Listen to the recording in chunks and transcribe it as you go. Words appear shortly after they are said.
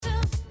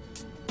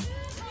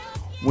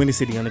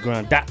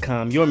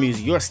WindyCityUnderground.com, your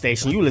music, your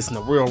station. You listen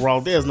to Real Raw.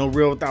 There's no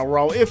real without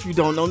raw. If you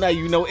don't know, now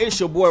you know. It's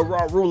your boy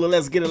Raw Ruler.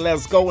 Let's get it,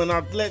 let's go. And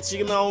I'll let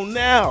you know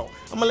now.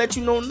 I'm going to let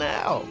you know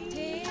now.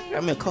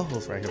 I'm a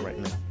co-host right here, right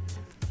now.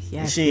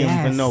 Yes, she didn't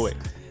even know it.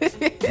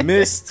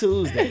 Miss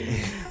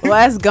Tuesday.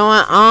 What's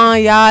going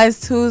on, y'all?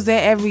 It's Tuesday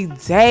every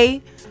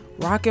day.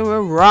 Rocking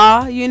with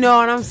Raw. You know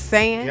what I'm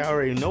saying? Y'all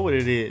already know what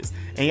it is.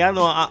 And y'all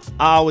know I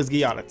always give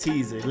y'all a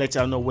teaser. Let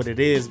y'all know what it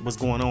is, what's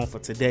going on for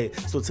today.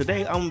 So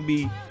today I'm going to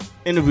be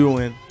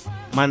interviewing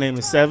My Name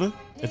is Seven.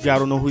 If y'all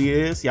don't know who he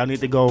is, y'all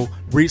need to go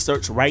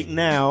research right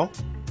now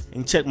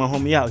and check my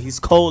homie out. He's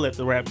cold at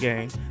the rap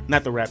game.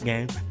 Not the rap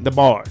game, the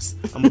bars.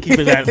 I'm going to keep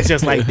it at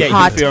just like that.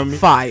 Hot you feel me?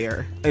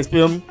 Fire. You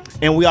feel me?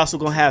 And we also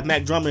going to have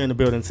Mac Drummer in the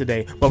building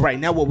today. But right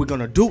now what we're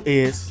going to do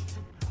is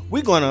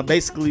we're going to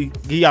basically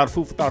give y'all the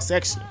food for thought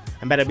section.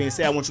 And by that being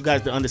said, I want you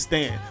guys to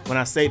understand when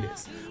I say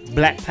this.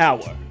 Black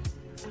power.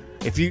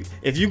 If you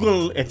a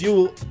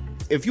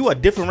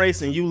different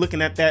race and you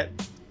looking at that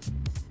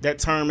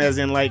term as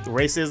in like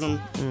racism,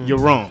 you're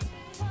wrong.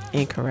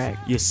 Incorrect.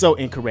 You're so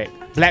incorrect.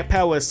 Black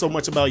power is so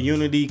much about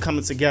unity,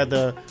 coming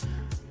together,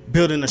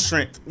 building a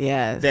strength.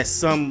 Yes.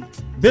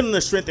 Building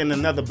a strength in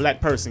another black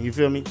person. You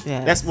feel me?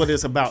 Yes. That's what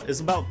it's about. It's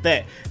about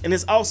that. And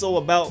it's also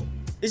about,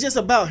 it's just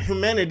about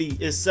humanity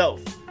itself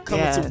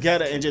coming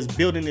together and just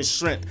building this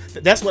strength.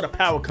 That's where the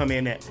power come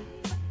in at.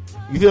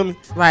 You feel me?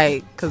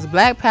 Right, because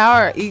black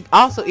power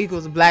also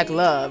equals black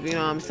love. You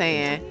know what I'm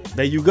saying?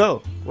 There you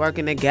go.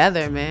 Working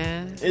together,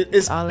 man.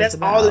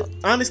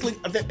 Honestly,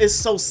 it's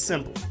so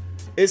simple.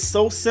 It's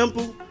so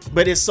simple,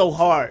 but it's so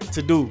hard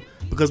to do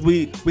because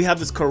we have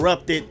this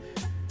corrupted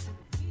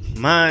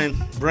mind,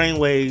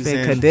 brainwaves,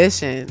 and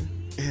condition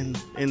in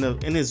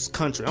this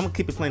country. I'm gonna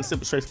keep it plain and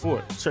simple,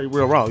 straightforward, straight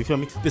real raw. You feel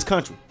me? This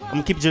country. I'm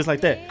gonna keep it just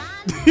like that.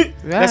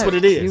 That's what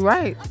it is. You're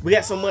right. We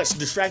got so much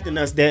distracting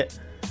us that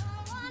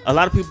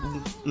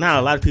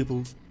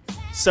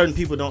certain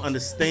people don't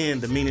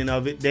understand the meaning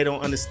of it. They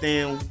don't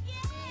understand.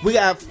 We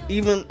got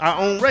even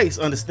our own race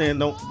don't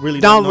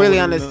really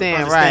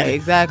understand. Right,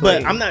 exactly.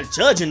 But I'm not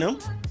judging them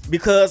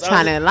because I'm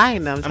trying to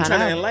enlighten them. I'm trying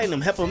to enlighten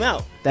them, help them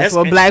out. That's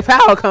where black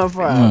power come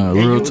from.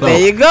 Real talk. There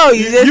you go.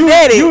 You just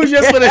said it.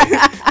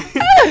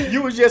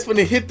 You was just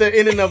gonna hit the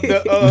ending of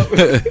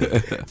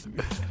the.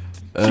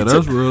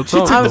 That's real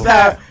talk. I'm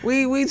sorry.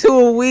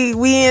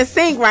 We in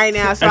sync right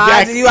now. So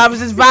exactly. I was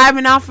just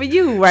vibing off for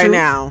you right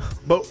now.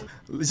 But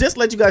just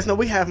let you guys know,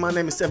 we have My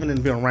Name is Seven in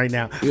the building right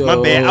now.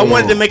 My bad. I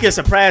wanted to make it a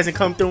surprise and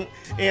come through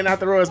and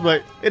after us,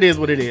 but it is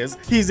what it is.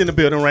 He's in the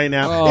building right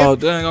now. Oh,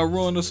 dang, I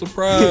ruined the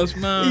surprise,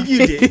 man.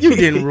 You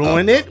didn't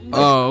ruin it.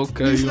 Oh,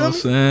 okay. You know what I'm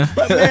saying?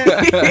 But man,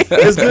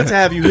 it's good to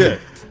have you here.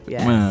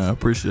 Yes. Man, I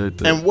appreciate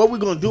that. And what we're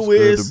going to do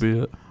is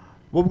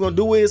we're going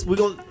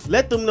to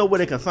let them know where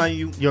they can find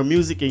you, your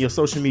music, and your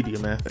social media,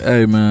 man.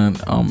 Hey, man,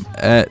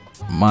 at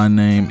My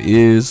Name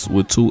Is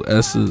with 2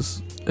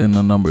 S's and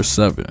the number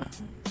 7.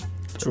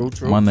 True.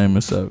 My Name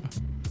is 7.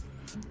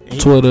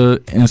 Twitter,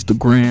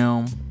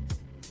 Instagram,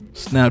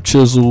 Snap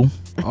Chisel,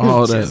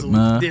 all that,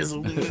 man.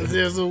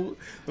 Dizzle.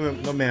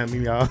 No, man,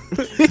 y'all.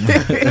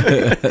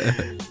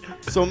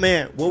 So,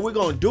 man, what we're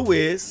going to do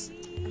is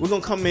we're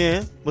going to come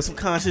in with some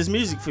conscious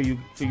music for you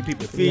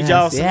people. Feed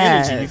y'all some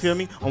energy, you feel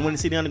me? On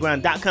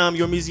WindyCityUnderground.com,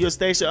 your music, your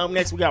station. Up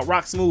next, we got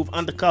Rock Smooth,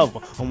 Undercover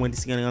on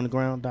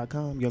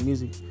WindyCityUnderground.com, your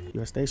music,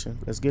 your station.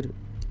 Let's get it.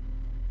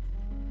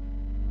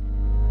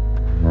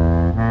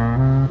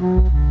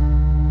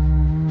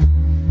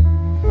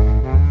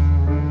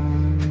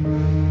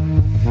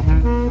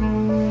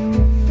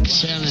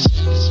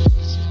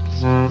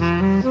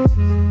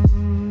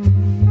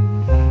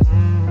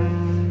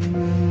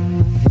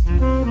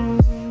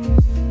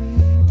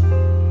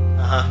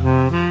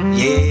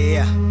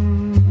 Yeah.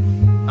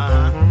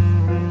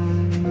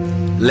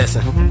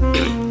 Listen.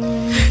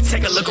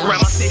 Take a look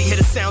around my city, hear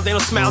the sounds, ain't no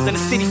smiles in the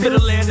city, feel the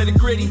land of the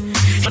gritty.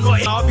 I know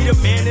I'll be the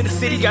man in the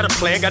city, got a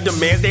plan, got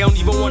demands, they don't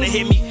even wanna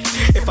hit me.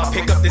 If I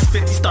pick up this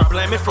 50, start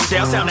blaming from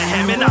downtown to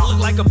Hammond, I look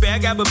like a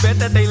bad guy, but bet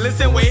that they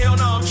listen. Well, hell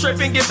no, I'm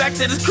tripping, get back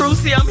to this crew,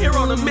 see I'm here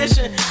on a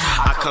mission.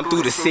 I come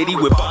through the city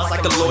with bars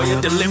like a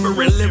lawyer,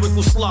 delivering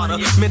lyrical slaughter.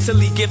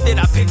 Mentally gifted,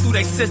 I pick through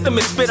their system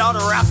and spit all the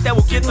raps that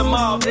will get them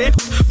all, bitch.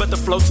 But the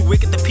flow too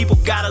wicked, the people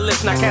gotta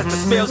listen. I cast a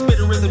spell,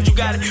 spitting rhythms, you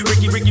got it.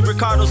 Ricky,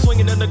 Ricardo,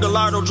 swinging in the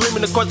Gallardo,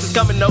 dreaming the course is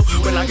coming, no.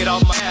 When I get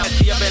off my ass,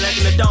 see I been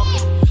acting a donkey.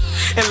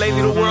 And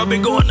lately the world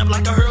been going up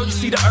like a hurl. You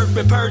see the earth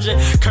been purging.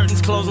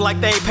 Curtains closing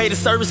like they ain't paid a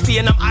service fee.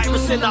 And I'm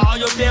irising all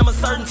your damn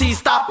uncertainties.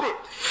 Stop it.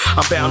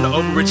 I'm bound to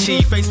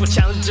overachieve, faced with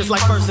challenges just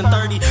like first and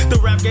 30. The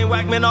rap game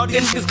whack, man, all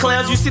these niggas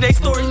clowns. You see they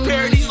stories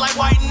parodies like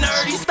white and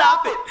nerdy.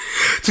 Stop it.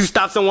 2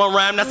 stops in 1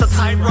 rhyme, that's a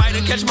typewriter.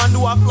 Catch my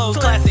new flows,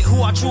 classic.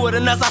 Who are truer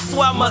than us? I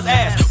swear I must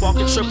ask.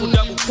 Walking triple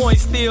double point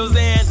steals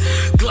and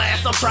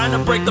glass. I'm trying to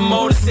break the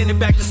mold and send it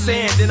back to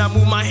sand. Then I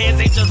move my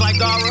hands, ain't just like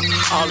Dara.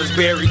 All is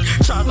buried.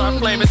 Charizard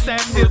flaming,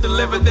 sad still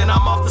delivered. Then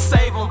I'm off to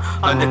save them.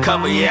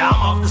 Undercover, yeah,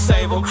 I'm off to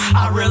save them.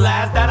 I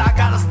realize that I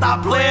gotta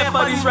stop playing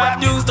for these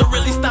rap dudes to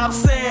really stop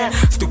saying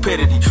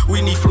stupidity.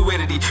 We need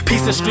fluidity.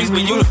 Peace and streets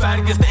be unified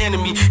against the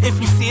enemy. If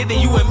you see it,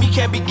 then you and me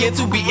can begin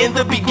to be in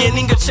the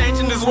beginning of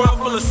changing this world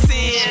full of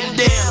sin.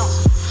 Damn.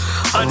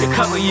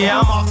 Undercover, yeah,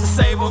 I'm off to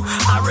save them.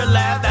 I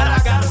realize that I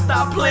gotta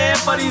stop playing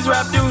for these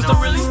rap dudes to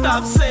really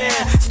stop saying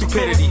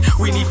stupidity.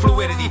 We need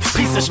fluidity.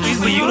 Peace and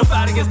streets be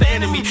unified against the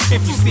enemy.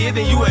 If you see it,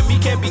 then you and me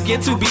can begin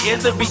to be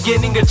in the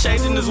beginning of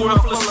changing this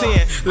world full of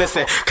sin.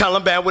 Listen,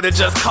 Columbine would've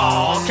just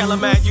called.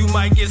 Calaman, you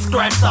might get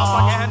scratched off.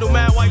 I can handle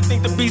man, why you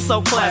think the beat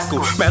so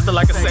classical? Master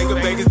like a Sega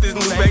Vegas, this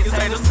new Vegas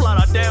haters plot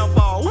our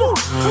downfall. Woo.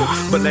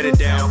 But let it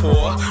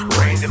downpour,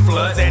 rains and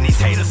floods and these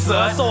haters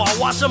suds. So I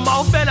wash them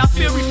off and I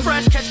feel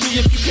refreshed. Catch me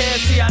if you can.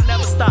 See, I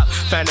never stop.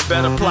 Finding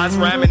better plots,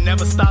 rhyming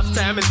never stops.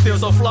 Time is still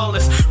so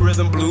flawless.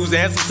 Rhythm, blues,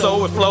 and some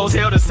soul. It flows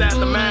held inside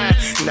the mind.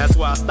 And that's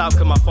why I stopped,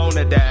 cause my phone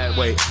had died.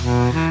 Wait.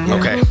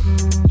 Okay.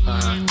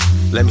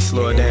 Let me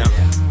slow it down.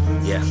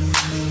 Yeah.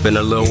 Been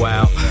a little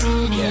while.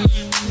 Yeah.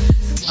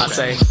 I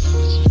say.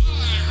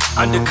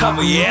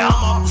 Undercover, yeah, I'm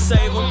off to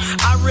save them.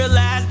 I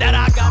realize that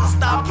I gotta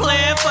stop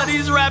playing for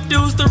these rap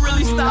dudes to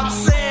really stop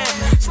saying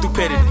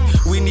stupidity.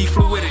 We need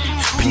fluidity.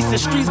 Peace and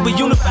streets be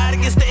unified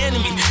against the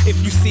enemy.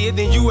 If you see it,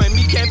 then you and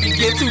me can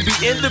begin to be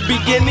in the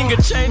beginning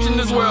of changing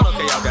this world.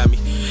 Okay, y'all got me.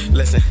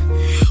 Listen,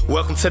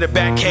 welcome to the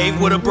back cave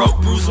with a broke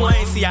Bruce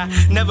Wayne. See, I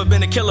never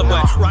been a killer,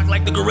 but rock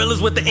like the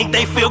gorillas with the ink.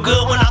 They feel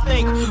good when I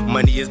think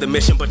money is the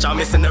mission, but y'all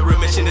missing the real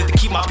mission is to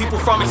keep my people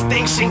from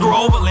extinction. Grow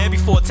over land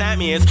before time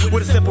ends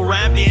with a simple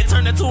rhyme, then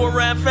turn into a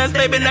rap fest.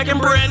 Baby, necking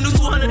brand new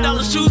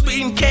 $200 shoes, but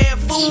eating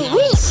canned food. Woo.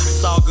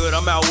 It's all good,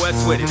 I'm out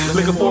west with it.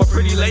 Looking for a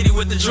pretty lady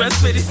with the dress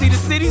fitted. See, the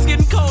city's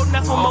getting cold, and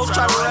that's when most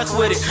try to rest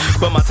with it.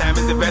 But my time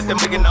is invested,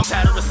 making I'm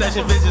tired of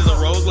recession visions of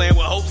Roseland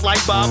with hopes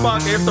like Bob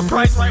Barker. If the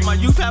price right, my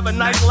youth have a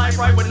nice life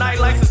right with night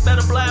lights instead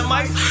of blind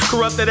mice.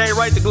 Corrupted ain't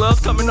right, the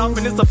gloves coming off,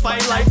 and it's a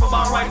fight life for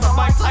my rights. I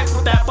fight tight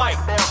with that bite.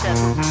 They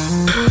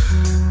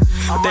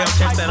don't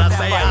catch that, I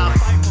say I'll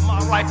fight for my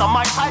rights. I'm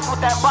Mike Tyson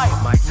with that bite.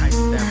 Mike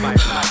Tyson with that bite.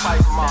 I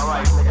fight for my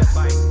rights.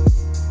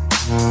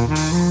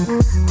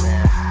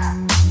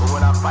 But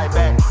when I fight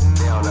back,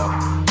 they don't know.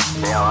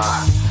 They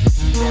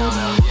don't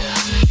know.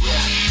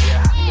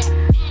 Yeah.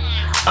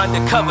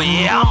 Undercover,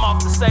 yeah, I'm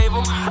off to save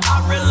them.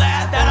 I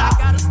realize that I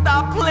gotta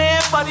stop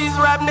playing for these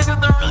rap niggas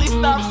to really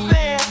stop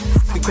saying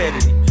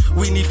stupidity.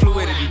 We need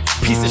fluidity,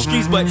 peace and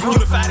streets, but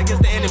unified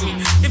against the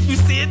enemy. If you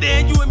see it,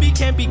 then you and me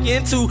can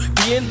begin to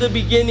be in the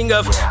beginning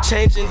of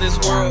changing this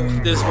world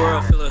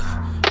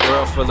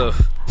full of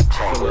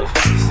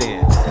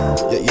sin.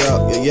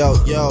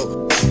 Yo.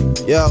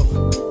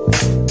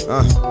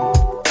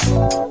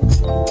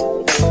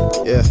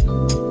 Yeah.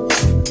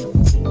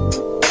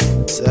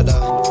 Said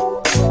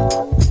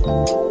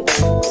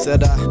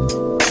I.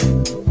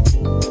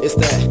 It's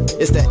that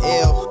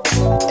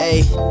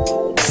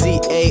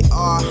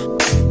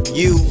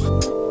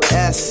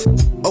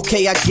LAZARUS.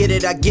 Okay, I get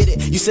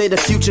it. You say the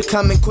future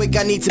coming quick,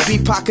 I need to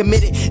be pot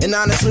committed. And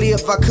honestly,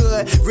 if I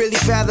could really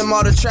fathom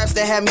all the traps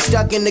that had me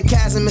stuck in the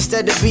chasm,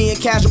 instead of being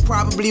casual,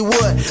 probably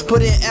would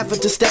put in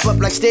effort to step up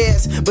like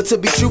stairs. But to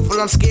be truthful,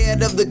 I'm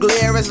scared of the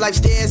glare as life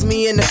stares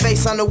me in the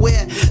face,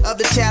 unaware of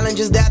the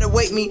challenges that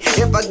await me.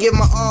 If I give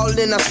my all,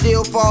 then I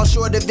still fall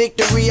short of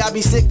victory. I'd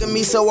be sick of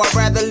me, so I'd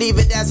rather leave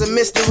it as a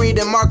mystery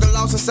than mark a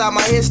loss inside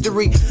my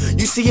history.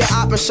 You see your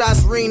op and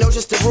shots ring, those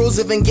just the rules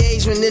of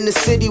engagement in the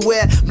city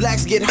where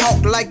blacks get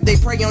hawked like they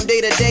pray on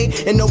day to day.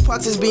 And no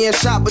punks is being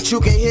shot, but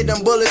you can hear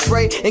them bullets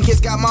spray. And kids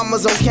got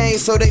mamas on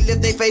canes, so they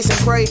lift their face and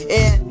pray.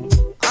 And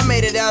I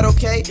made it out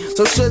okay,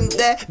 so shouldn't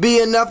that be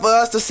enough for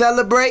us to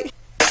celebrate?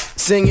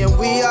 Singing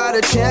we are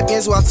the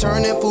champions while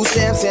turning food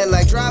stamps and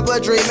like drop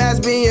a dream as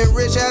being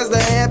rich as the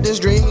Hamptons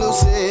dream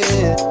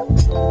lucid.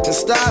 And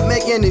stop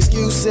making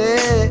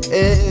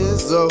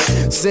excuses. So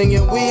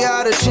singing we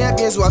are the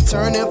champions while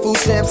turning food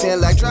stamps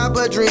and like drop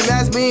a dream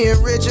as being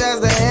rich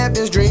as the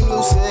Hamptons dream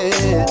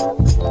lucid.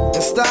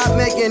 And stop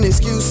making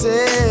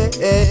excuses.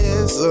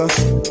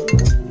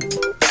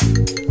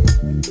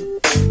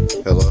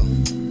 Hello.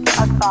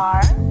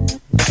 Asar.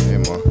 Hey,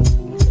 Ma.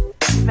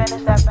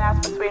 Finish that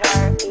fast,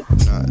 sweetheart.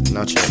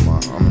 Not yet, Ma.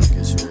 I'm gonna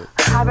get to it.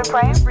 I've been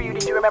praying for you.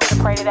 Did you remember to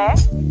pray today?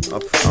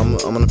 I'm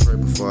gonna pray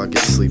before I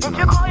get to sleep Did tonight.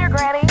 you call your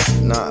granny?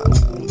 Not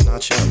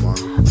yet, Ma.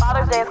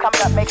 Father's Day is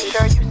coming up. Make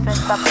sure you send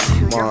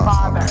something to your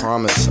father. I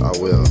promise I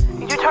will.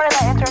 Did you turn in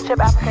that internship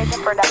application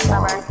for next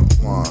summer?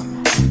 Ma.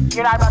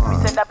 You're not about to be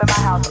sitting up in my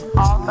house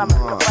all summer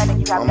complaining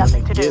you have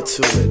nothing to do. Get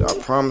to it. I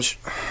promise.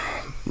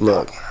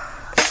 Look.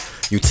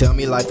 You tell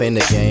me life ain't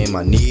a game,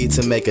 I need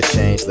to make a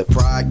change. Let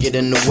pride get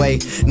in the way,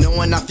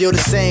 knowing I feel the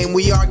same.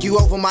 We argue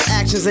over my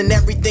actions and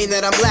everything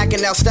that I'm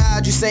lacking.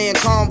 Outside you saying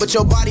calm, but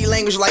your body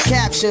language like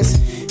captions.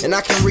 And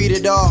I can read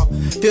it all.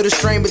 Feel the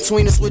strain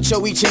between us with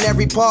your each and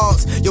every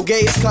pause. Your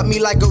gaze cut me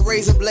like a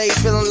razor blade,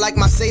 feeling like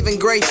my saving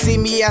grace. See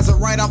me as a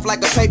write-off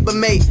like a paper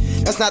mate.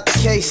 That's not the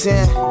case,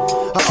 and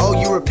I owe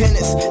you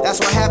repentance. That's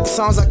why half the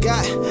songs I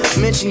got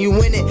mention you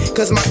in it.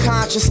 Cause my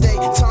conscience stay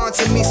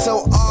taunting me so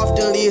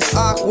oftenly. It's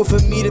awkward for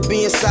me to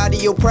be inside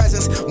of your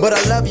presence. But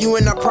I love you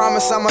and I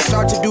promise I'ma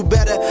start to do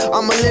better.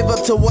 I'ma live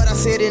up to what I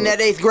said in that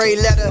 8th grade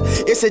letter.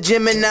 It's a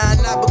Gemini,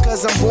 not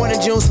because I'm born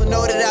in June, so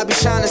know that I'll be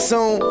shining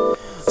soon.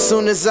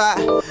 Soon as I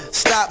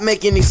stop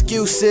making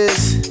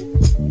excuses.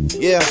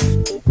 Yeah.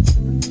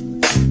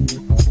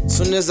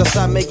 Soon as I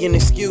stop making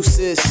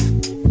excuses.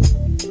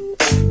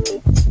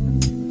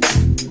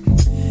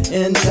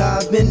 And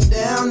I've been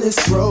down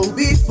this road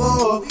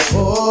before,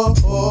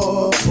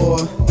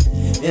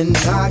 and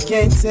I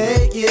can't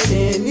take it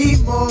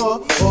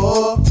anymore. I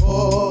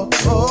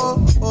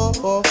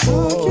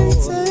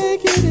can't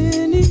take it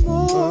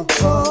anymore.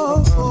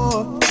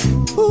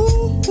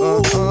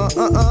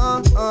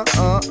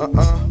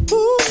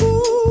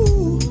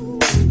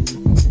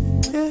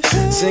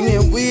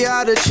 Singing we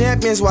are the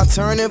champions while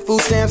turning food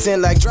stamps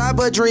in like dry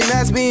but dream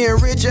as being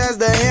rich as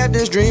the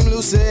Hamptons dream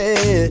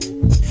lucid.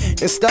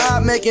 And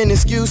stop making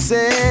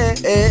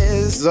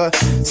excuses.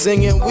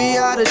 Singing we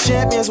are the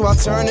champions while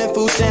turning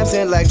food stamps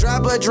in like dry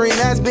but dream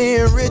as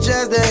being rich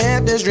as the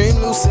Hamptons dream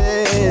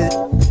lucid.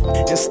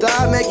 And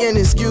stop making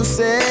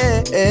excuses.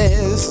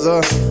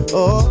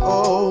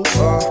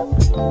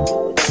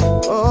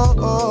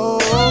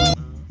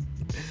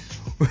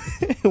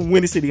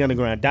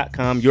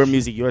 WindyCityUnderground.com, your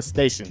music, your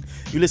station.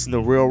 You listen to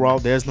Real Raw.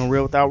 There's no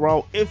real without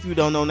Raw. If you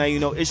don't know now, you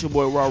know it's your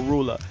boy Raw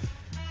Ruler.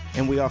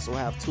 And we also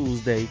have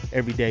Tuesday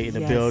every day in the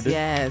building.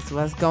 Yes,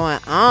 what's going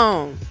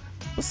on?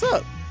 What's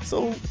up?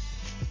 So,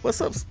 what's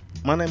up?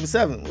 My name is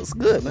Seven. What's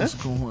good, man? What's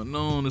going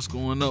on? It's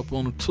going up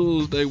on a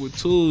Tuesday with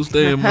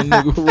Tuesday and my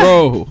nigga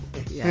Ro.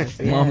 Yes,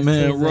 My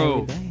man Tuesday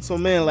Ro. every day. So,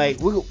 man,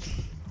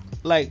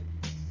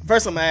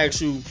 first I'm gonna ask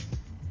you,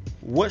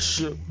 what's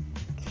your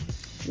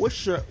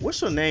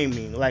name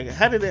mean? Like,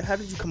 how did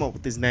you come up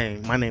with this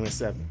name? My name is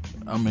Seven.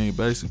 I mean,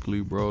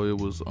 basically, bro, it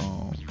was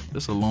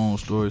it's a long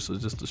story, so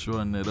just to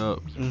shorten it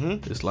up,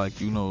 it's like,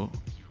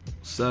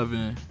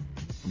 7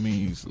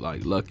 means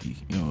like lucky,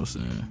 you know what I'm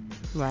saying?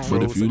 Right.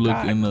 But if you look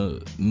God.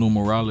 into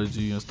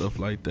numerology and stuff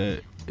like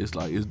that, it's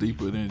like it's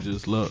deeper than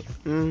just luck.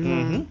 You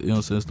know what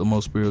I'm saying? It's the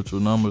most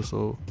spiritual number,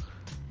 so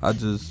I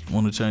just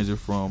want to change it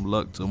from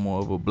luck to more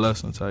of a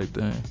blessing type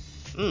thing.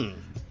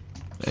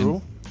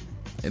 True.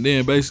 And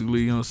then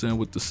basically, you know what I'm saying,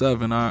 with the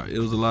 7, it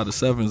was a lot of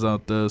 7s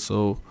out there,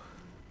 so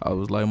I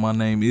was like, my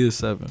name is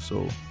 7,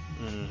 so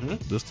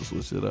just to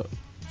switch it up.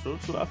 True.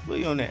 I feel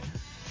you on that.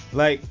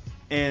 Like,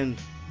 and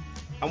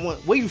I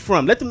want, where you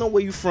from? Let them know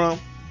where you from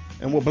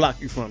and what block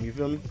you from. You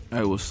feel me?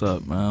 Hey, what's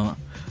up, man?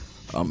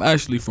 I'm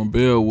actually from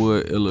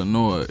Bellwood,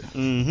 Illinois.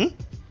 You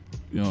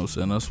know what I'm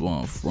saying? That's where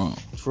I'm from.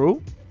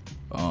 True.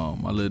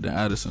 I lived in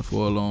Addison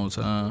for a long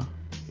time.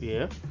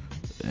 Yeah.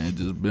 And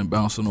just been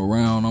bouncing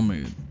around. I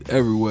mean,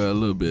 everywhere a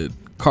little bit.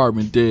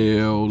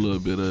 Carbondale, a little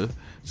bit of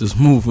just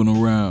moving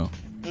around.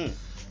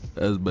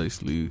 That's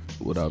basically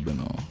what I've been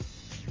on.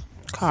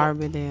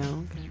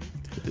 Carbondale.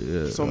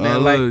 Yeah. So,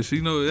 man, like, look,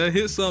 she know that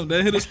hit something.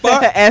 That hit a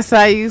spot.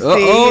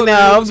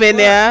 SIUC, been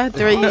there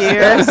 3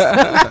 years.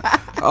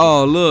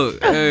 Oh,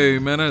 look. Hey,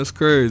 man, that's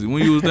crazy.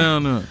 When you was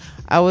down there?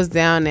 I was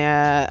down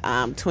there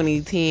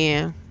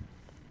 2010.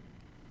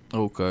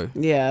 Okay.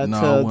 Yeah, No,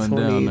 I till wasn't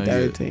down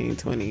there yet. 2013,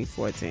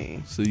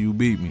 2014. So you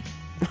beat me.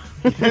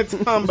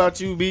 Talking about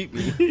you beat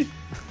me.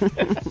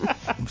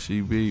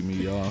 She beat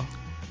me, y'all.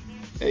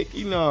 Heck,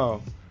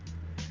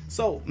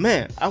 So,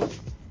 man,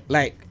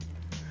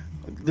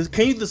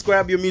 can you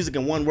describe your music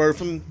in one word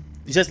for me?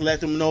 Just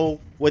let them know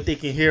what they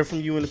can hear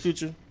from you in the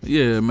future.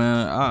 Yeah,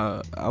 man,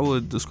 I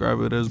would describe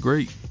it as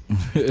great.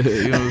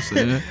 You know what I'm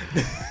saying?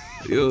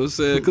 You know what I'm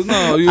saying? Cause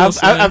no, you know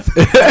what I'm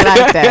saying?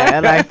 I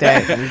like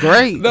that.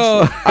 Great.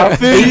 No, I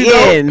feel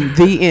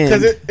The end.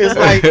 Because it's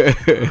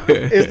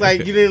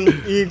like you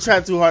didn't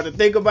try too hard to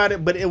think about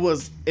it, but it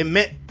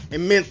meant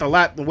a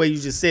lot the way you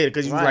just said it,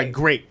 because you was like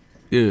great.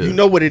 Yeah. You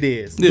know what it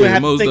is. You Yeah, have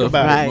to most think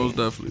definitely. about it. Most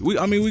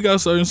definitely. We got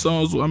certain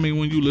songs. I mean,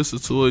 when you listen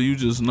to it, you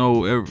just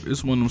know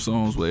it's one of them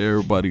songs where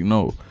everybody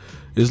know.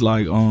 It's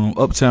like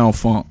Uptown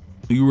Funk.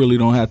 You really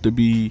don't have to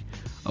be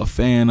a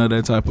fan of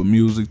that type of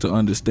music to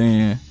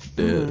understand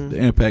the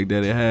impact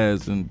that it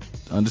has and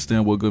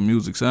understand what good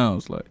music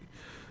sounds like.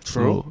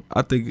 True. So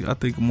I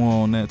think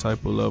more on that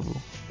type of level.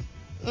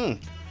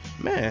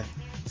 Man,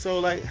 so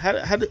like,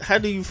 how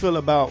do you feel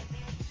about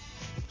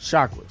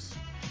chakras?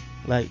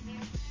 Like,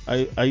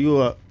 are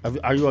you a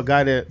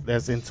guy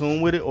that's in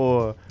tune with it,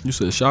 or You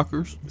said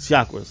shockers?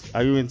 chakras?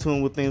 Are you in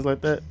tune with things like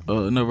that?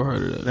 Never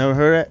heard of that. Never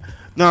heard that?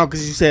 No,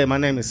 because you said my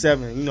name is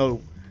Seven. You know,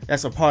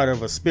 that's a part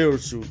of a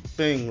spiritual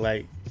thing.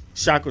 Like,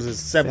 chakras is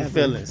seven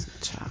feelings.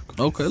 Chakras.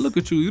 Okay, look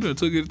at you. You done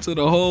took it to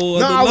the whole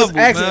No, other I was level,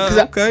 asking man.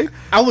 because Okay.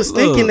 I was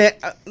thinking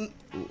that.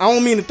 I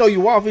don't mean to throw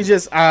you off. It's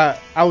just I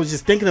was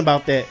just thinking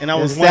about that, and I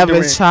was Seven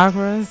wondering.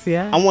 chakras,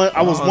 yeah. I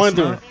was Oh,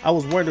 wondering. snap. I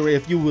was wondering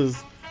if you was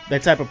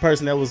that type of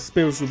person that was a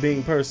spiritual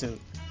being person.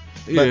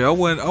 Yeah, I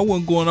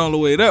wasn't going all the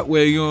way that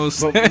way, you know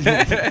what I'm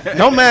saying?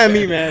 Don't mind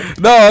me, man.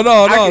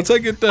 No, can-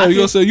 take it there. You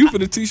know what I'm saying? You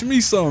finna teach me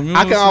something. You know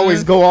I can what I'm always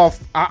saying? go off.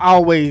 I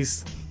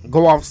always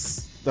go off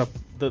the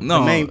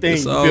No, main thing.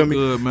 it's You all feel me?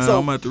 good, man. So,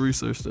 I'm gonna have to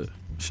research that.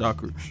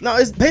 Chakras. no,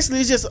 it's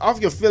just off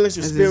your feelings,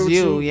 your It's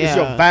spiritual, you, it's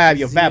your yeah. vibe,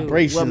 your It's you.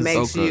 vibrations. What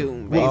makes Okay.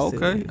 you, Oh,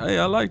 basically. okay. Hey,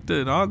 I like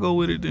that. I'll go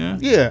with it then.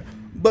 Yeah,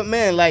 but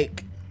man,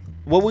 like,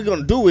 what we're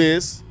gonna do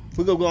is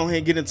we're gonna go ahead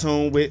and get in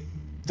tune with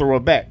Throw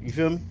It Back. You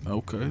feel me?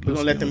 Okay. We're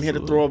gonna let them hear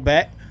the Throw It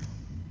Back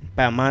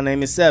by My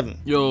Name Is Seven.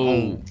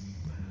 Yo,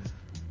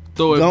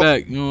 throw it Don't-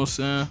 back. You know what I'm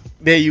saying?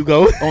 There you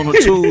go. On a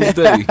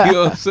Tuesday. You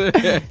know what I'm saying?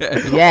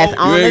 Yes, You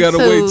on ain't a gotta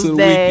wait till the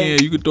Tuesday.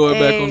 weekend. You can throw it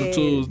back on the Hey.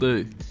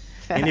 Tuesday.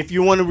 And if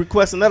you want to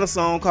request another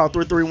song, call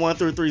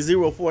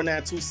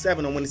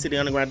 331-330-4927 on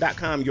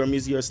WindyCityUnderground.com. Your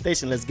music, your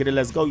station. Let's get it.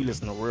 Let's go. You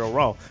listen to Real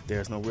Raw.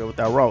 There's no real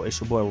without Raw. It's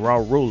your boy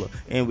Raw Ruler,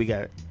 and we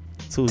got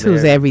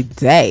Tuesday every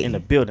day. in the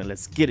building.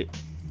 Let's get it.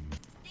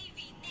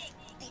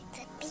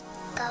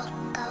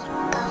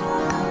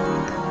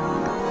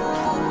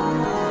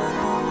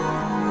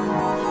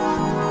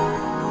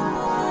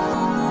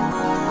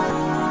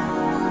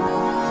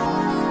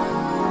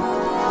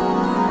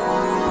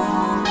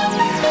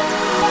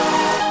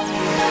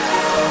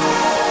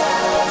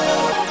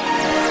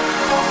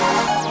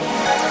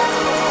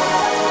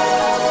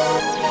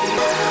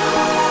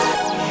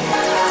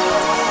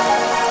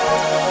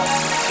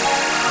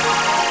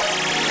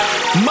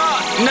 My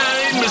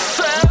name is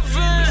Seven.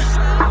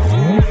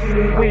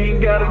 We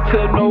ain't gotta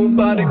tell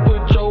nobody.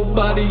 Put your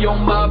body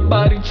on my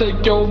body.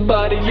 Take your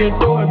body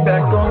and throw it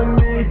back on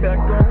me.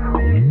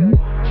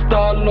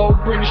 Start low,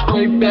 bring it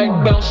straight back.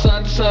 Bounce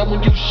side to side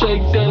when you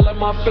shake that like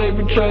my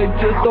favorite trade.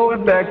 Just throw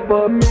it back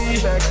for me.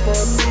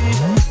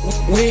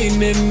 We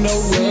ain't in no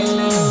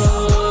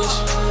rush.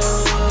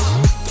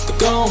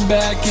 Gon'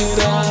 back it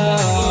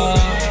up.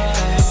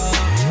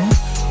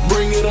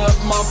 Bring it up,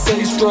 my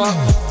face drop.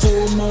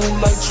 Full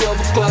moon like 12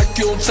 o'clock.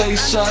 You'll take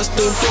shots,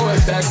 then throw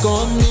it back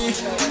on me.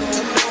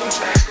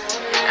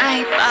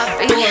 Ay,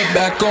 papi. Throw it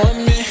back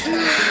on me.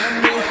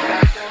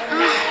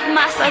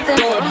 Más Throw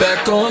adentro. it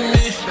back on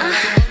me.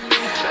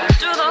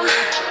 Todo.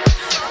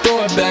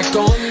 Throw it back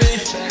on me.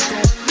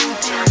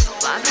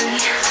 Papi.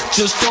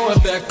 Just throw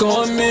it back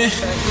on me.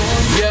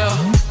 Yeah.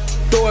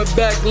 Throw it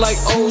back like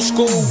old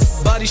school.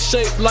 Body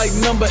shape like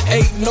number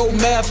 8. No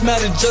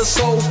mathematics, just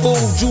soul food.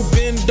 You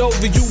bend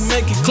over, you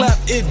make it clap.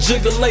 It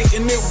jiggleate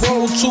and it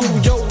roll too.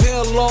 Your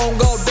hair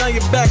long, all down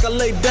your back. I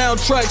lay down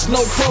tracks,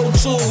 no Pro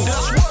Tools.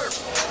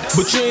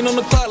 But you ain't on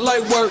the clock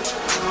like work.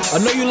 I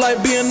know you like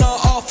being all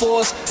off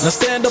for us. Now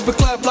stand up and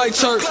clap like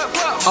church.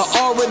 I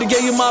already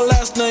gave you my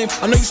last name.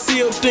 I know you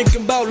still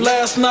thinking about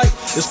last night.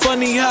 It's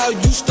funny how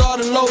you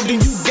started low,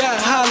 then you got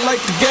high like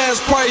the gas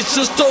price.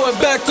 Just throw it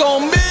back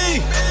on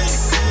me.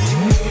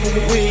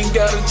 We ain't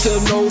gotta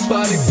tell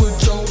nobody. Put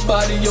your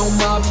body on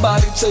my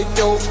body. Take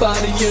your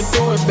body and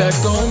throw it back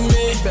on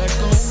me.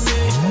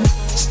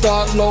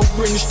 Start low,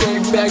 bring it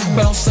straight back.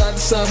 Bounce side to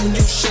side when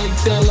you shake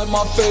that like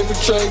my favorite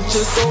trade.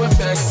 Just throw it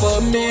back for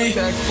me.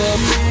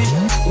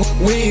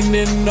 We ain't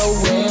in no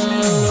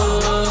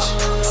rush.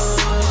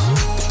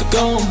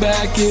 Gon'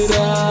 back it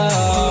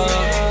up.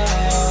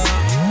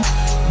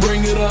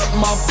 Bring it up,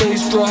 my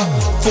face drop.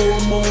 Full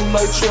moon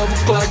like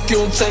 12 o'clock.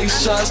 You'll take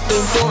shots,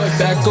 then throw it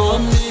back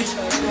on me.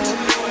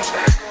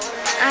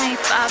 Ay,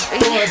 papi.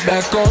 Throw it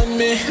back on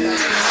me.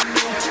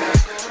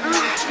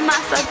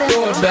 Más Throw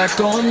adentro. it back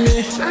on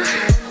me.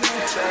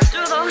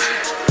 Todo.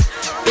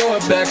 Throw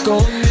it back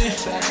on me.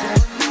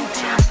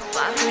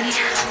 Papi.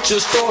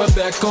 Just throw it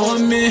back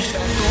on me.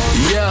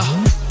 Yeah.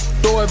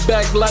 Throw it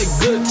back like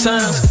good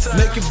times.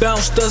 Make it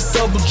bounce, that's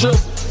double dribble.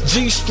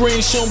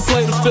 G-string, she don't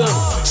play the fiddle.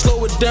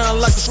 Slow it down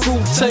like a screw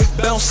tape.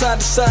 Bounce side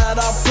to side,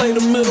 I play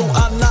the middle.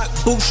 I knock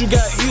boots, you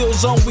got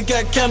heels on. We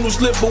got candles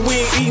lit, but we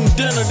ain't eating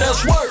dinner.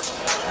 That's work.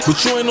 But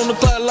you ain't on the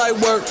clock like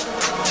work.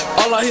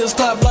 All I hear is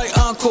clap like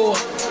encore.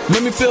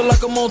 Make me feel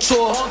like I'm on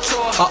tour.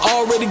 I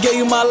already gave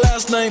you my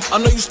last name. I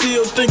know you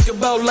still think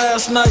about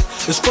last night.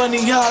 It's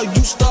funny how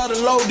you started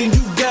low, then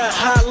you got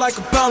high like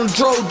a pound of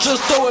dro.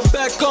 Just throw it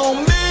back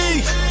on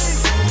me.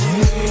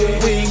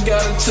 We ain't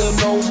gotta tell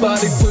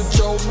nobody. Put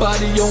your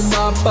body on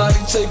my body.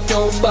 Take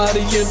your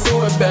body and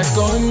throw it back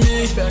on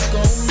me.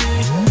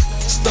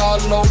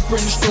 Start low,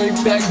 bring it straight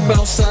back.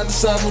 Bounce side to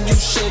side when you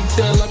shake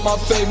that like my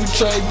favorite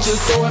trade.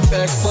 Just throw it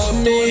back for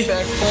me.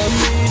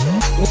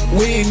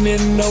 We ain't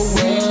in no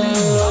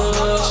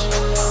rush.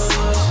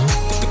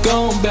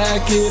 Gon'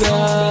 back it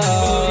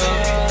up.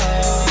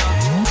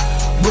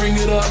 Bring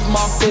it up,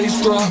 my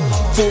face drop.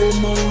 Full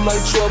moon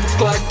like 12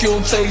 o'clock.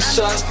 You'll take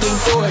shots, then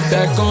throw it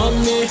back on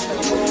me.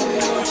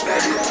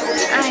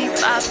 Ay,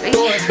 papi.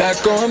 Throw it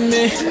back on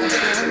me.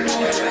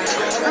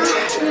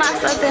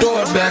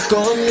 Throw it back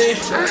on me.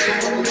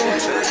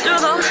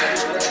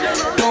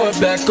 Throw it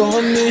back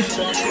on me.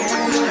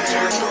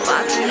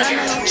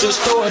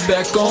 Just throw it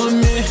back on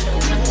me.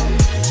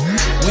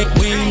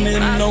 We ain't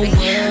in no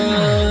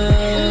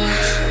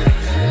rush.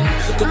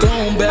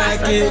 Gon'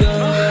 back it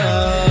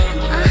up.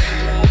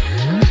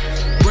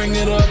 Bring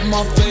it up,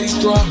 my face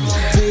drop.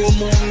 Full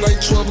moon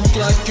like 12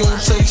 o'clock. You don't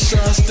take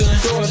shots, then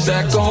throw it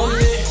back on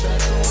me.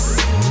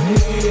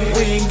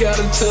 We ain't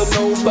gotta tell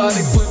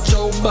nobody. Put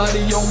your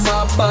body on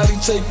my body.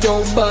 Take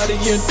your body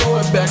and throw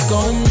it back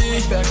on me.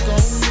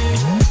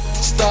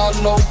 Start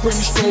low, bring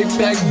it straight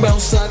back.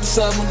 Bounce side to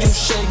side when you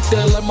shake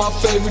that like my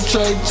favorite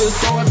trade. Just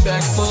throw it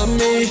back for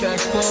me.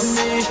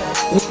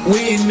 We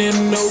ain't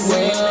in no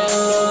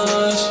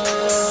rush.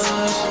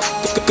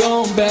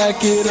 Gon'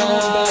 back it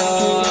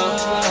up.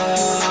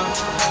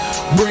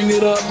 Bring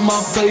it up,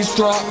 my face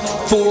drop.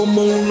 Full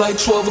moon like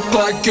 12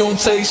 o'clock. You don't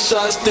take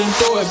shots, then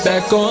throw it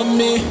back on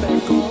me.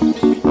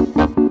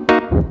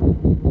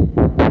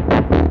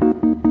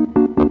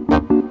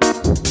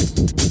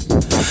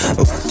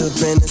 Walked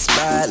up in the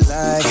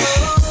spotlight.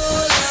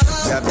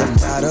 Got the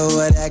bottle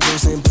of that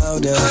goose and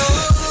powder.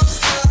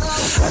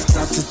 I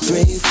talked to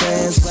 3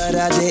 friends, but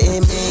I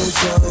didn't mean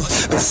to.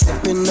 Been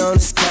sipping on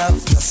this cup,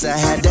 plus I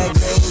had that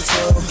green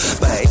too.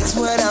 But it's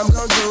what I'm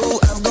gon' do.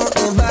 I'm gon'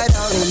 invite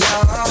all of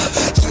y'all.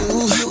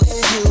 You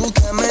and you,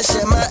 come and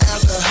share my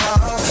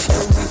alcohol.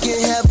 And we can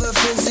have a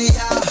fizzy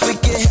out. We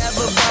can have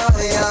a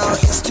ball, y'all.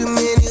 It's too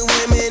many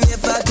women.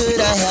 If I could,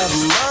 I have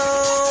them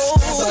all.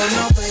 One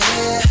over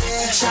here,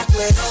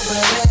 chocolate over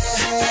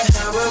there.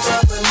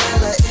 Caramel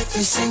vanilla. If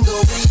you're single,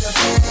 we a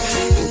pair.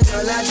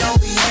 Girl, I don't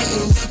be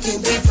hating. You can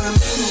be from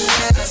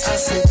anywhere. I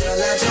said, girl,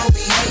 I don't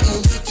be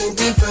hating. You can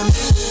be from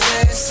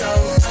anywhere. So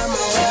I'm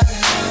on her,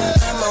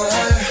 I'm on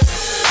her,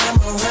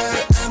 I'm on her,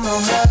 I'm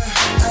on her,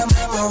 I'm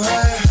on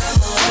her,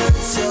 I'm on her.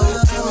 So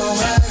I'm on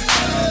her,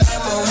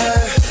 I'm on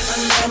her,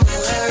 I'm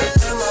on her,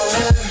 I'm on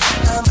her,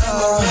 I'm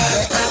on her,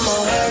 I'm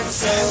on her.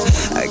 So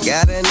I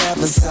got an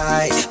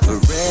appetite for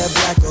red,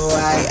 black, or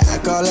white. I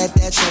call it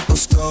that triple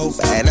scope,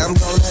 and I'm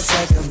gonna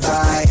take a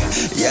bite.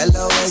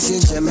 Yellow Asian,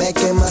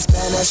 Jamaican, my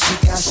Spanish,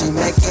 she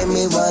making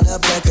me wanna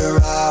pick her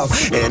off.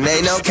 And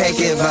ain't no cake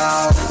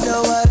involved.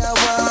 Know what I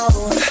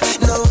want,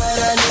 know what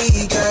I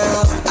need,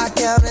 girl. I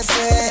count and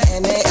swear,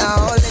 and they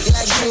all look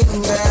like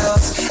dream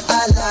girls.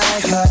 I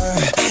like her,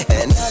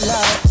 and I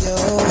like you,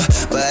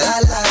 but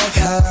I like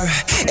her.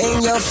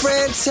 And your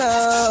friend too.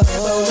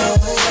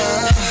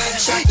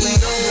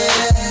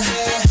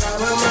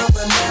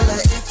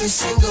 If you're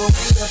single,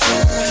 be a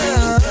friend.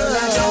 Girl, I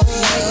don't be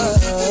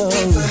hating. You can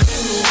be from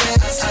anywhere.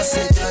 I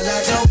said, girl,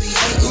 I don't be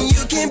hating.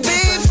 You can be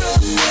from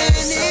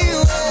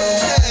anywhere.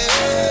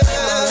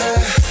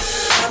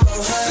 I'm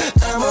on her,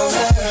 I'm on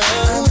her,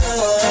 I'm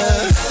on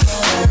her,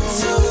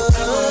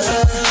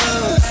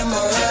 I'm on her, I'm on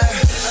her.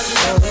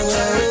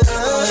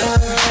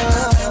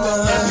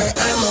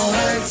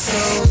 So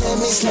let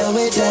me slow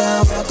it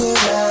down, walk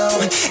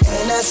around.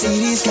 And I see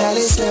these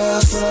college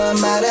girls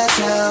from out of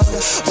town,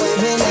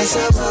 waving nice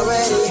up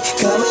already,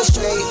 coming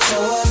straight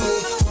toward me.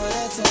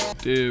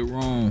 Dead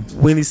wrong.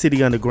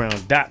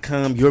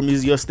 WindyCityUnderground.com, your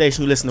music, your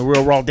station. You listen to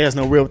Real Raw. There's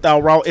no real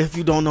without Raw. If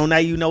you don't know, now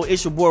you know.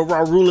 It's your boy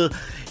Raw Ruler.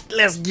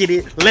 Let's get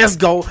it. Let's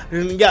go.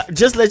 And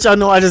just let y'all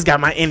know, I just got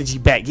my energy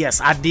back.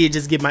 Yes, I did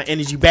just get my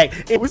energy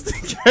back. It was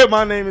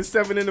my name is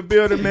 7 in the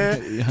building,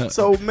 man. Yeah.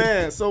 So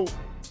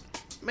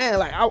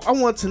like I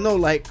want to know,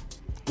 like,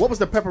 what was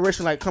the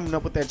preparation like coming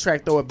up with that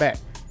track? Throw It Back.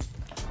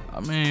 I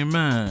mean,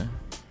 man,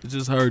 I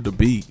just heard the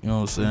beat. You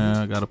know what I'm saying?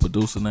 I got a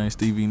producer named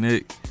Stevie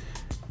Nick.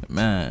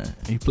 Man,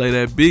 he play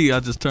that beat. I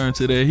just turned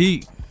to that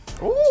heat.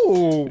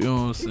 Ooh, you know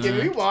what I'm saying? Give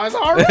me bars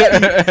already.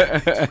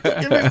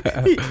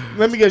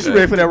 Let me get you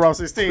ready for that Raw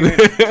 16. You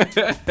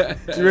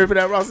ready for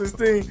that Raw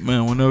 16?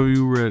 Man, whenever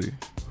you ready.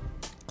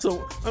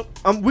 So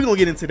we're going to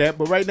get into that.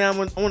 But right now, I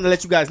want to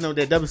let you guys know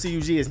that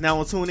WCUG is now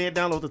on TuneIn.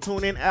 Download the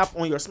TuneIn app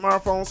on your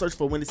smartphone. Search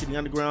for Windy City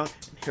Underground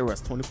and hear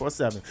us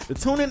 24/7. The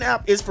TuneIn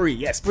app is free.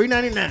 Yes, free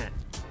 $99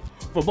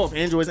 for both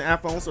Androids and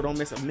iPhones. So don't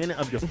miss a minute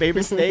of your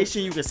favorite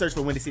station. You can search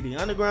for Windy City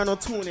Underground on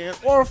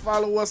TuneIn or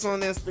follow us on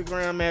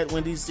Instagram at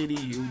Windy City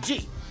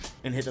UG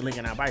and hit the link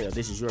in our bio.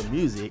 This is your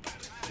music,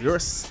 your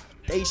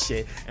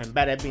station. And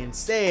by that being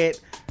said,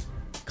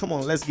 come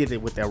on, let's get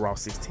it with that Raw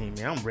 16,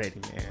 man. I'm ready,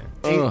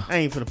 man. I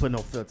ain't finna put no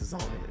filters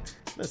on it.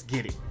 Let's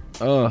get it.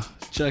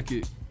 Check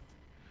it.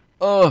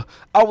 I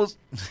was.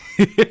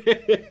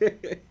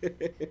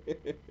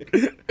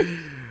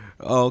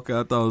 Okay,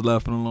 I thought I was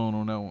laughing alone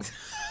on that one.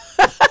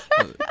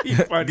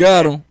 Funny,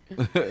 got him.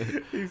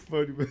 He's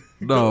funny, man.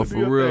 No,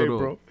 for real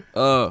though.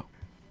 Bro.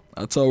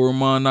 I told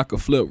Ramon I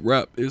could flip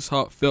rap. It's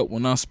heartfelt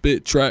when I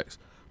spit tracks.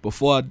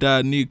 Before I die,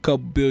 I need a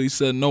couple bills. He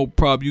said, no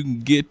problem, you can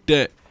get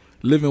that.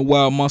 Living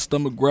wild, my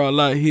stomach growl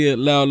like head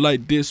loud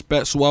like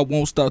dispatch, so I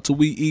won't stop till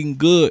we eating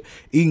good.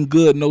 Eating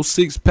good, no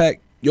 6-pack.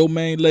 Your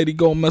main lady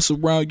gon' mess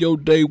around, your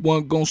day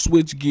one gon'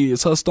 switch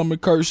gears. Her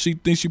stomach hurts, she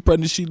thinks she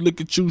pregnant, she look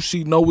at you,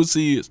 she know it's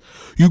his.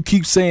 You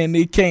keep saying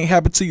it can't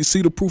happen till you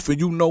see the proof and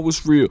you know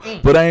it's real.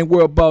 But I ain't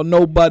worried about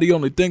nobody,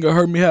 only thing that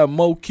hurt me have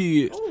more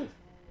kids.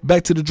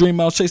 Back to the dream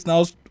I was chasing, I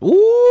was,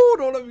 ooh,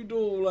 don't let me do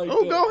it like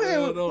that. Go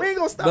ahead. Man, We ain't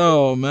gonna stop.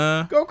 No,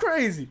 man. Go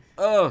crazy.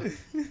 Man.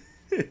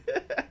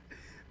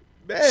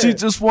 She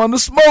just wanna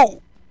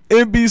smoke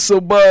and be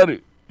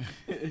somebody.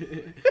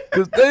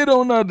 Cause they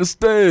don't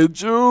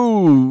understand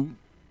you.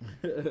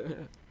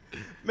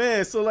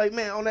 Man, so like,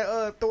 man, on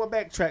that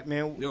throwback track,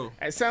 man, Yo.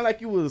 it sounded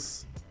like you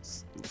was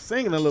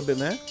singing a little bit,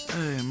 man.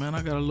 Hey, man,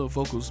 I got a little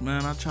vocals,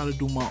 man. I try to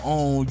do my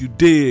own, you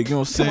dig, you know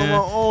what I'm Come saying?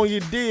 on, my own, you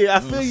did. I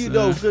feel you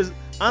though, saying? because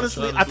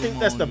honestly, try to I do think my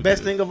that's own, the you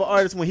best did. thing of an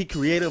artist when he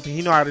creative and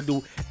he know how to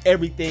do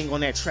everything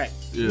on that track.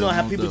 You Yeah, know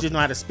how most people just definitely. know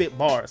how to spit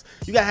bars.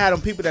 You gotta have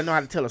them people that know how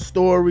to tell a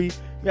story. You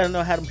gotta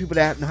know how them people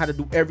that know how to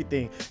do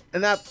everything.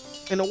 And I,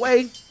 in a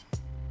way,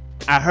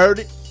 I heard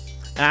it.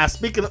 And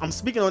I'm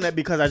speaking on that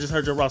because I just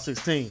heard your Raw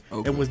 16.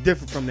 Okay. It was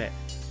different from that.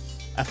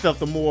 I felt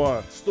the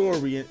more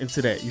story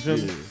into that. You feel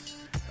me? Yeah.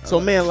 So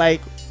man,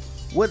 like,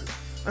 what?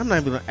 I'm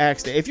not even gonna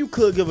ask that. If you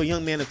could give a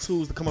young man the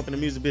tools to come up in the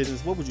music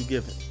business, what would you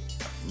give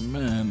him?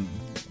 Man,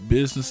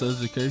 business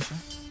education.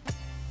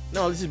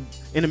 No, this is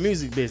in the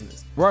music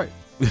business. Right.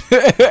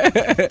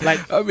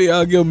 Like, I mean,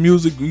 I'll give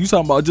music. You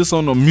talking about just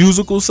on the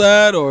musical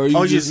side, or are you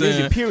oh, just just saying?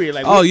 music period.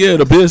 Like, Oh what- yeah,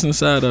 the business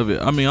side of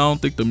it. I mean, I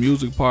don't think the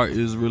music part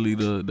is really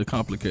the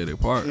complicated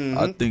part. Mhm.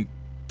 I think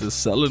the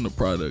selling the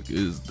product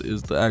is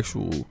the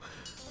actual.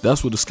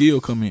 That's where the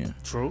skill come in.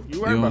 True. You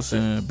You right know what I'm about that.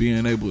 saying?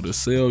 Being able to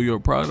sell your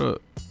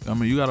product. I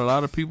mean, you got a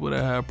lot of people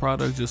that have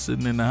products just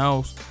sitting in the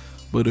house,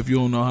 but if you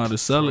don't know how to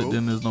sell True. it,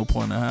 then there's no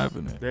point in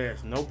having it.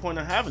 There's no point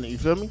in having it. You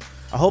feel me?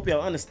 I hope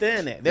y'all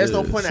understand that. There's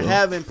no Yeah, point in so-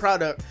 having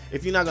product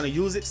if you're not gonna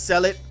use it,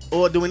 sell it,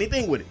 or do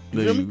anything with it. You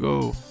There feel you me?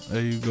 go.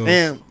 There you go.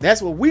 And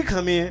that's where we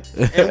come in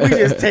and we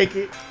just take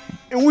it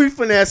and we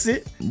finesse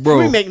it. Bro.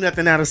 We make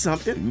nothing out of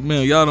something.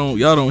 Man, y'all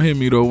don't hear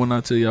me though when I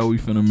tell y'all we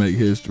finna make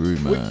history,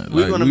 man.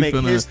 We're gonna we make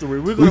finna, history.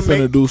 We're We gonna finna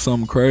make do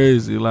something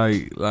crazy,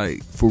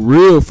 like for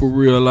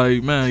real,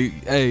 like man.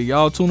 Hey,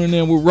 y'all tuning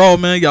in with Raw,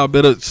 man. Y'all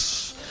better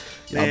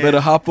Man.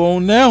 hop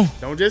on now,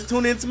 Don't just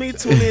tune in to me.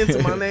 Tune in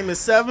to My Name Is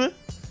 7.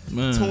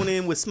 man. Tune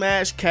in with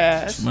Smash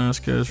Cash. Smash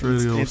Cash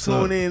Radio. And What's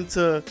tune up? in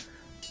to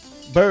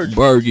Bergie.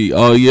 Bergie.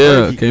 Oh yeah,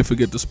 Bergie. can't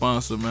forget the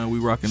sponsor, man. We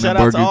rocking Shout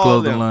that out to Bergie all of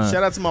clothing them. line.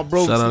 Shout out to my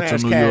bro Shout out to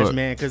Smash New Cash, York.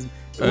 man, because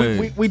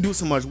Hey. we do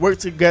so much work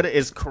together.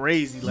 It's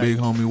crazy. Like, Big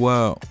homie,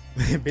 Wild.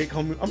 big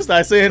homie. I'm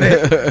starting saying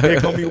that. Big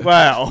homie,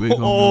 wow. Big homie,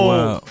 Oh,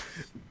 Wild.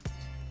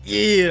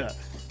 yeah.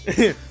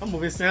 I'm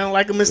gonna sound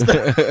like a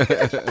mistake.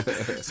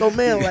 So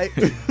man, like,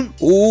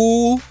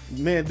 Ooh,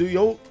 man,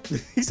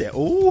 he said,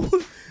 ooh,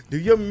 do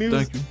your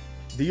music, thank you.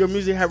 do your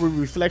music have a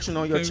reflection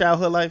on your Thank you.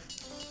 childhood life?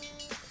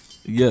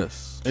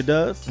 Yes. It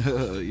does.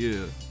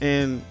 Yeah.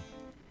 And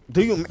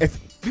do you,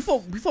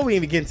 before we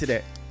even get into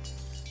that,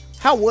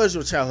 how was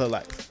your childhood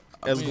life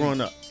as mean,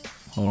 growing up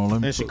Hold on,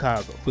 let me in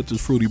Chicago? put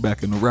this fruity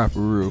back in the wrapper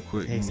real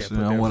quick. He You know said what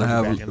I'm saying? put I that want to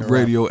fruity have back in the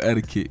radio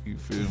etiquette. You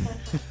feel me?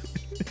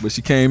 But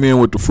she came in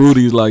with the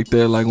fruities like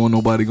that, like when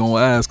nobody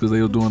gonna ask because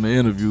they were doing the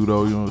interview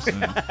though. You know what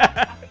I'm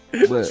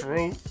saying? but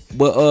True.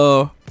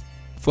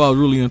 before I was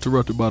really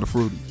interrupted by the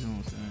fruities. You know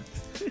what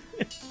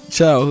I'm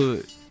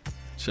saying?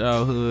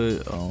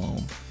 Childhood.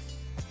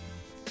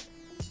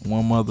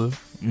 One mother.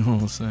 You know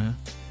what I'm saying?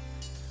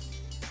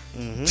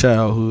 Mm-hmm.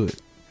 Childhood.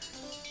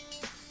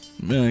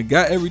 Man,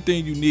 got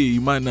everything you need.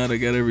 You might not have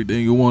got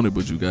everything you wanted,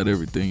 but you got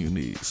everything you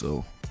need.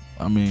 So,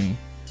 I mean,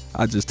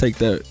 I just take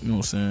that, you know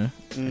what I'm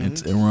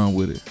saying, and run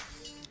with it.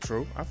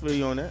 True. I feel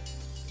you on that.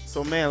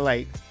 So man,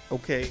 like,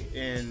 okay,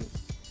 and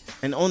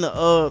on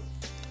the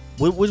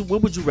what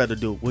would you rather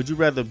do? Would you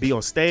rather be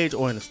on stage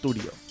or in the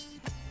studio?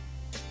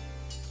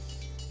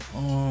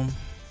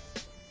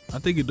 I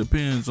think it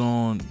depends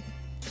on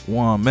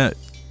where I'm at,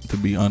 to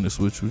be honest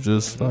with you.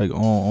 Just like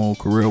on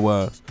career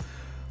wise,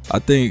 I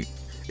think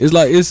it's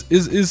like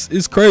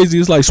it's crazy.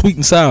 It's like sweet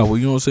and sour.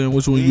 You know what I'm saying?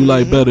 Which one you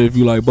like better if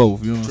you like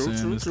both? You know what I'm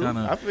saying? It's True. kind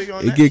I of feel you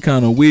on it that. get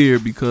kind of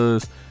weird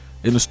because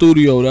in the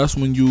studio that's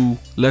when you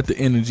let the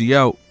energy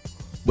out,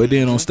 but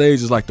then on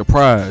stage it's like the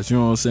prize. You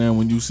know what I'm saying?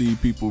 When you see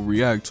people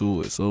react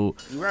to it, so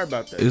You're right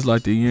about that. it's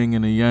like the yin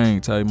and the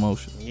yang type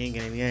motion. Yin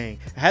and yang.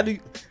 How do you,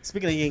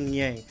 speaking of yin and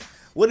yang,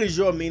 what is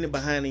your meaning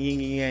behind the yin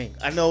and yang?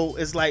 I know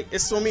it's like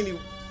it's so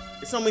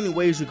many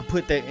ways you could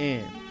put that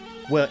in.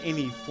 Well,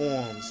 any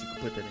forms you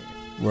could put that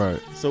in.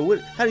 Right. So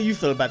how do you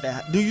feel about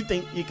that? Do you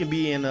think you can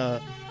be in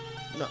a?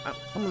 No,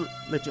 I'm gonna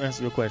let you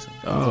answer your question.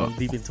 I'm going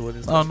deep into it.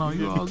 And Oh stuff. no,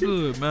 you all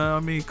good, man. I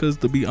mean, because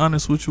to be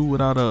honest with you,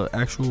 without a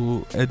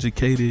actual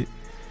educated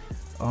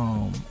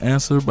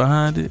answer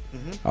behind it,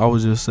 I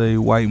would just say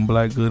white and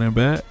black, good and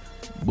bad.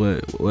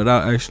 But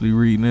without actually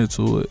reading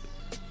into it,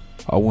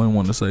 I wouldn't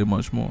want to say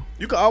much more.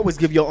 You can always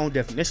give your own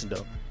definition,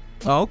 though.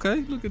 Oh, okay,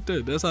 look at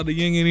that. That's how the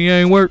yin and the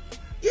yang work.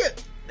 Yeah,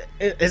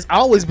 it's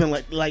always been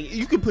like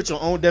you can put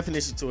your own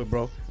definition to it,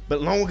 bro.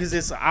 But long as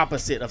it's the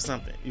opposite of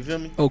something, you feel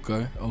me?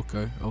 Okay.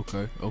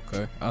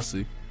 I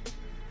see.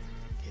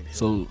 Get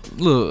So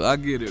look, I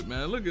get it,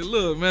 man.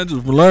 Look, man,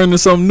 just learning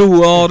something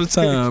new all the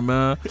time,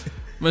 man.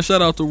 Man,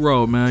 shout out to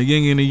Raw, man.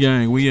 Yin and the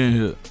Yang, we in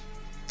here.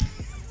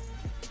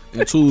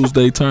 And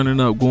Tuesday turning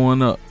up,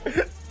 going up.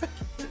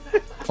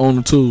 On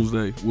the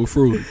Tuesday with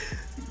Fruity.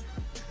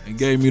 And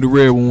gave me the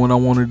red one when I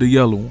wanted the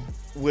yellow one.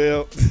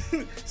 Well,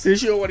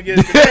 since you don't want to get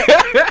into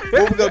that,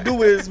 what we're gonna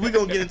do is we're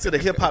gonna get into the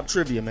hip hop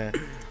trivia, man.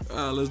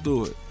 Let's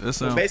do it. That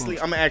sounds Basically,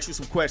 fun. I'm gonna ask you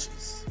some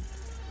questions.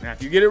 Now,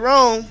 if you get it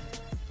wrong,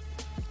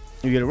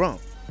 you get it wrong.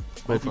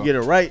 But if you get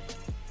it right,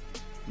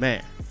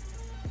 man,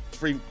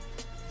 free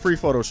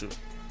photo shoot.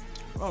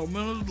 Oh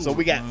man, let's do So it,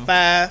 we got man.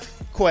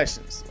 5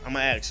 questions. I'm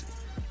gonna ask you.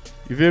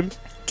 You feel me?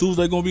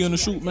 Tuesday gonna be on the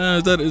shoot, man.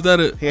 Is that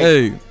it? Yeah.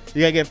 Hey.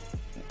 You gotta get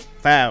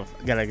 5.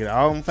 Gotta get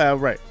all them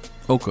 5 right.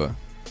 Okay.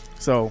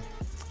 So,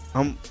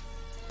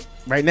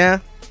 right now,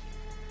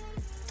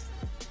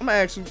 I'm gonna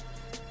ask you.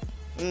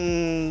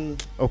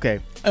 Okay.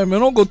 Hey man,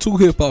 don't go too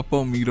hip hop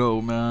on me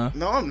though, man.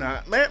 No, I'm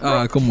not, man. Bro. All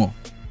right, come on.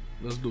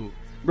 Let's do it.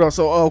 Bro,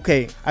 so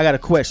okay, I got a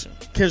question.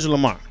 Kendrick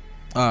Lamar.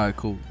 All right,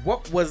 cool.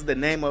 What was the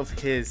name of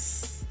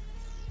his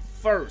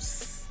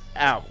first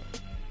album?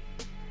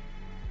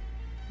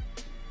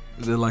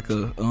 Is it like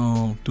a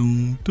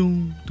doom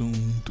doom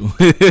doom doom?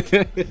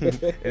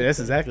 That's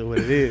exactly what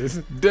it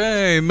is.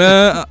 Dang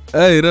man,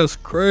 hey, that's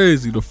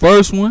crazy. The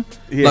first one,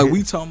 Yeah. like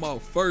we talking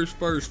about first,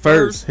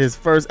 His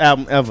first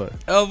album ever.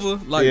 ever,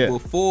 like Yeah.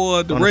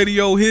 before the On the-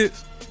 radio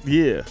hits.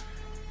 Yeah.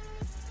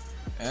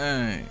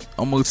 Dang,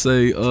 I'm gonna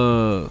say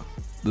the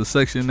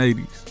Section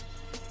 80s.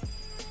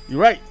 You're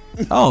right.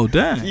 Oh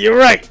dang, You're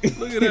right.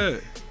 look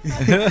at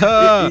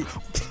that.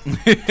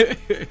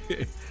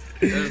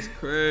 That's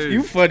crazy.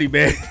 You funny,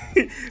 man.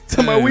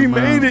 Tell me Hey, we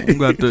man, made I'm it.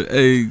 got to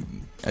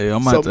hey, I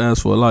might have to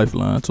ask for a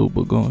lifeline too,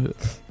 but go ahead.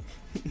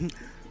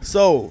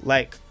 So,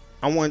 like,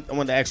 I want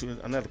to ask you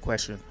another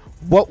question.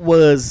 What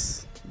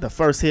was the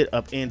first hit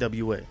of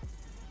NWA?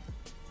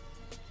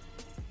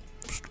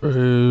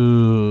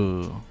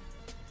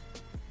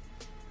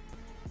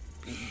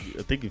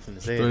 I think you're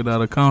finna say Straight it.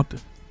 out of Compton.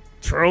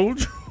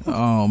 Trojan.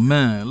 Oh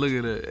man, look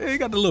at that. Hey, he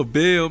got the little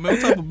bell, man.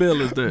 What type of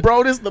bell is that?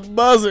 Bro, this the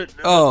buzzard.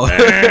 Oh,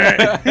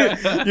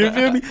 You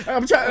feel me?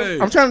 I'm trying. Hey.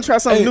 I'm trying to try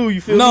something Hey, new.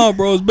 You feel me? no,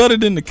 bro, it's better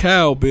than the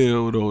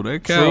cowbell though.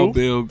 That True.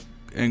 cowbell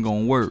ain't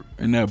gonna work,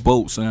 and that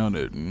boat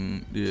sounded,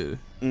 yeah.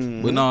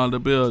 Mhm. But no, the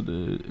bell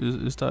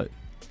is tight.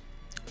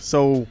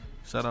 So,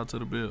 Shout out to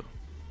the bell.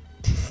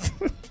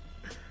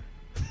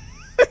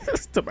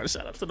 somebody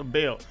shout out to the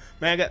bell,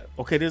 man. I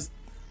got this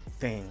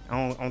thing.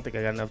 I don't think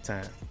I got enough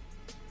time.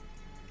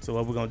 So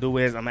what we're gonna do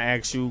is I'm gonna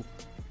ask you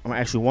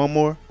one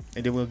more,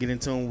 and then we'll get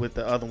into them with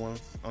the other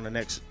ones on the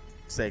next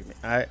segment.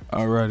 All right.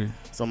 Alrighty.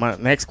 So my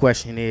next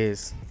question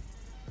is,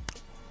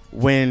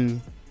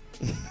 when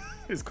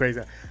it's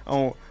crazy.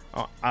 I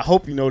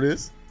hope you know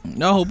this.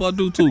 I hope I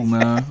do too,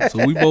 man.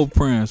 So we both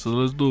praying. So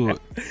let's do it.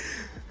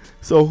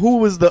 So who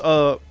was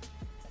the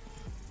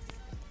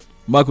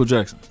Michael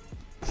Jackson.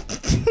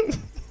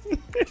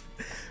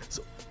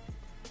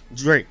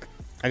 Drake?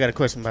 I got a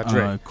question about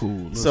Drake. All right,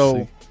 cool. Let's So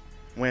see.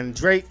 when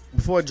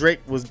before Drake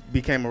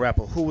became a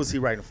rapper, who was he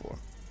writing for?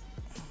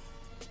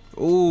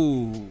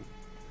 Ooh.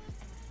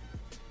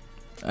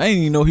 I didn't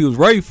even know he was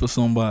writing for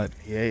somebody.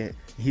 Yeah,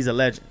 he's a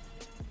legend.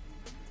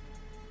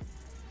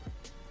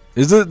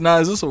 Is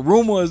this a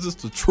rumor or is this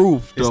the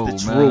truth It's though, the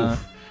man?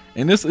 truth.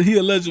 And he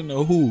a legend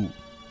of who?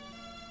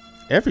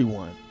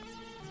 Everyone.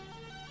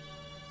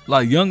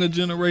 Like younger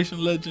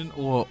generation legend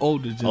or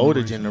older generation?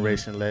 Older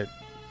generation led.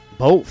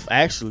 Both,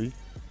 actually.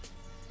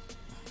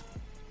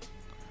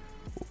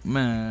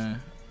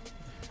 Man.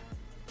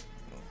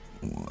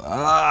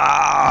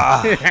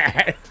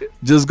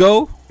 Just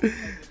go?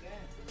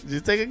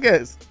 Just take a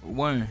guess.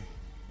 Wayne.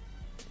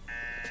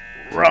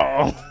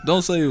 Wrong.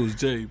 Don't say it was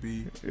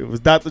JB. It was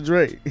Dr.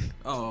 Dre.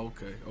 Oh,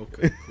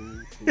 okay, cool.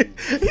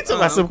 He talking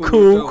about some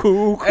cool.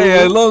 cool.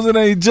 Hey, as long as it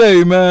ain't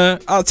Jay, man,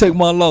 I'll take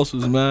my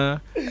losses,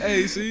 man.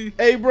 Hey, see?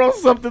 Hey, bro,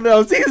 something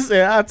else. He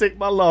said, I'll take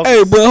my loss.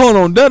 Hey, but hold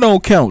on, that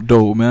don't count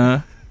though,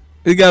 man.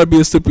 It gotta be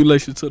a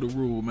stipulation to the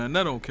rule, man.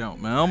 That don't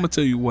count, man. I'm gonna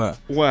tell you why.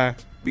 Why?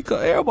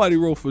 Because everybody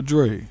wrote for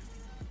Dre.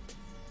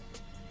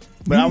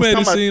 But I You was made it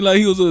talking about- seem like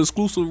he was an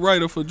exclusive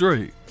writer for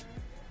Dre.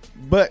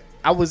 But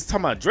I was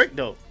talking about Drake,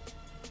 though.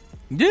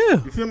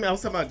 Yeah. You feel me? I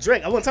was talking about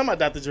Drake. I wasn't talking about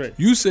Dr. Dre.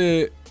 You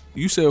said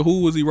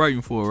who was he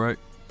writing for, right?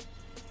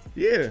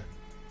 Yeah.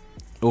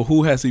 Or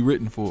who has he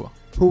written for?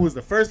 Who was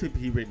the first people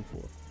he written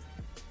for?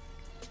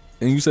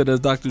 And you said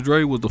that Dr.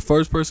 Dre was the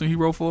first person he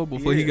wrote for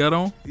before he Yeah. got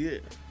on? Yeah.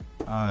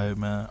 Alright,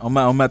 man. I'm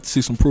about to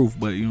see some proof,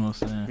 but you know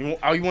what I'm saying?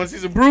 You want to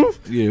see some proof?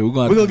 Yeah, we're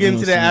We're going to get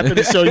into that after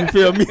the show. You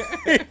feel me?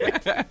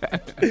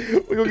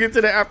 We're going to get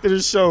to that after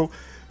the show.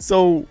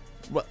 So,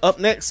 up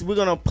next, we're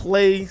going to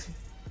play.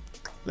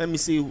 Let me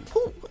see.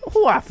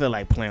 Who I feel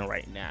like playing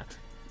right now?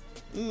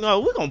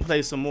 No, we're going to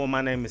play some more.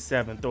 My name is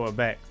Seven. Throw it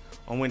back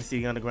on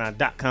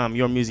WinCityUnderground.com.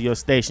 Your music, your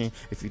station.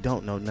 If you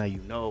don't know, now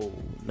you know.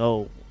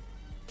 No.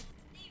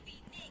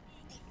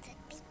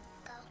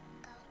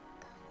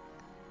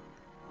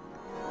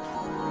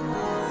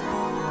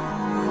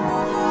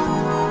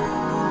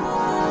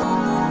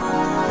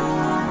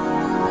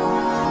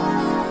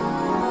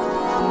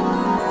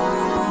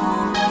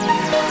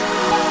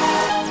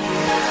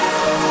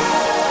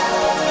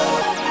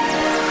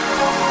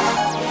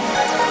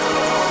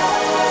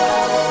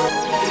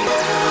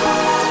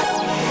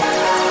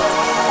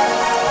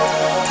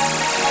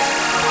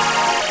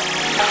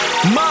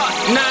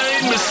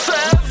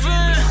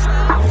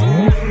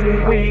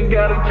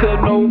 tell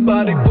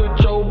nobody. Put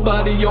your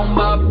body on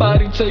my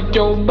body. Take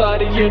your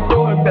body and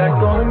throw it back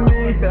on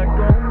me.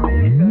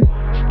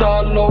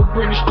 Start low,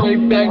 bring it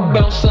straight back.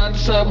 Bounce side to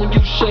side when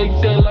you shake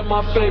that like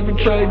my favorite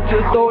trade.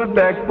 Just throw it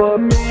back for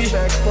me.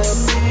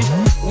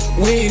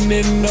 We ain't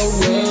in no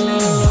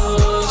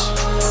rush.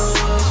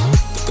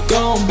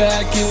 Gon'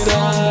 back it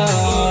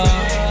up.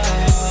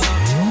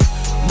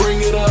 Bring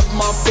it up,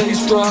 my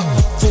face drop.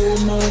 Full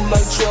moon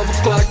like 12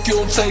 o'clock.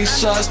 You'll take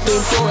shots,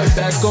 then throw it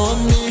back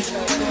on me.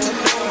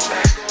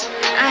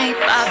 Ay,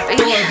 papi.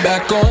 Throw it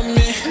back on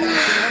me.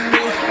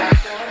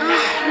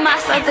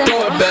 Más adentro.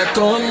 Throw it back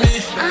on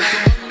me.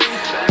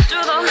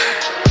 Duro.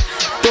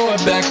 Throw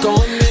it back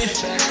on me.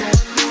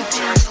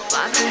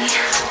 Papi.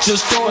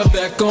 Just throw it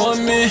back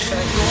on me.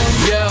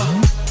 Yeah.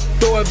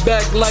 Throw it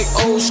back like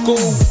old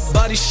school.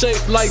 Body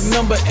shape like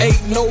number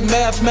 8. No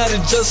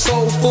mathematics, just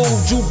soul food.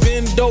 You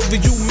bend over,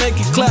 you make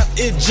it clap.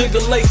 It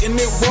jiggleate and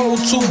it roll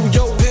too.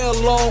 Your hair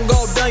long,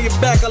 all down your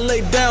back. I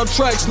lay down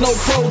tracks, no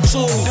Pro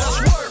Tools.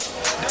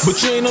 But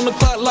you ain't on the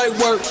clock like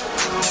work.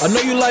 I know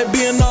you like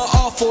being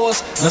all for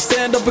us. Now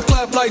stand up and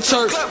clap like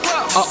church.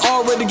 I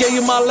already gave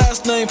you my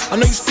last name. I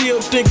know you still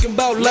thinking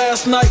about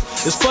last night.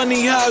 It's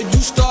funny how you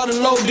started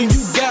low, then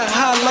you got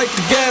high like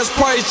the gas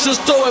price.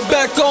 Just throw it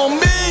back on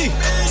me.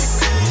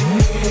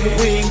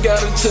 We ain't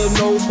gotta tell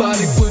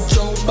nobody. Put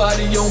your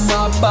body on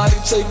my body.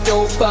 Take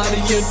your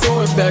body and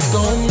throw it back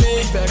on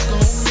me.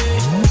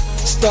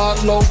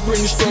 Start low,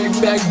 bring it straight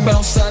back.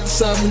 Bounce side to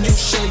side when you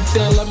shake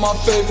that like my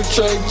favorite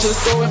trade.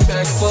 Just throw it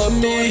back for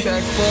me.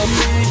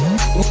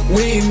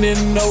 We ain't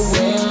in no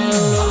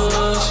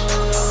rush.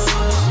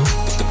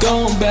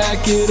 Gon'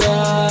 back it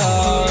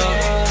up.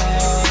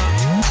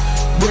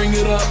 Bring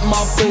it up,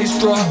 my face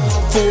drop.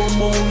 Full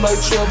moon like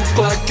 12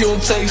 o'clock. You'll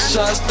take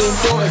shots, then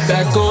throw it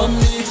back on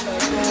me.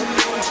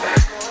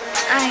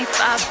 Ay,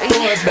 papi.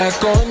 Throw it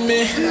back on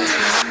me.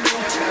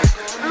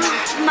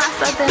 Más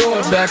adentro. Throw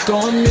it back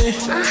on me.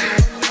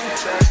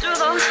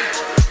 Duro.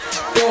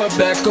 Throw it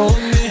back on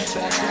me.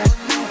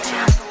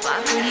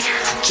 Papi.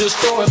 Just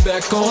throw it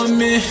back on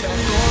me.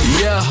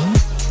 Yeah.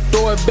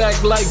 Throw it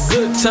back like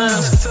good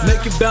times.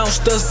 Make it bounce,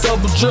 that's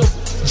double dribble.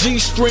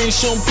 G-string,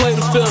 she don't play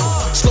the fiddle.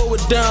 Slow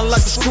it down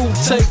like a screw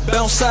tape.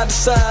 Bounce side to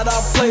side,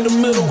 I'll play the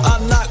middle. I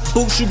knock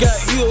boots, you got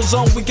heels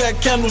on. We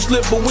got candles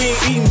lit, but we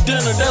ain't eating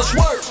dinner, that's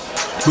work.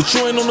 But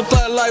you ain't on the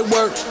clock like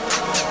work.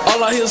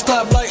 All I hear is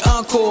clap like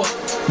encore.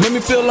 Make me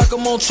feel like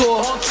I'm on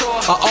tour.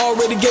 I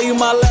already gave you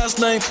my last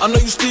name. I know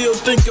you still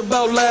think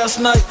about last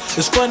night.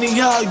 It's funny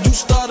how you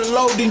started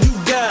low, then you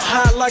got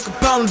high like a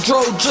pound of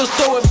dro. Just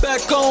throw it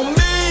back on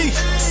me.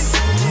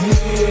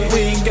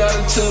 We ain't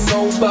gotta tell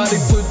nobody.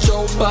 Put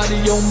your body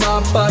on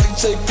my body.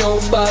 Take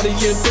your body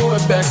and throw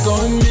it back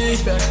on me.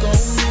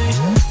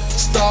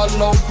 Start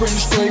low, bring it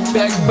straight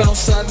back. Bounce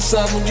side to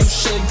side when you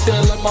shake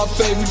that like my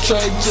favorite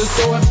trade. Just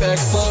throw it back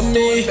for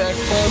me.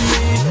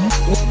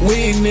 We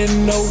ain't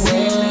in no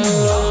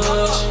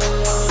rush.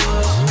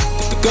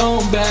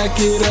 Gon' back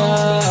it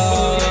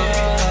up.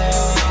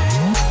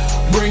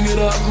 Bring it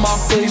up, my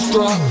face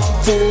drop.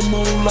 Full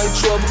moon like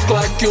 12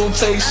 o'clock. You'll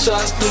take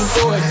shots, then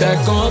throw it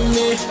back on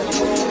me.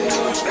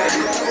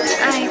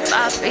 Ay,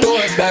 papi. Throw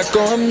it back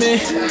on me.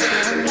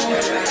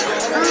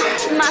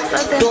 Más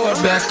adentro. Throw it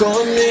back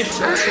on me.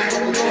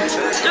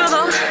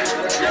 Duro.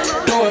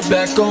 Throw it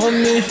back on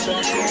me.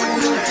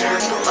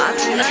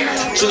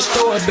 Papi. Just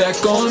throw it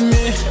back on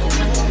me.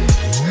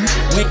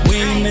 We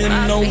ain't in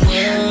no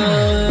rush.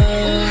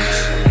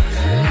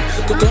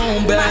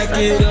 Gon' back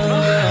it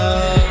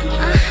up.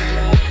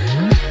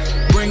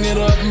 Bring it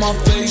up, my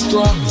face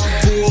drop.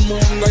 Full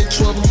moon like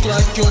 12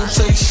 o'clock. You don't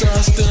take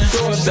shots, then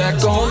throw it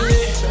back on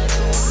me.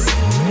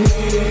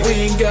 We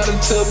ain't gotta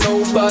tell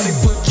nobody.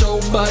 Put your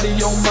body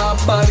on my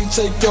body.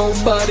 Take your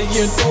body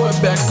and throw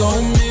it back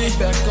on me.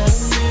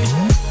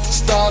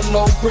 Start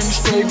low, bring it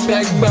straight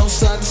back. Bounce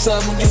side to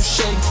side when you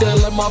shake that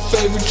like my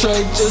favorite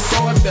trade. Just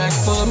throw it back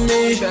for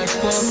me.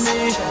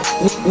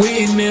 We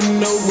ain't in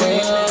no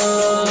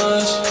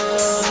rush.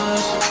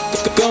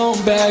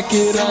 Gon' back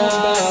it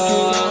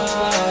up.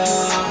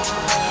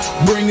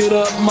 Bring it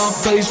up, my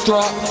face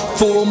drop.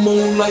 Full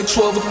moon like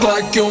 12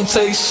 o'clock. You don't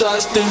take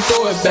shots, then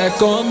throw it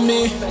back on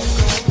me.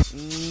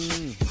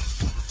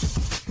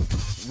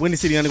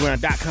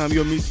 WindyCityUnderground.com,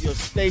 your music, your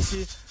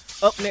station.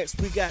 Up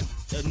next, we got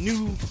a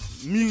new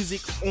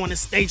music on the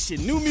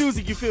station. New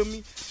music, you feel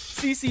me?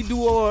 CC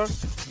Duor,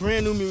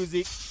 brand new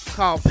music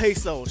called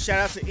Peso. Shout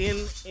out to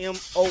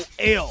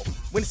NMOL.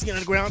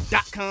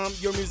 WindyCityUnderground.com,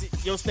 your music,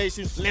 your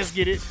station. Let's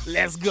get it.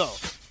 Let's go.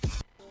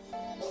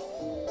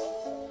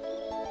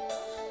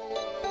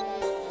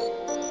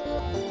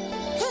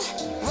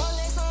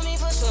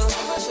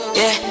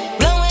 Yeah,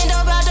 blowing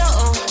dope out the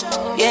O.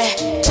 Yeah,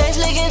 chain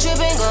flicking,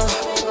 tripping, go.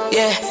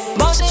 Yeah,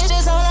 boss shit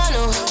is all I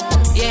know.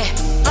 Yeah,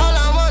 all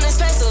I want is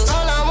pesos.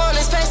 All I want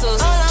is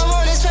pesos. All I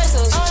want is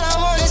pesos. All I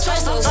want is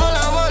pesos. All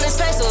I want is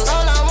pesos.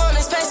 All I want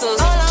is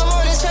pesos. All I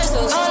want is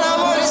pesos. All I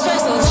want is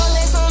pesos.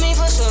 Rolex on me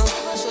for sure.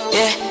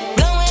 Yeah,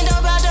 blowing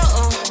dope out the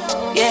O.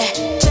 Yeah,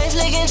 chain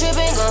flicking,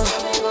 tripping, go.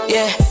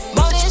 Yeah,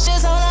 boss shit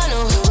is all I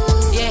know.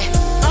 Yeah,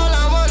 all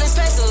I want is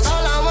pesos.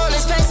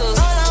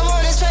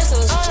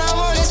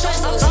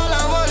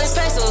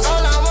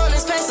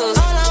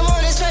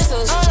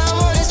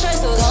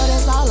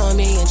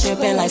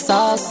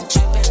 like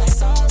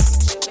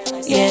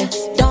sauce. Yeah,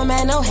 don't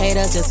mind no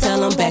haters, just tell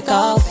them back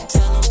off.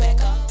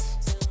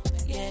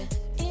 Yeah,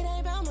 it ain't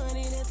about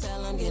money, then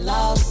tell them get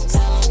lost.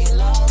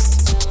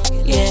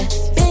 Yeah,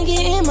 been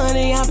getting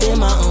money, I've been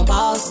my own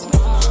boss.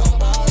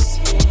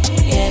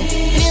 Yeah,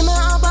 been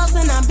my own boss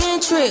and I've been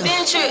tripped.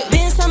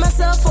 Been selling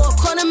myself for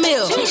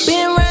 $250,000.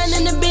 Been riding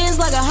in the Benz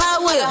like a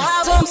Hot Wheel.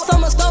 Told him so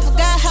much, go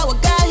forgot how I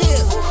got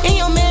here. And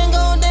your man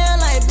going down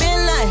like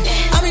Ben Light.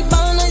 I be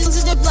ballin' on you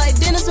just like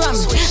Dennis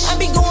Rodman. I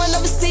be going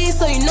overseas,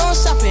 so you know I'm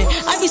shopping.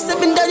 I be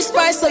sipping dirty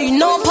Sprite, so you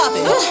know I'm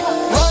popping.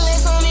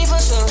 Rolex on me for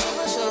sure.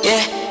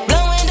 Yeah,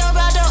 blowing dope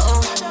out the O.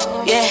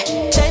 Yeah,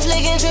 change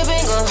licking,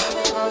 dripping go.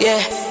 Yeah,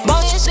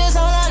 bogus shit's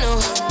all I know.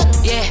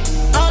 Yeah,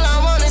 all I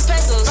want is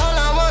pesos. All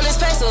I want is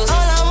pesos. All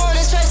I want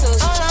is pesos.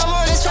 All I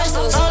want is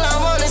pesos. All I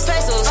want is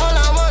pesos. All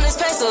I want is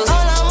pesos.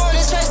 All I want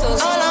is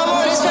pesos. All I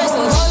want is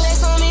pesos.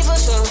 Rolex on me for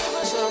sure.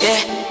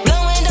 Yeah,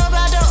 blowing dope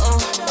out the O.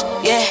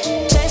 Yeah,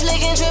 change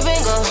licking,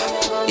 dripping go.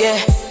 Yeah,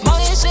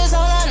 bogus shit's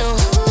all I know.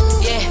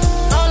 Yeah,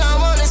 all I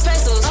want is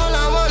pesos. All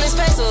I want is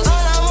pesos.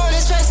 All I want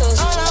is pesos.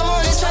 All I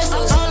want is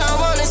pesos. All I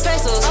want is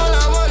pesos. All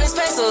I want is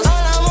pesos.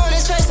 All I want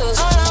is pesos.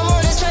 All I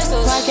want is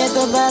pesos. Park at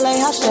the valet,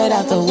 hop straight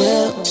out the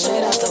whip.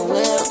 Straight out the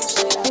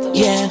whip.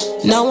 Yeah,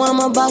 know I'm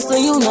a boss, so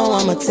you know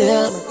I'm a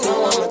tip.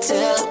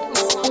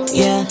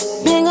 Yeah,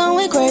 been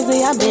going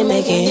crazy, I've been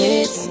making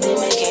hits.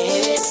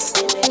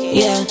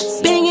 Yeah,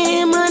 been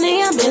getting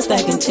money, I've been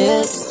stacking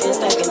chips.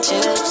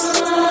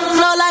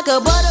 Flow like a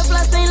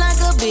butterfly, sting like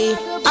a bee.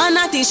 I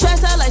knock these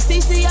tracks out like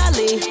CC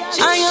Ali.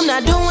 I am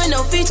not doing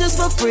no features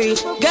for free.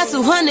 Got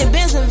 200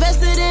 bands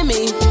invested in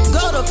me.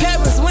 Go to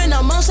Paris when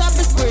I'm on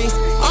shopping sprees.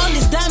 All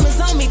these diamonds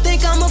on me,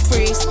 think I'm a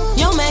freeze.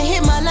 Yo man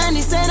hit my line,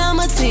 he said I'm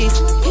a tease.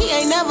 He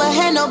ain't never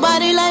had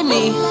nobody like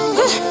me.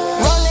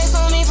 Rolex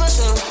on me for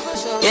sure.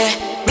 Yeah,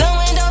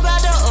 blowing dope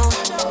out the O.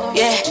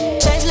 Yeah,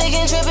 change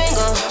licking, tripping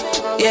go.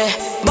 Yeah,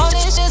 both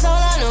this shit's all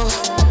I know.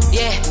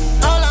 Yeah,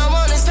 all I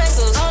want is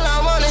pesos. All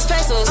I want is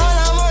pesos. All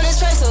I want is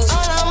pesos.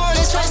 All I want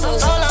is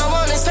pesos. All I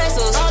want is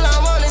pesos. All I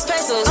want is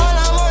pesos. All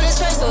I want is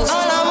pesos.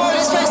 All I want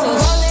is pesos.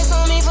 Rolex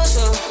on me for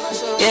sure.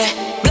 Yeah,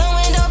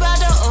 blowing dope out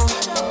the O.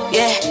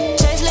 Yeah,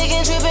 change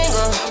licking, tripping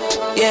go.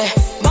 Yeah,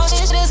 both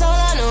this shit's all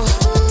I know.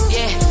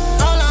 Yeah,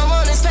 all I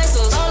want is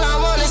pesos. All I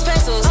want is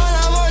pesos. All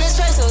I want is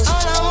pesos.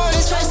 All I want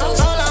is pesos.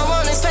 All I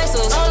want is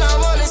pesos. All I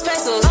want is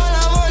pesos. All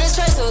I want is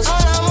pesos.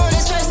 All I want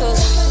is pesos.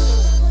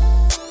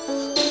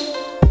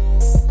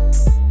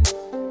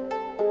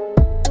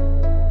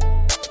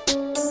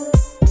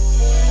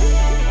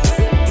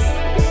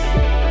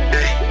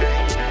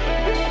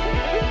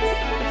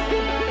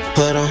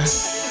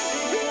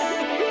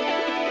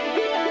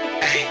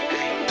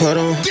 Put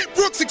on. Get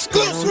Brooks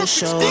exclusive. Put on the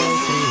show for me.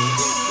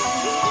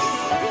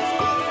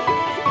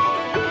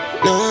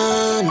 No.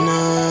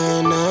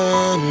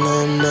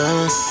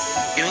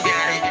 You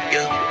got it.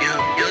 You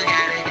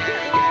got it.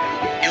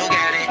 You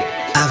got it.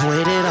 I've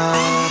waited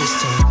all this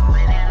time.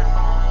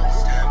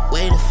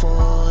 Waited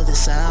for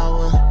this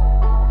hour.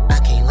 I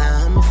can't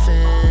lie, I'm a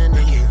fan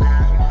of you.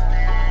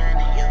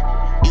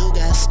 You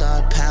got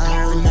star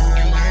power now.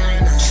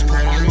 Just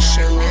put on the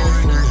show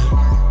for me.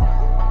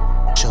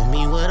 Show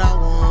me what I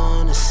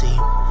wanna see.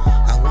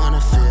 I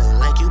wanna feel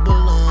like you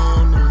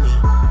belong to me.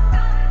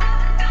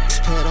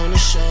 Just put on the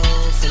show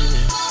for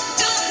me.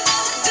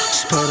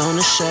 Just put on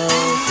the show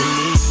for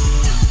me.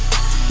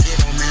 It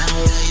don't matter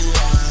where you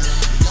are,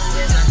 long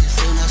as I can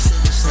see my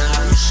superstar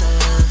on the show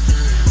for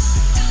me.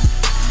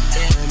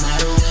 It don't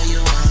matter where you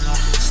are,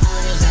 as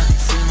long as I can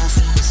see my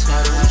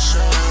superstar on the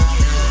show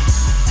for me.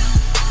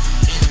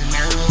 It don't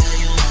matter where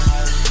you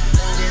are,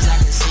 long as I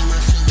can see my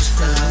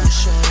superstar on the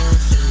show for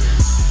me.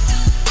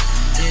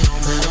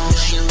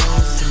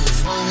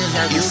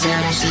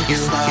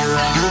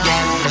 You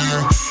got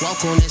it.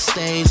 Walk on this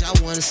stage, I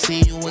wanna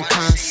see you in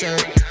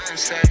concert.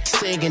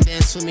 Sing and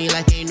dance for me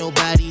like ain't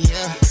nobody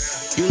here.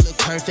 You look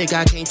perfect,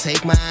 I can't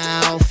take my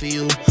eye off of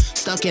you.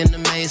 Stuck in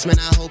amazement,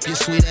 I hope you're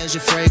sweet as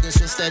your fragrance.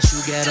 What's that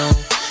you get on?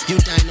 You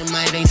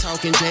dynamite, ain't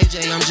talking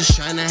JJ. I'm just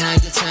trying to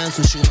have good times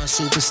with you, my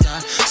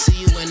superstar. See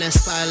you in that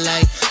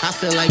spotlight, I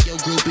feel like your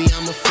groupie,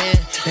 I'm a fan.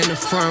 In the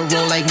front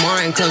row like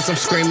Martin, cause I'm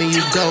screaming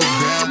you go,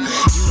 girl.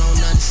 You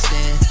don't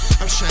understand,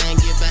 I'm trying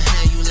to get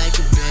behind you like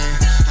a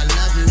band. I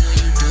love it when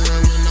you do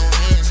it with no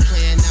hands.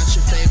 Playing out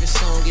your favorite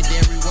song and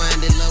then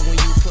rewind it. Love when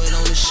you put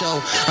on the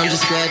show. I'm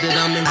just glad that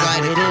I'm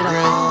invited. I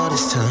waited all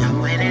this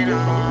time.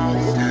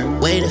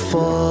 Waited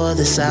for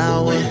this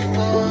hour.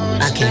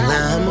 I can't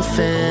lie, I'm a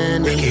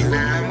fan of you.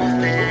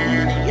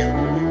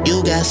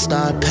 You got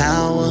star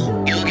power.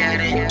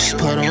 Just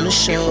put on the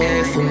show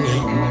for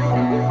me.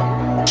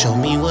 Show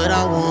me what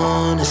I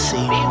wanna see.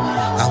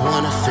 I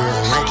wanna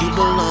feel like you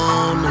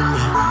belong to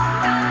me.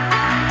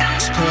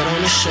 Just put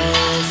on the show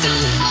for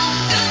me.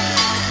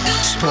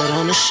 Just put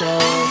on the show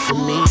for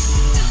me.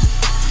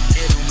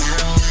 It don't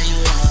matter where you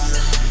are,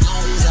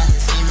 long as I can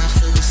see my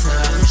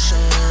superstar on the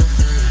show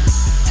for me.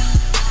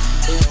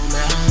 It don't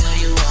matter where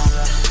you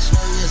are, as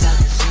long as I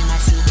can see my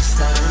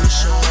superstar on the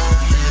show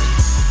for me.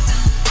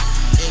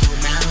 It don't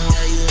matter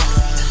where you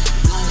are,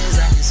 long as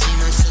I can see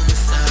my superstar.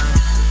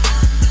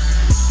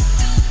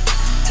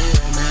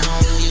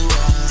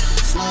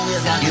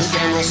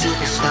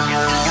 superstar.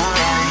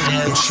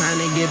 I'm trying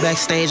to get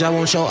backstage, I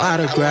want your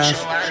autograph.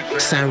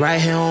 Sign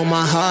right here on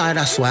my heart,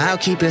 I swear I'll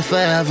keep it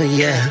forever,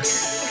 yeah.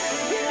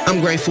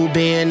 I'm grateful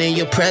being in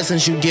your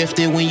presence, you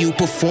gifted when you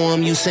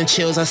perform. You send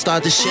chills, I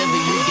start to shiver,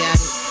 you got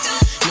it.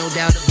 No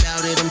doubt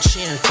about it, I'm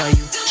cheering for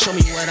you. Show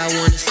me what I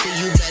wanna see,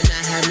 you better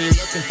not have me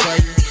looking for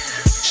you.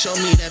 Show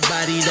me that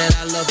body that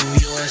I love of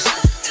yours.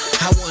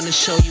 I wanna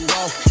show you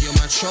off, you're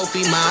my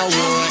trophy, my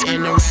award.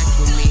 Interact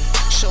with me,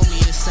 show me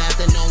the side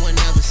that no one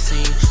ever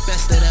seen.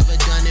 Best that ever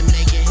done in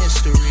making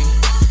history.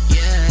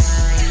 Yeah,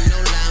 no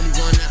lie, I'm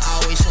gonna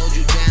always hold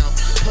you down.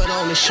 Put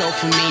on a show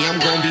for me, I'm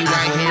gonna be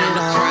right here in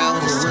the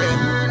crowd.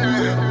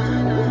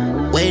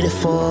 Waited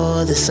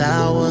for this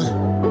hour,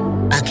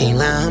 I can't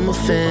lie, I'm a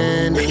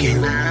fan of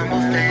you.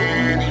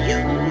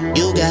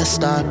 You got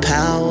star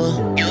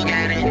power,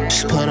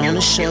 just put on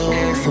a show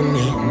for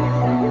me.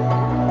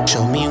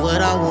 Show me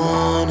what I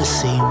wanna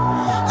see,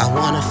 I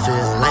wanna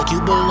feel like you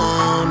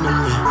belong to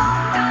me.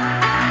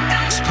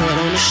 Just put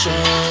on a show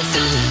for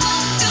me,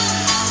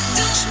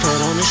 just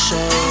put on a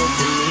show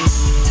for me.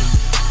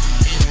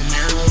 It don't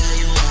matter where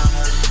you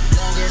are,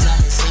 long as I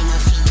can see my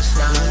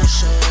superstar. Put on a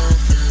show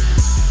for me.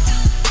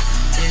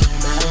 It don't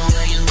matter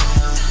where you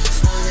are, as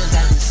long as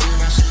I can see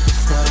my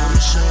superstar. Put on a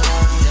show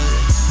for me.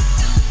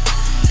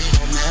 It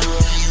don't matter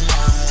where you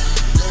are,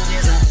 long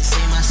as I can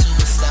see my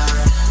superstar.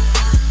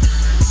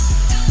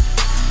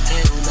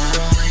 It don't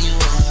matter where you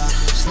are,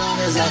 as long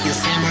as I can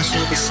see my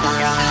superstar.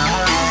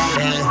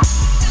 Yeah.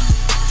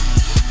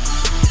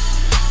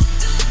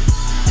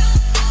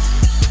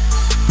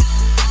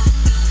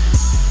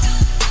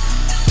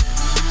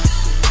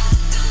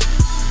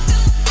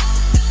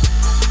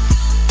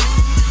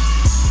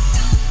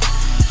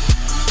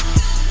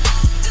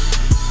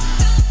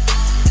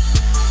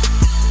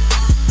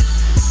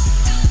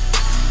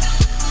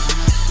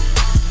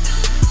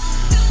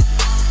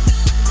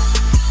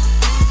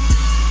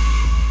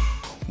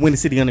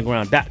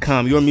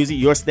 WindyCityUnderground.com, your music,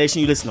 your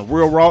station. You listen to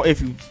Real Raw.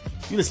 If you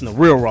listen to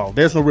Real Raw,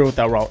 there's no real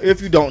without Raw.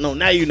 If you don't know,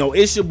 now you know.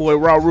 It's your boy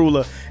Raw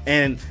Ruler,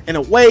 and in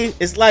a way,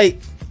 it's like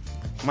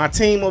my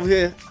team over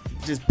here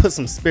just put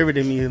some spirit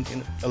in me in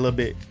a little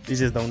bit. You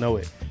just don't know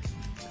it.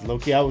 Low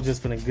key, I was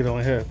just finna get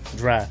on here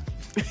dry.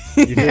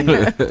 You feel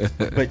me?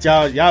 But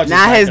y'all just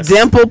now like his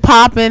dimple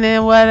popping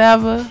and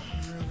whatever.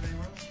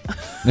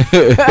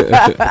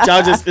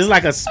 y'all just, it's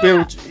like a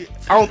spiritual.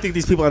 I don't think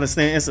these people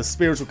understand. It's a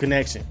spiritual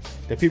connection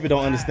that people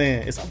don't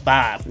understand. It's a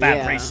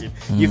vibration.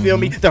 Yeah. You feel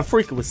me? The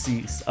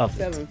frequencies of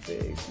it. 7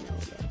 figs.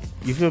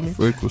 You feel me?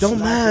 Frequency. Don't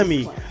mind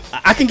me.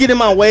 I can get in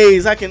my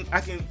ways. I can.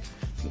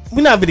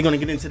 We're not really gonna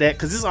get into that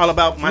because this is all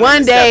about my.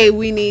 One day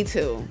we need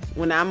to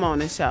when I'm on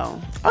the show.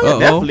 Oh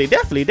yeah,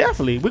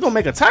 definitely. We're gonna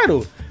make a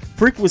title: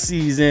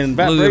 frequencies and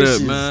vibrations. Look at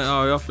that, man.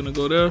 Oh, y'all finna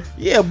go there?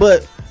 Yeah,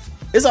 but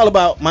it's all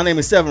about my name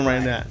is Seven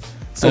right now.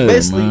 So Hey,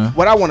 basically, man.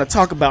 what I want to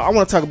talk about, I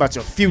want to talk about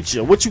your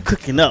future. What you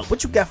cooking up?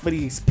 What you got for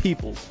these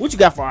people? What you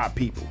got for our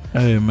people?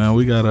 Hey, man,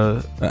 we got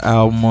a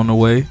album on the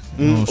way.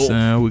 You know what I'm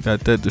saying? We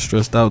got that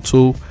Distressed Out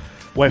too.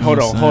 Wait, You hold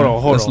know on. what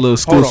I'm saying? That's a little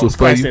exclusive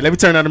for you. Let me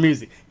turn on the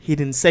music. He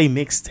didn't say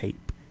mixtape.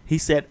 He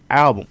said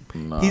album.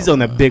 He's on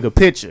the bigger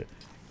picture.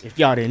 If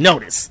y'all didn't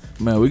notice.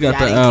 Man, we got I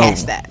the didn't album.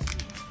 catch that.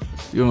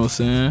 You know what I'm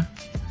saying?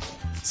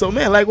 So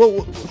man, like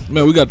what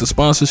Man, we got the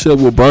sponsorship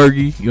with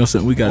Bergie. You know what I'm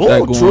saying? We got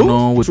that going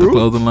on with the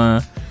clothing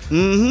line.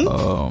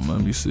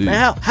 Let me see.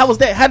 Man, how was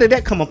that? How did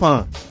that come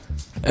upon?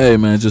 Hey,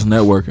 man, just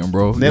networking,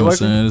 bro. You know what I'm Networking?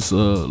 saying? It's a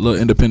little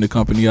independent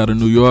company out of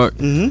New York.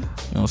 You know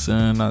what I'm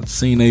saying? I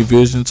seen their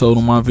vision, told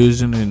them my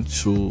vision, and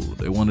sure,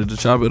 they wanted to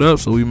chop it up,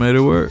 so we made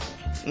it work.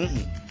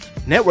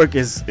 Network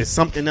is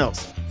something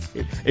else.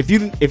 If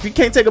you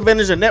can't take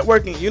advantage of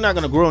networking, you're not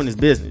gonna grow in this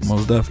business.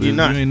 Most definitely. You're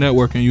not. If you ain't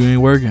networking, you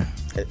ain't working.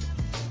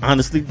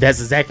 Honestly, that's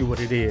exactly what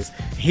it is.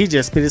 He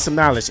just spitted some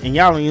knowledge, and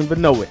y'all don't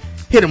even know it.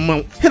 Hit him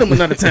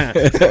another time.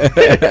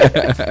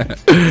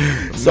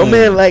 So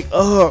man, like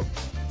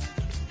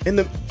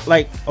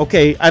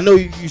okay, I know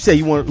you say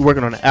you want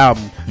working on an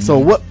album. So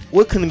what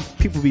can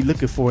people be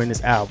looking for in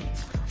this album?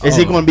 Is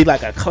it going to be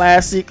like a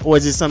classic, or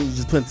is it something you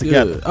just putting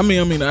together? Yeah. I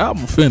mean, the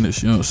album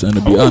finished. You know what I'm saying?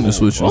 To be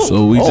honest with you,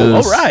 so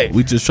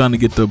we just trying to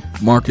get the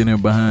marketing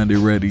behind it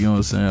ready. You know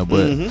what I'm saying?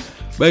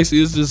 But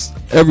basically, it's just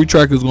every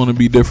track is going to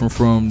be different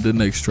from the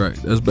next track.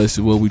 That's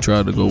basically what we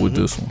tried to go with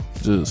this one.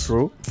 Just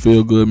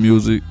feel good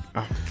music.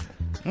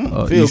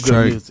 Feel each good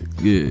track, music.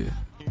 Yeah.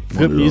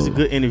 Good music,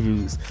 good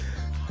interviews.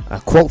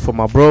 A quote from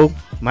my bro,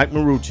 Mike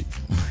Marucci.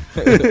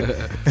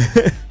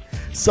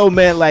 So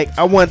man, like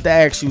I wanted to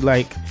ask you,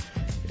 like,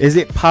 is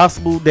it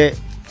possible that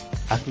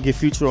I can get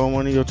Future on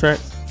one of your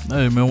tracks?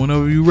 Hey man,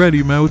 whenever you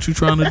ready, man, what you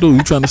trying to do?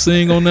 You trying to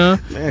sing on there?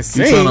 Man, you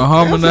sing. trying to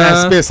harmonize? I'm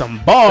trying to spit some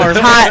bars.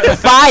 Hot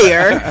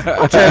fire.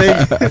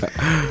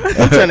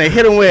 I'm trying to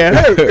hit him where it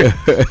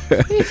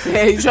hurt. He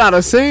said he trying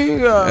to sing.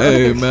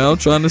 Hey man, I'm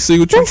trying to see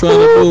what you trying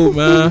to do,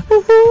 man.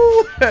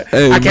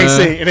 Hey, I can't man.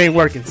 sing. It ain't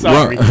working.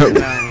 Sorry.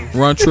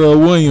 Rontrell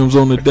Williams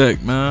on the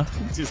deck, man.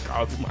 Just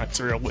called me my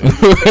trail Williams.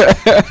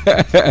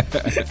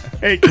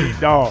 Hey, kid,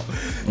 dog.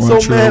 So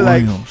Rontrell man,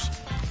 like, Williams.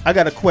 I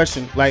got a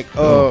question. Like,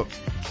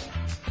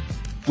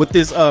 with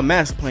this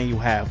master plan you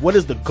have, what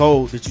is the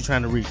goal that you're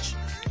trying to reach?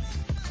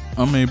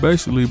 I mean,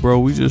 basically, bro,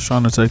 we just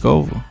trying to take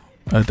over.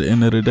 At the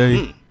end of the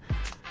day,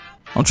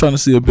 I'm trying to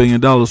see $1 billion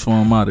for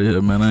him out of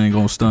here, man. I ain't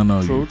gonna stun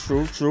on you.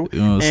 True. You know what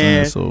I'm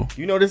saying? So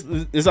you know, this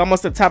is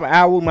almost the top of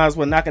hour. We might as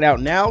well knock it out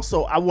now.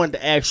 So I wanted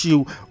to ask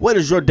you, what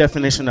is your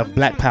definition of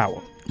Black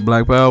Power?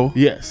 Black Power?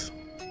 Yes.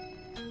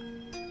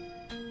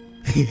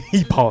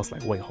 He paused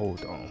like, wait,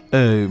 hold on.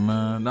 Hey,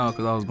 man, no,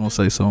 because I was gonna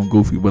say something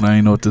goofy, but I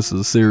ain't know if this is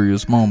a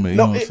serious moment. You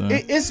know what I'm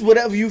saying? It's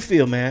whatever you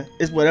feel, man.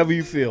 It's whatever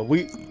you feel.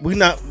 We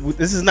not.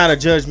 This is not a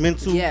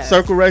judgmental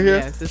circle right here.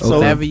 Yes, it's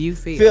whatever you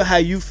feel. Feel how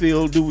you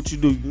feel. Do what you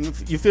do.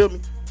 You feel me?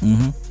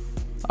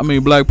 I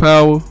mean, Black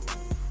Power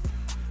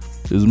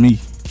is me.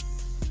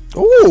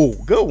 Ooh,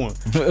 good one.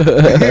 You know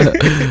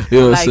what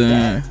I'm like saying?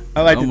 that.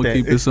 I like I'm gonna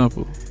keep it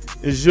simple.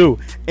 It's you.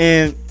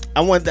 And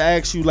I wanted to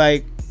ask you,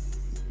 like,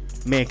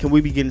 man, can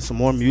we be getting some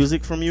more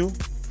music from you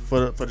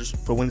for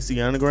Windy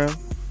City Underground?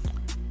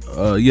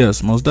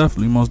 Yes, most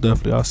definitely.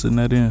 I'll send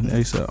that in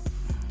ASAP.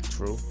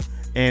 True.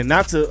 And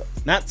not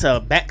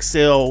to back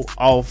sell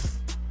off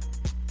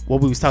what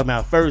we was talking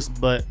about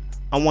first, but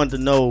I wanted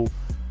to know,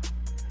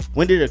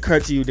 when did it occur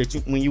to you that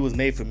when you was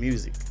made for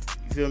music?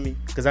 You feel me?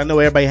 Because I know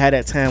everybody had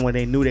that time when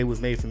they knew they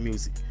was made for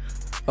music.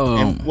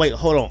 And wait,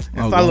 hold on.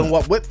 And following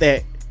up with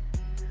that,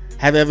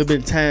 have there ever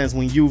been times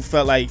when you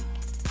felt like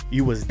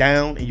you was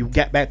down and you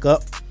got back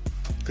up?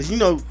 Because, you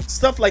know,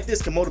 stuff like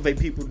this can motivate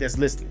people that's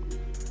listening.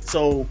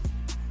 So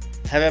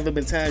have there ever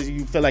been times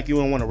you feel like you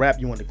don't want to rap,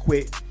 you want to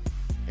quit,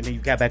 and then you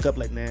got back up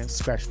like, man,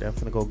 scratch that, I'm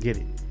finna go get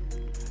it?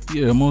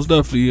 Yeah, most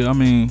definitely. I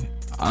mean,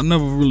 I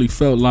never really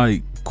felt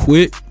like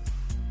quit,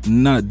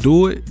 not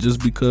do it,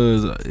 just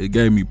because it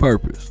gave me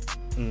purpose.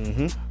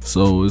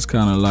 So it's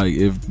kind of like,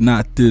 if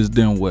not this,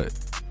 then what?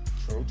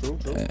 True.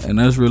 And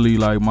that's really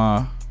like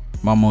my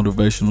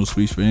motivational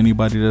speech for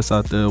anybody that's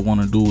out there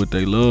want to do what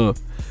they love.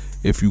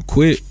 If you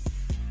quit,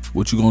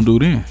 what you gonna do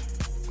then?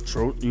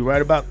 True, you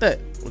right about that.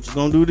 What you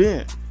gonna do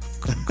then?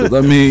 Because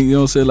I mean, you know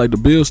what I'm saying, like the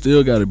bills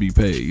still gotta be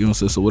paid. You know what I'm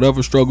saying? So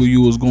whatever struggle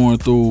you was going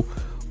through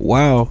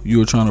while you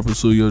were trying to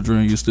pursue your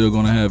dream, you're still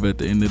gonna have at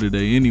the end of the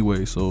day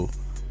anyway. So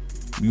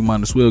you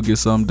might as well get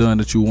something done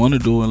that you want to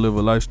do and live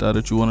a lifestyle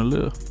that you want to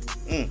live.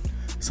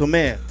 So,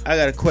 man, I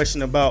got a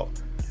question about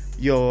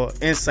your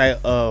insight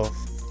of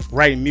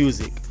writing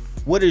music.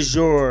 What is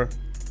your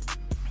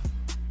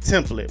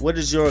template? What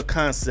is your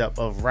concept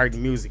of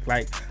writing music?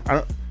 Like,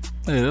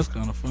 Hey, that's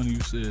kind of funny you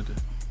said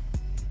that.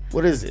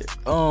 What is it?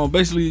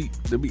 Basically,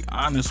 to be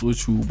honest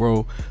with you,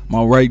 bro,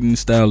 my writing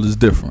style is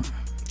different.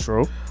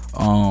 True.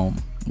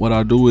 What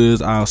I do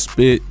is I'll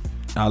spit,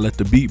 I'll let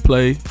the beat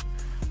play,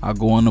 I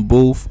go in the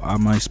booth, I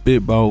might spit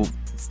about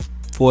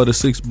 4 to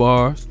 6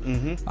 bars.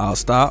 I'll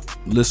stop,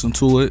 listen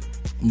to it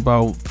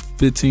about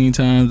 15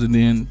 times, and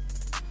then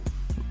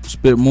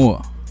spit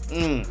more.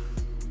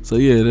 So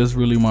yeah, that's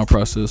really my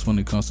process when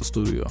it comes to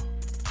studio.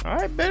 All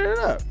right, better it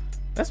up.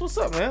 That's what's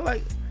up, man.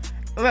 Like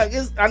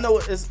I know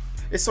it's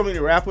so many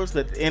rappers,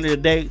 but at the end of the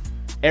day,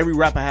 every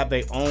rapper have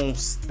their own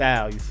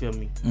style. You feel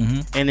me?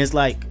 And it's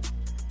like,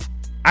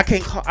 I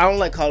don't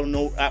like calling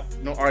no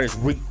artist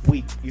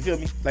weak. You feel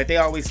me? Like they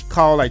always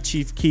call like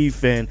Chief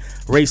Keef and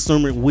Ray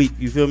Summer weak.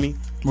 You feel me?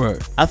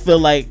 Right. I feel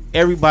like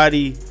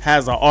everybody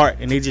has an art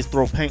and they just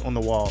throw paint on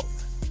the wall,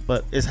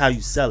 but it's how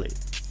you sell it.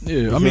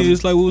 Yeah, I mean,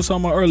 it's like we were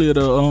talking about earlier,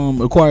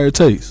 the acquired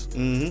taste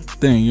thing.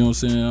 You know what I'm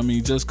saying? I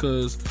mean, just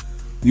because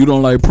you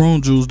don't like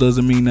prune juice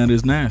doesn't mean that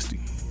it's nasty.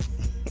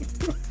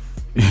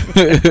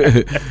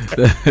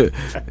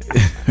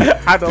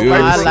 I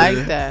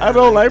like that. I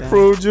don't like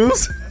prune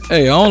juice.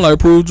 Hey, I don't like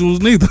prune juice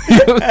neither.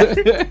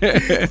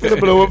 Finna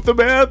blow up the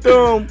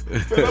bathroom.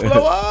 Finna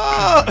blow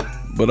up.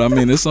 But I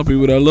mean, there's some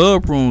people that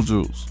love prune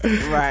juice.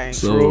 Right.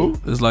 So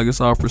True. it's like it's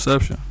our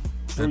perception.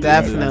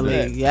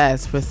 Definitely.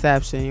 Yes,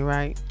 perception. You're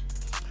right.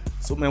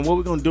 So, man, what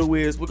we're going to do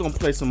is we're going to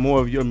play some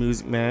more of your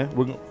music, man.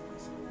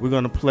 We're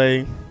going to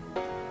play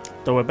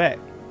Throw It Back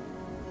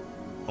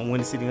on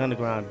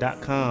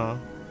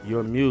WindyCityUnderground.com.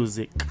 Your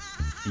music,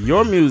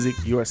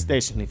 your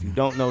station. If you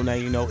don't know, now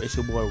you know. It's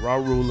your boy, Raw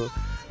Ruler.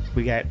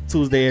 We got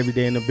Tuesday every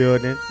day in the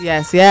building.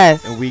 Yes.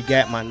 And we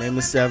got My Name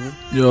is Seven.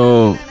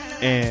 Yo.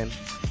 And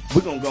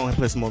we're going to go ahead and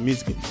play some more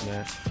music with you,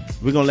 man.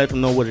 We're going to let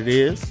them know what it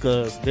is,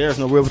 because there's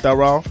no Real Without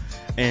Raw,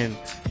 and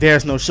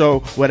there's no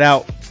show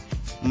without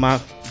my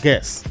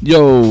guests.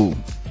 Yo.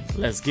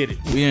 Let's get it.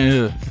 We in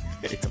here.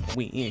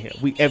 We in here.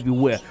 We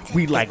everywhere.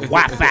 We like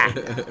Wi-Fi.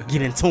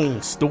 Get in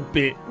tune,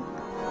 stupid.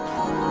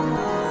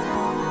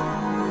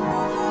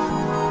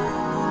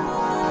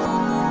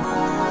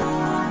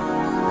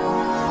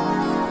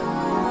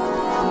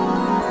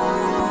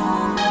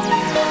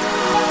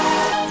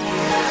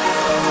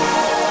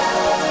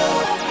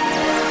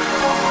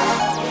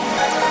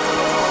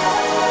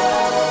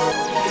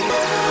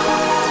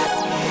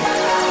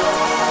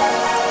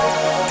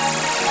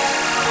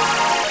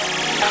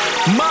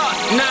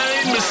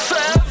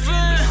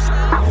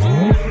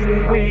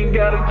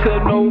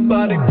 Tell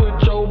nobody,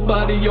 put your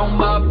body on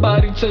my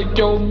body, take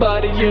your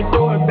body and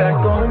throw it back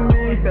on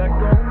me.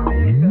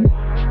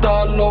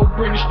 Start low,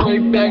 bring it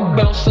straight back,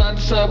 bounce side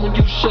to side when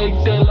you shake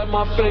that like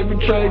my favorite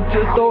trade.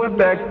 Just throw it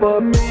back for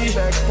me.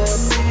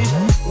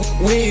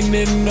 We ain't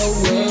in no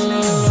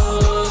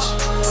rush.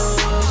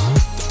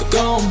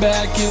 Gon'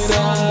 back it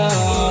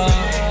up.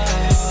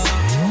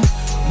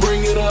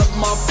 Bring it up,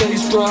 my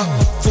face drop.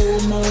 Full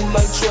moon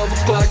like 12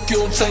 o'clock.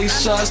 You'll take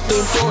shots,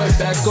 then throw it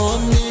back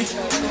on me.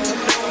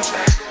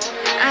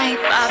 Ay,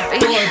 papi.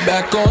 Throw it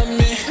back on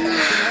me.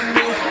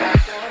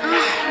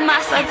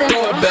 Más adentro.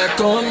 Throw it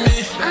back on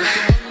me.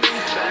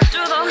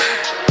 Judo.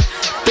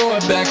 Throw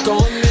it back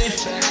on me.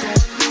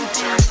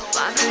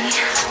 Papi.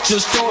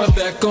 Just throw it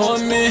back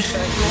on me.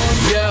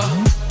 Yeah.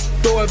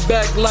 Throw it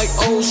back like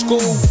old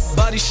school.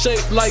 Body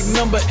shape like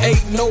number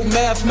 8. No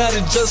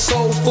mathematics, just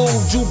soul food.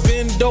 You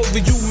bend over,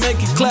 you make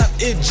it clap.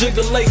 It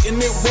jiggleate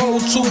and it roll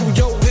too.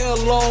 Your hair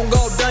long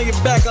all down your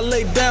back. I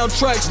lay down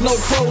tracks, no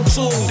Pro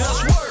Tools.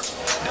 That's work.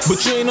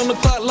 But you ain't on the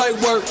clock like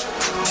work.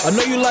 I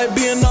know you like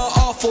being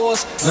all for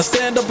us. Now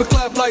stand up and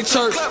clap like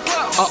church.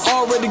 I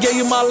already gave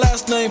you my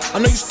last name. I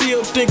know you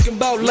still thinking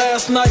about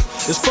last night.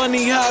 It's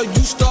funny how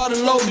you started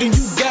low, then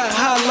you got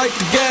high like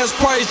the gas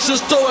price.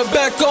 Just throw it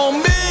back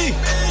on me.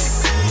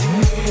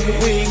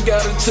 We ain't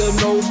gotta tell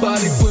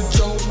nobody. Put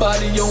your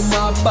body on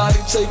my body.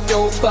 Take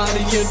your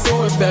body and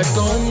throw it back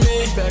on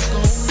me.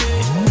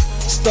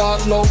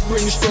 Start low,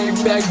 bring it straight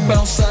back.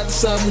 Bounce side to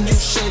side when you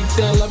shake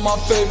that like my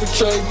favorite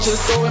trade.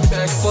 Just throw it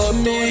back for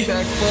me.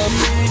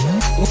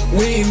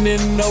 We ain't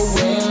in no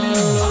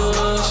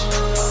rush.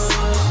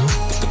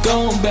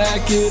 Gon'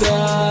 back it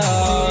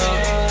up.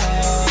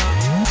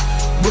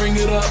 Bring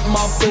it up,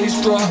 my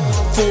face drop.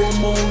 Full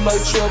moon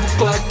like 12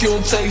 o'clock.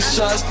 You'll take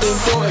shots, then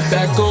throw it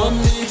back on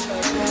me.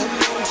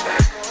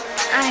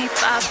 Ay,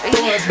 papi.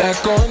 Throw it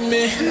back on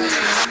me.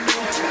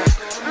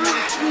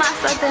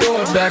 Más adentro.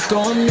 Throw it back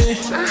on me.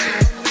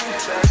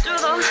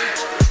 Judo.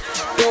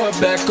 Throw it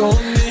back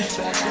on me.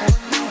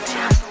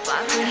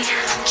 Papi.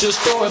 Just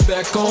throw it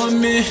back on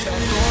me.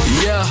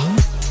 Yeah.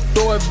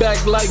 Throw it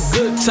back like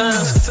good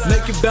times.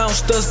 Make it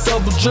bounce, that's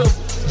double dribble.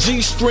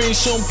 G-string,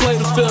 she don't play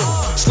the fiddle.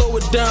 Slow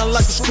it down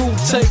like a screw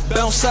tape.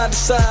 Bounce side to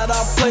side,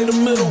 I play the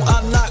middle.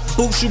 I knock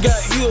boots, you got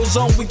heels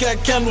on. We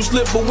got candles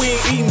lit, but we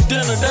ain't eating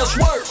dinner. That's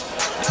work.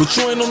 But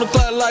you ain't on the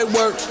clock like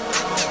work.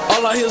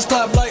 All I hear is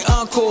clap like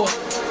encore.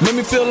 Make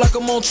me feel like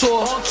I'm on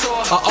tour.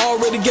 I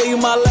already gave you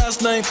my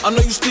last name. I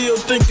know you still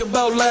think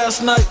about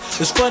last night.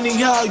 It's funny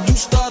how you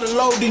started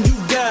low, then you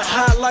got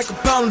high like a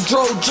pound of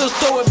dro. Just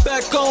throw it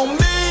back on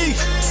me.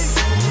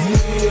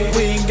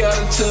 We ain't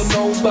gotta tell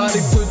nobody.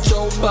 Put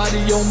your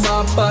body on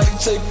my body.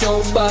 Take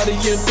your body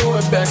and throw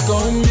it back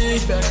on me.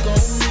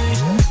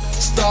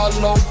 Start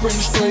low, bring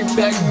it straight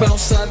back.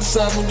 Bounce side to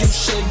side when you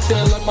shake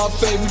that like my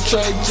favorite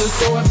trade. Just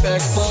throw it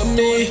back for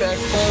me.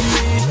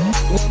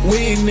 We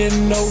ain't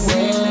in no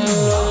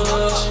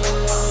rush.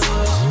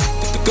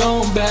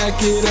 Gon'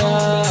 back it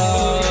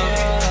up.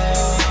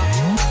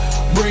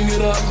 Bring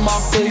it up, my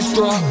face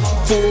drop.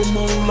 Full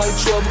moon like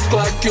 12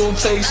 o'clock. You'll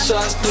take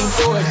shots, then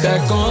throw it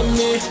back on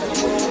me.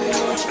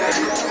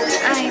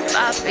 Ay,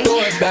 papi. Throw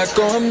it back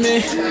on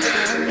me.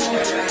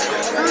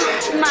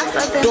 Más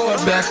adentro. Throw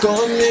it back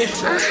on me.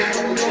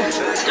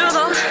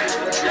 Judo.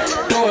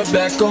 Throw it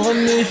back on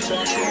me.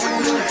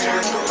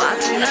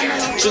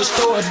 Papi. Just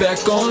throw it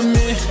back on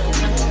me.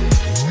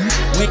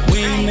 We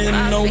ain't in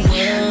no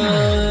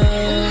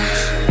rush.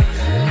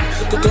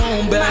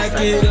 Gon' back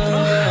it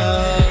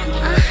up.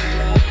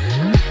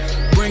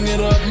 Bring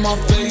it up, my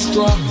face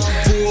drop.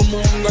 Full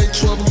moon like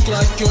 12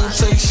 o'clock. You don't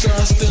take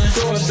shots, then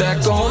throw it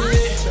back on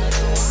me.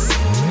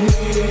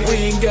 We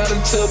ain't gotta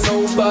tell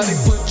nobody.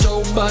 Put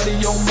your body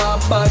on my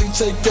body.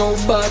 Take your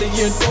body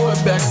and throw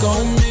it back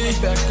on me.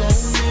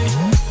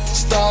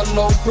 Start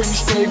low, bring it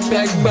straight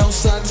back. Bounce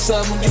side to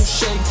side when you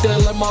shake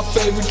that like my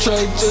favorite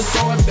trade. Just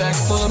throw it back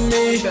for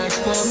me.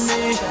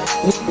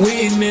 We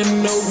ain't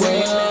in no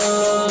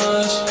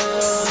rush.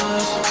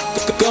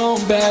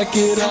 Gon' back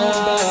it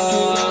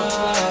up.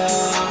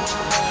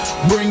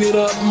 Bring it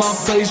up, my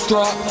face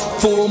drop.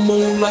 Full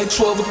moon like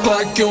 12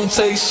 o'clock. You don't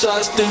take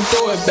shots, then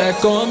throw it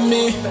back on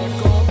me.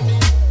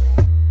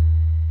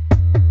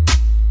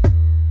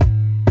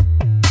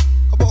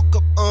 I woke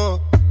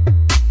up,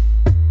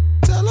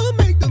 tell her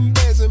make them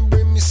bands and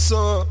bring me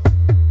some.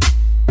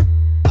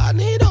 I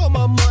need all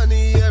my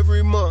money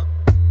every month.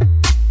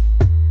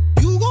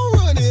 You gon'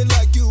 run it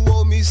like you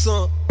owe me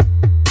some.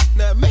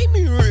 Now make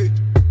me rich,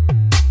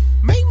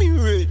 make me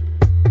rich.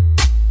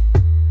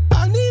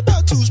 I need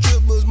about 2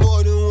 strippers,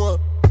 more than one.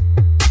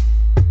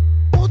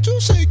 Won't you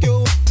shake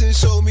your ass and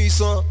show me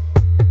some?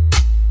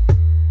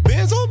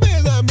 Bands on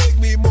bands, I make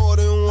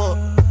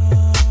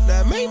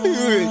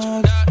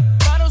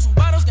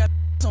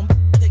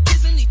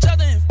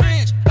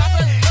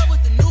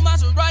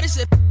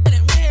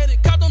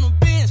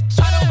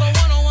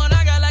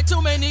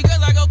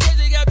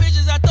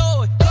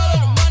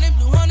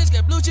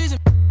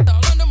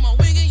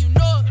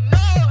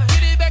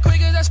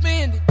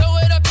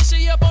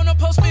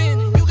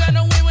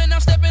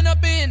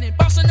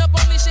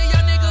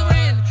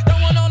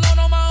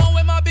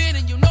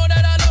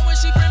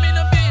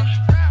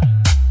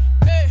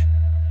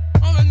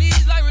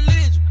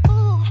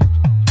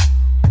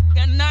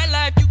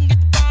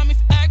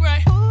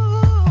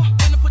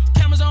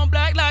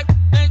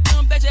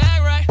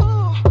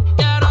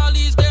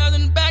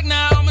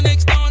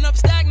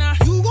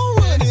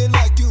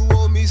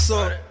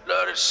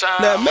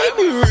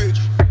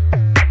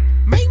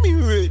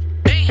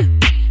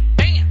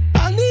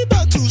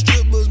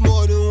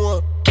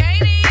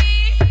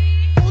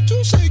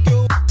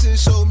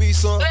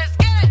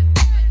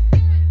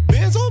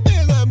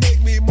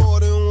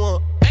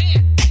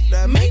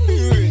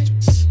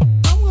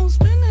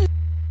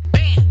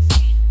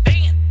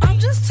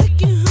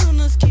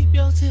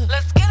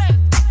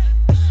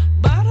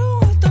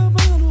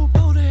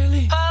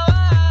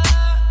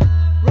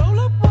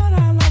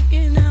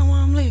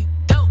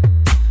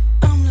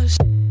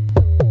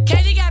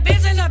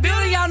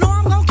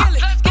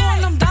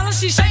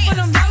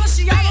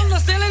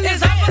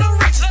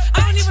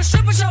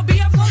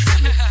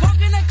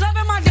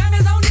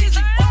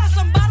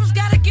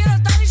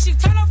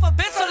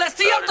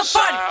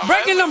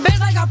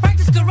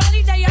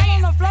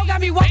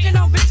Fucking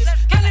on bitches,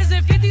 hundreds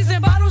and fifties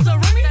and bottles of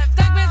Remy.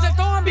 Stack bands and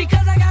throwing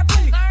because I got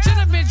plenty.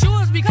 Should've been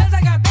jewels because I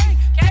got plenty.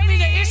 Gave me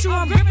the issue,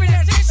 I'm gripping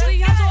that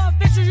tissue. I'm so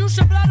official, you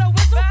should blow the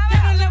whistle.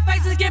 Get in them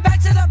faces, get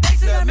back to the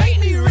basics and make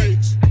me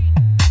rich.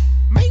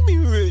 Make me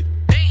rich.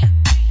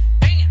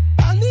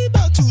 I need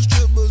about 2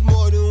 strippers,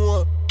 more than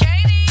one.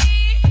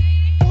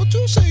 Won't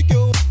you shake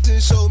your ass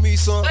and show me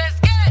some? Let's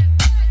get it.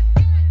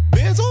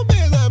 Bands on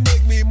bands, that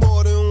make me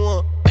more than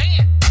one.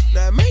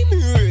 That make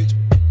me rich.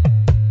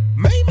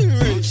 Make me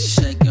rich.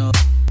 Shake your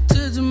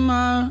to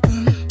tomorrow.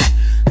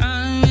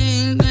 I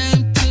ain't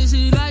name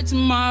pussy like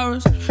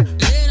tomorrow's.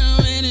 They don't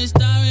win it,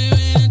 stop it,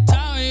 win it,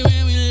 talk it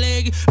when we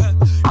leg it.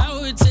 I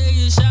would take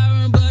a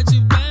shower, but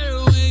you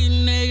better when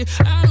you naked.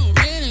 I don't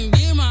really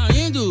get my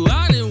endo.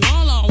 I just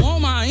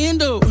want my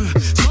endo.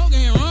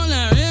 Smoking, roll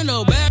that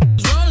endo. Back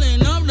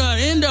rolling up the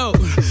endo.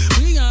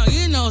 We gon'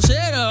 get no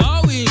cheddar.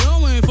 All we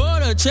going for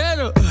the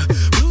cheddar.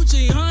 Blue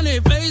cheek,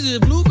 100 faces,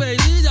 blue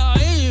faces, y'all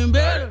ain't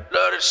better.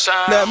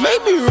 Now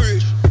make me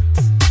rich.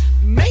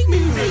 Make me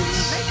rich.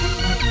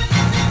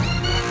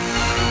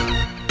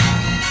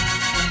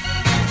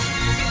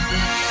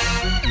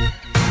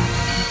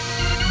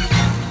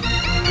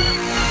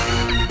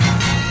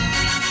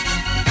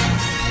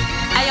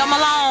 Hey, I'm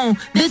alone.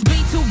 This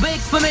beat too big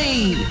for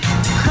me.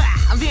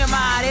 I'm being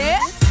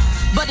modest.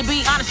 But to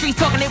be honest, streets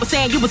talking, they were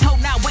saying you was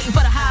holding out, waiting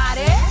for the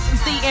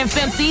hottest. MC and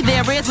FMC,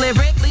 there is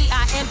lyrically.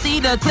 I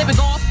empty the clip and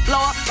go off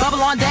floor. Bubble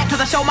on deck,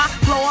 cause I show my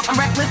floor. I'm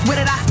reckless with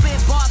it, I spit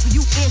bars for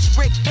you ish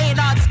brick. And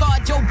I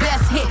discard your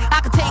best hit. I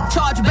can take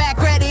charge back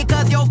credit,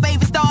 cause your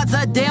favorite star's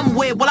a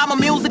dimwit. Well, I'm a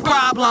music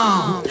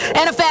problem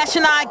and a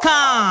fashion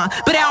icon.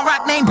 But I don't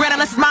rock name brand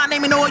unless it's my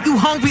name and all you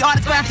hungry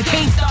artists go after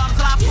King Star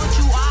until I put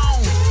you on.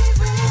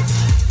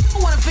 I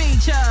wanna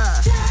feature.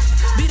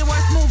 Be the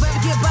worst move ever,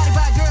 get body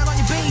by a girl on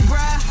your beat,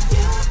 bruh.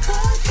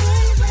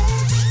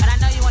 But I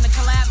know you wanna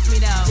collab with me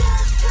though.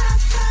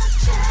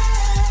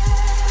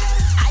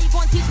 How you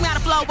gonna teach me how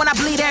to flow when I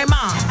bleed every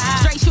month?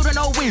 Straight shooter,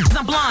 no wings,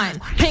 I'm blind.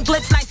 Pink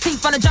lips, nice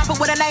teeth on the jumper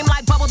with a name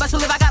like Bubble. Best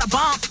believe I got a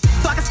bump.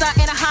 So I can stunt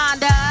in a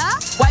Honda.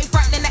 White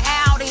front in the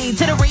Audi.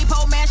 To the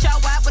repo man, show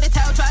up with a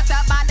tow truck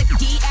up my nigga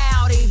G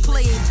Audi,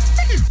 please.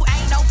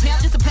 Ain't no pimp,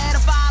 just a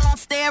pedophile on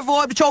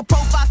steroid. With your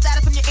profile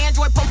status from your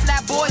Android, posting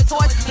that boy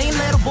toys. Lean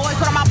little boys,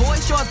 put on my boy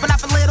shorts, but not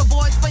for little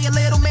boys, for your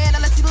little man,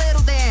 unless you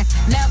little then.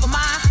 Never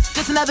mind,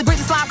 just another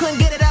greasy slime, couldn't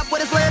get it up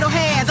with his little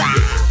hands.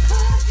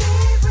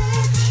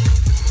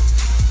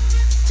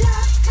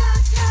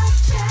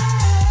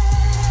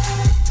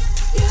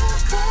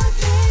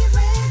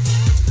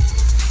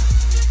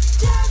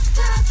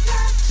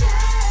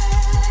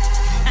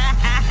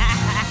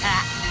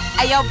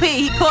 Hey, yo,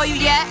 P, he call you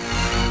yet?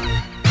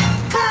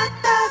 Cut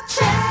the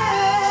check.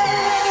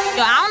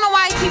 Yo, I don't know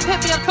why he keep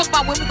hitting me up talking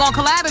about when we gonna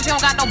collab if you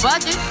don't got no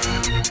budget.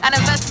 And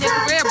invest in your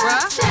career,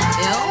 bruh.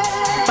 Ew.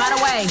 By the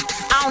way,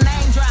 I don't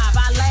name drop,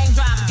 I lame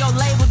drop. Your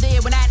label did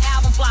when that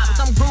album flopped.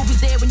 Some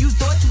groupies did when you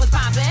thought you was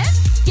poppin'.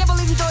 Can't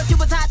believe you thought you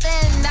was hot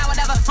then. Now or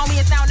never,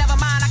 homie, it's now never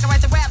mind. I can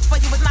write the raps for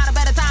you, it's not a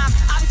better time.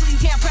 Obviously, you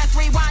can't press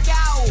rewind,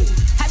 yo.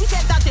 Have you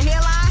checked out your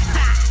hairline?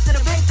 Should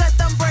have been cut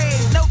them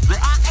braids. Nope,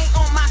 I ain't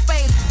on my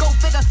space. Go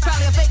figure,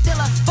 probably a fake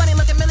dealer. Funny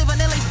looking Milli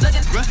Vanilli.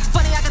 Looking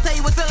funny, I can tell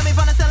you what's feeling me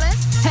from the ceiling.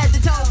 Head to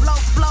toe, blow,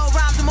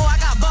 rhymes and more. I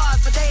got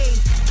bars for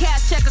days.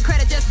 Cash, check, or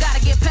credit, just gotta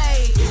get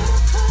paid. You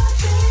could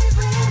be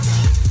rich.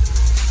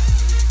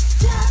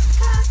 Just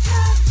cut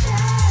the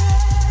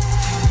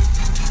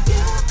check.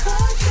 You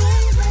could be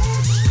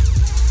rich.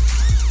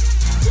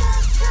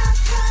 Just cut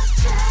the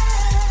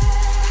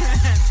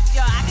check.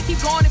 Yo, I can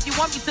keep going if you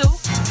want me to.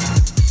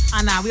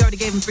 Nah, we already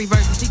gave him 3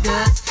 verses. He good.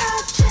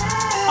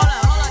 Hold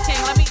on,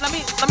 King. Let me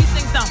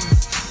sing something.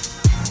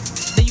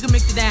 Then you can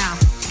mix it down.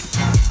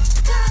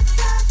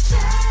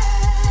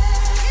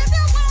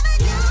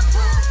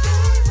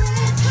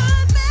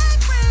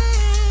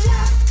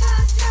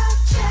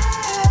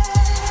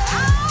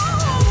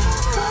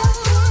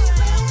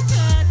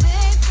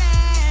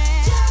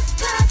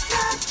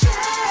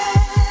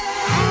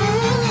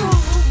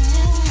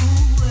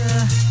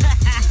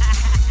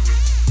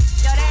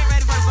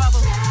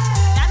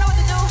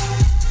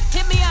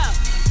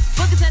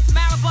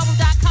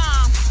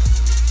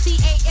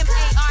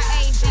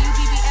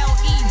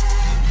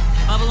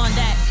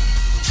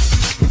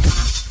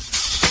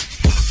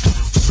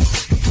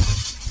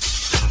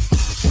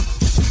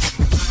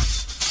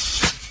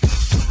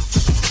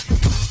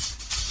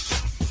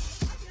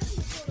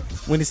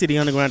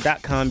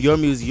 WindyCityUnderground.com, your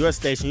music, your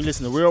station. You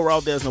listen to Real Raw,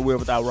 there's no Real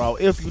without Raw.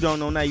 If you don't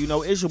know now, you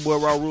know. It's your boy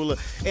Raw Ruler.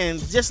 And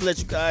just to let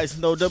you guys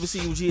know,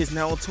 WCUG is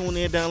now on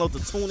TuneIn. Download the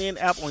TuneIn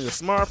app on your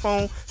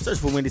smartphone. Search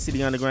for Windy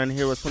City Underground and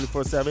hear us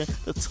 24/7.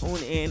 The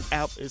TuneIn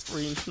app is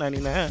free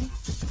 $99.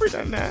 Free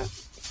 $99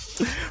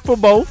 for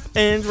both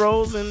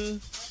Androids and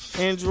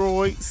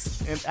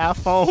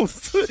iPhones.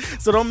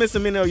 So don't miss a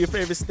minute of your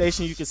favorite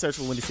station. You can search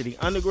for Windy City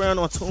Underground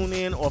on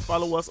TuneIn or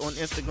follow us on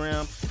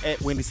Instagram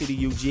at Windy City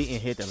UG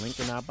and hit the link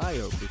in our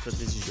bio because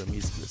this is your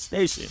musical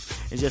station.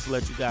 And just to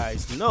let you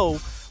guys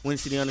know,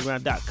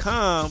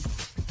 WindyCityUnderground.com,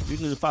 you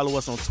can follow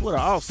us on Twitter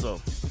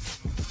also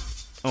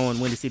on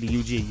Windy City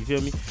UG. You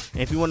feel me?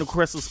 And if you want to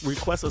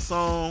request a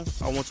song,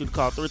 I want you to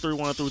call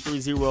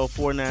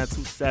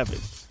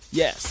 331-330-4927.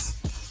 Yes.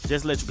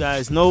 Just let you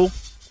guys know,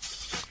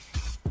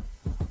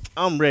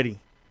 I'm ready.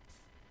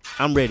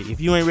 I'm ready.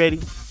 If you ain't ready,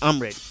 I'm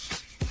ready.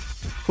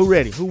 Who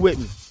ready? Who with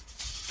me?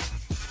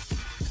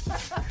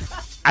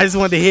 I just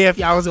wanted to hear if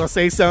y'all was gonna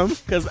say something,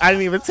 cause I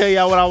didn't even tell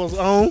y'all what I was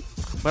on.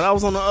 But I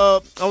was on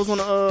a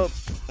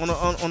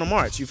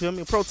march. You feel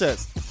me? A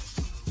protest.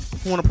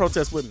 Who want to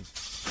protest with me?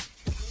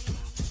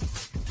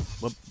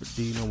 What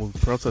do you know what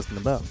we're protesting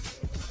about?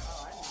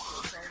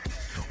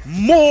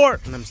 More.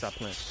 Let me stop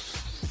playing.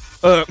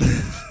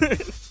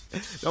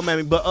 Don't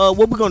mind me. But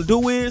what we're gonna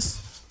do is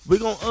we're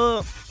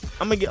gonna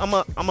I'm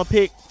gonna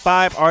pick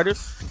 5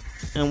 artists,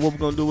 and what we're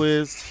gonna do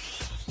is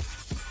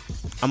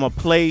I'm gonna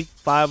play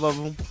 5 of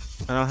them,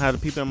 and I'll have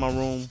the people in my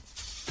room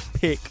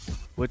pick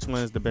which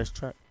one is the best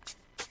track.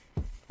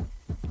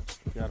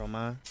 If y'all don't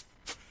mind,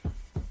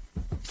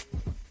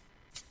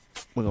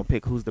 we're gonna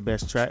pick who's the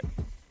best track.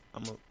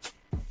 Let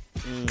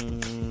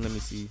me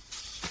see.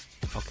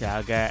 Okay,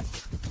 I got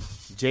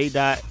J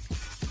Dot,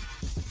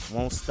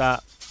 Won't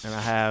Stop, and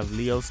I have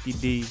Leoski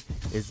D.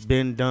 It's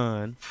Been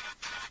Done,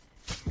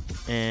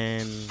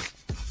 and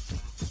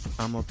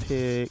I'm gonna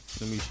pick.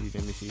 Let me see.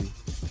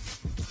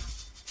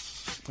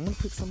 I'm gonna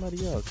pick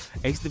somebody else.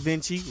 Ace Da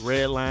Vinci,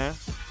 Redline,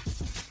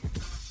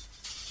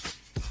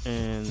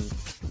 and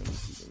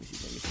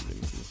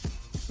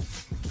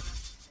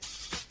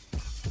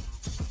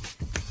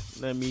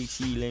let me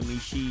see. Let me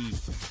see.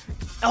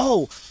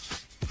 Oh,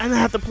 and I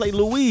have to play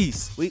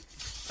Louise.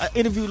 I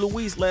interviewed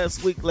Louise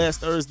last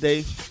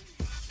Thursday.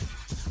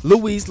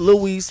 Louise,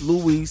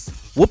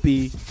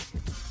 Whoopi.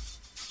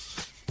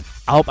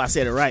 I hope I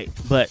said it right,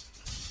 but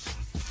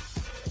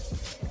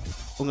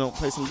we're gonna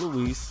play some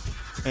Louise.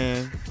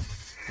 And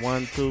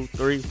 1, 2,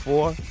 3,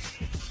 4.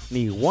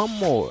 Need one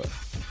more.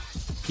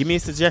 Give me a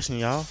suggestion,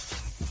 y'all.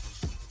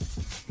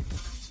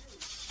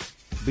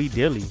 B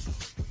Dilly.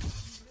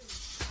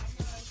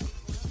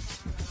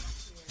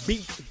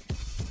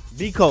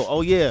 Biko,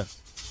 oh yeah.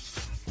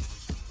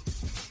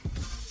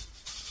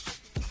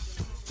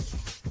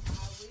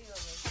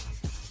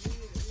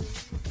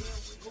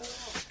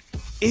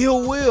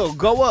 Ill Will,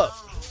 go up.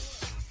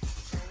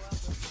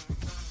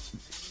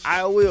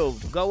 I will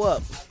go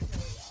up.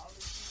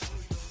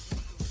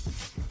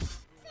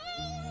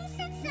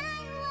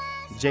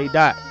 J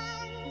Dot.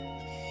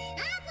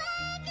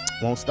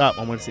 Won't Stop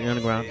on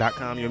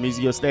WindyCityUnderground.com. Your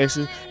music, your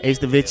station. Ace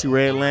Da Vinci,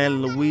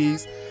 Redland,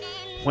 Louise.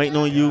 Waiting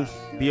on you.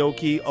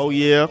 B.O.K. Oh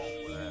yeah.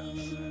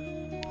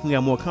 We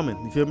got more coming.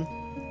 You feel me?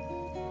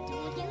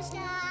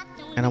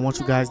 And I want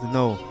you guys to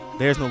know,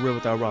 there's no real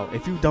without Raw.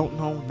 If you don't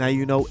know, now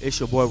you know. It's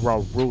your boy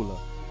Raw Ruler.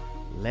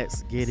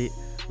 Let's get it.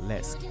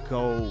 Let's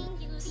go.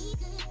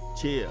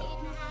 Chill.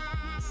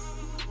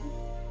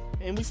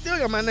 And we still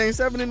got my name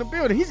 7 in the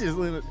building. He's just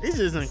in the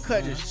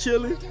cut, just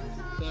chilling.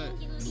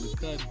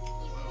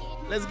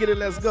 Let's get it.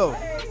 Let's go.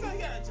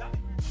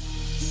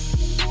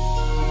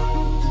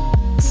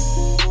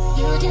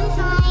 You do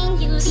fine,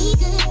 you be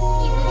good, you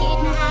get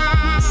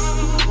high.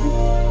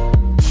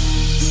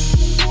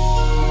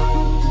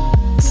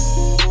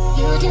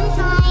 You do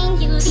fine,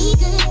 you be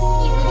good, you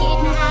get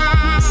high.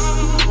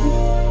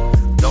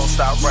 Don't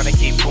stop running,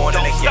 keep going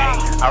in the game.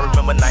 I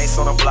remember nights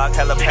on the block,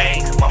 hella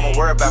pain. Mama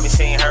worried about me,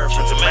 she ain't heard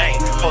from Jermaine.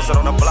 Posted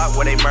on the block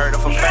where they murder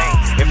for fame.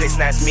 If they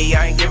snatch me,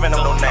 I ain't giving them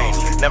no names.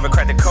 Never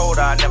crack the code,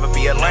 I'll never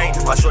be a lame.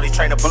 My shorty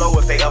train to blow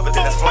if they up it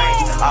in his flames.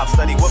 I'll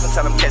study whooping,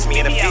 tell them catch me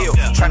in the field.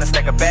 Trying to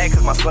stack a bag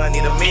cause my son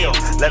need a meal.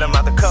 Let him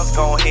out the cuffs,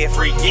 go ahead,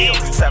 free yield.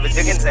 Savage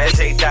Dickens, as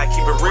J Dot,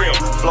 keep it real.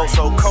 Flow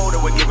so cold,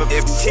 it would give a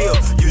bit chill.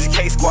 Use your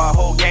K squad,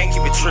 whole gang,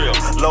 keep it trill.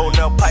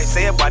 Loading up pipes,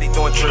 everybody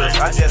doing drills.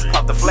 I just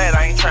popped the flat,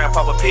 I ain't trying to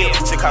pop a pill.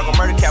 Chicago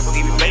murder capital,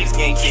 even babes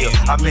getting killed.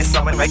 I miss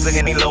something, make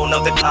looking they loading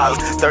up the clouds.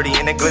 30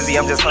 in the glizzy,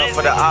 I'm just hunting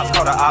for the ops.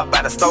 Caught a op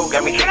by the stove,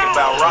 got me thinking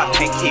about rock.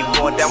 Can't keep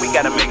going down, we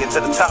gotta make it to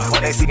the top.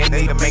 When they see it,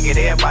 they can make it,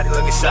 everybody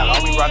looking shot.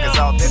 All we rock is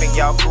authentic,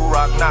 y'all crew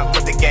rock knock.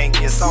 Put the gang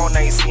in your song, now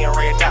you seeing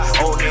red dot.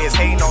 Old heads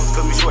hating on us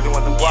cause we shorty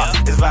want the block.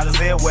 It's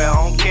violence everywhere,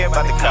 I don't care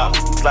about the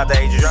cops. Slide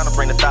the Adriana,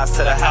 bring the thoughts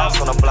to the house.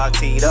 On the block,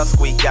 teed up,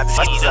 squeak, got the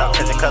shit out.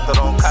 Catching Cutthroat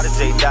on Cottage,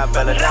 J Dot,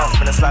 Bella now.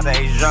 Finna slide the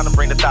Adriana,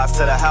 bring the thoughts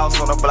to the house.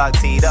 On the block,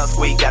 teed up,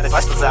 squeak, got the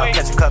shit out.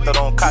 Catching Cutthroat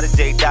on Cottage,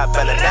 J Dot,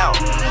 Bella now.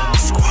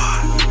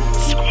 Squad.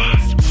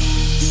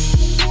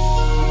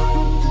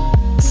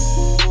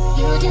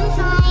 You do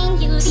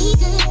fine, you be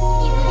good, you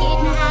get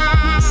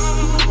high.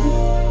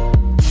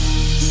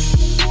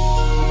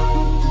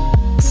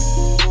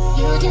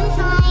 You do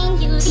fine,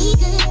 you be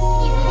good,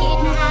 you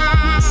get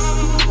high.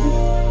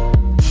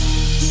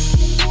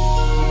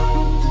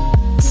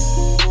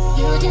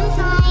 You do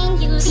fine,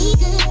 you be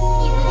good,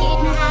 you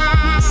get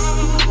high.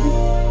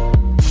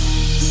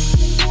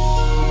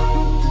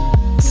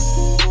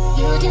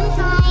 You do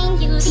fine,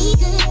 you be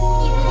good,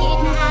 you get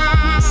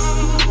high.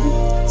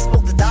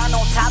 Smoke the Don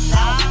on top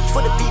now.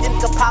 For the beat and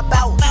can pop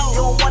out.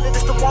 You don't want it,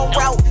 it's the wrong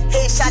route.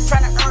 Headshot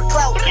trying to earn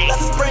clout.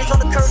 Left his brains on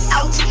the curb,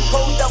 ouch.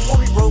 Pulled up when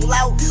we roll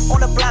out. On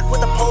the block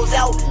with the pose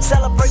out.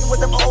 Celebrating with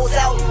the O's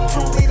out. 2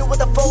 liter with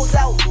the foes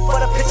out.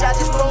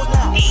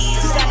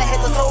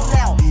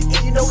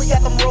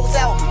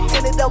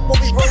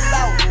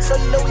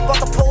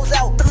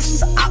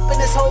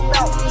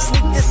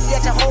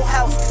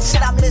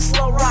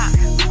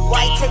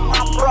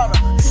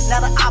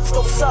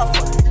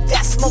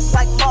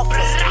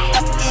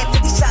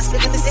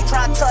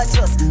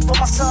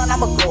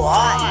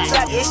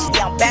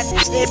 back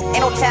shit.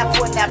 Ain't no time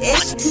for it now.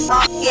 Ish,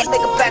 yeah,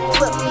 make a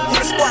backflip. You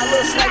the squad,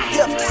 little slight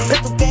dip.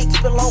 Pistol gang,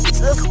 keep it low.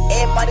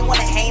 Everybody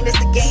wanna hang, this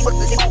the game, but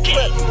they gon'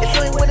 flip. If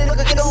you ain't with it, look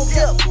at it on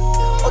dip.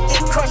 Or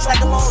get crushed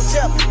like a long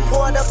jump.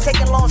 Pour it up,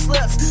 taking long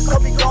slips.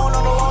 Could be going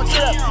on a long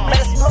trip. Let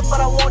us smoke,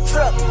 but I won't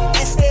trip.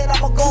 Instead,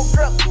 I'ma go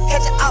grip.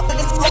 Catch it out,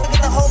 get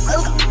the whole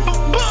clip.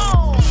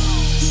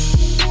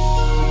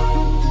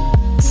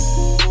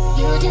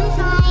 You do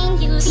fine,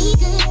 you be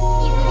good,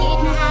 you get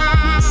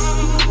mine.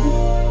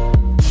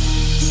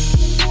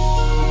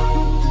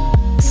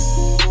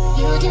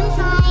 You do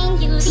fine,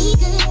 you be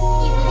good,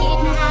 you get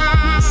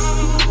mine.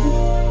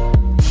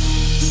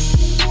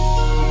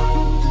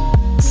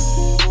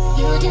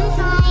 You do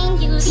fine,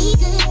 you be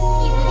good,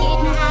 you get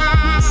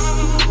mine.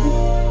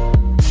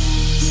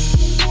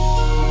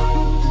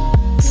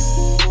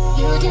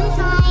 You do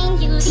fine,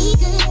 you be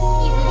good,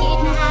 you get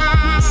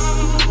mine.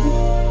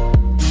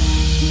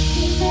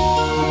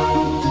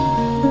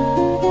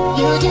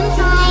 You do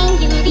fine,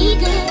 you be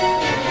good.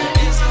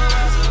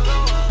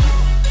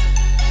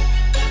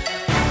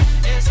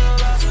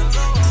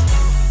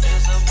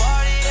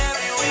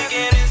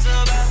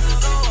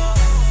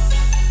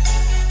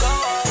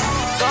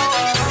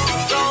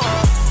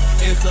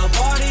 It's a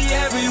party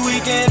every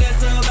weekend,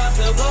 it's about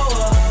to go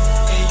up.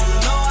 And you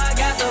know I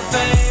got the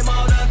fame,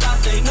 all the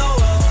thoughts they know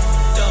us.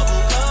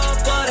 Double cup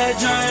for that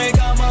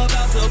drink, I'm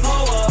about to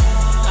blow up.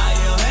 I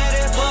am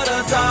headed for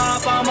the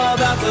top, I'm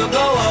about to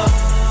go up.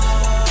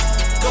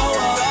 Go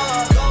up,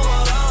 go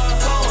up,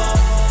 go up,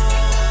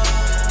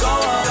 go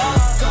up,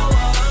 go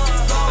up,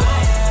 go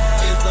up.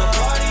 It's a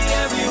party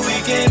every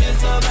weekend, it's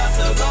about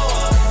to go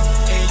up.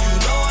 And you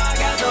know I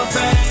got the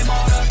fame,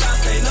 all the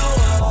thoughts they know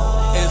us.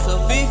 It's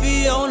a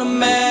Fifi on the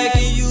Mac,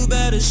 and you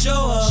better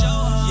show up.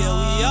 Yeah,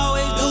 we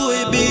always do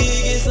it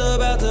big, it's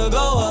about to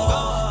go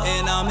up.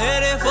 And I'm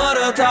headed for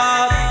the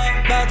top,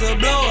 about to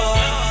blow up.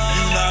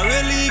 You not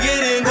really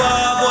getting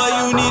guap, boy,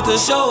 you need to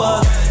show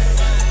up.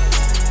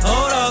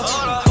 Hold up,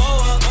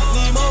 hold up,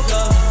 need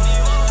mocha.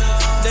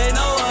 They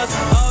know us,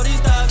 all these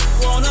thoughts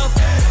want up.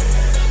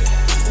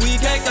 We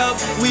caked up,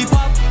 we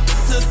pop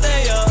to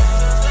stay up.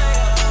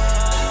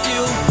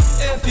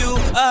 If you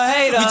a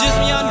hater, we just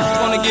young,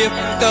 wanna get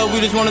up. We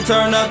just wanna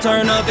turn up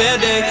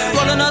every day.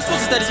 Rolling up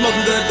switches, steady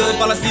smoking good.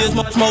 All I see is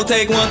smoke,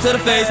 take one to the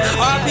face.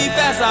 R.I.P.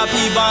 fast, R.I.P.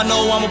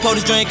 Bono, I'ma pour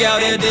this drink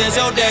out, there's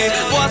your day.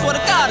 Boy, I swear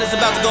to God, it's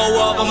about to go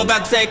up. I'm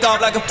about to take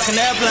off like a fucking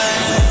airplane.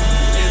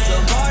 It's a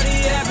party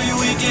every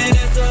weekend,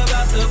 it's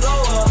about to go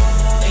up.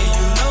 And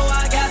you know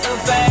I got the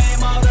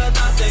fame, all the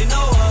thoughts they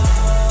know us.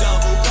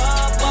 Double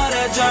cup for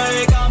that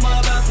drink, I'm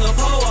about to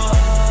pour up.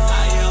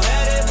 I am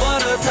headed for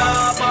the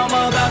top, I'm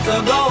about to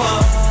go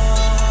up.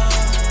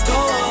 Go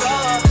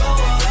up, go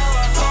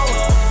up, go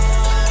up,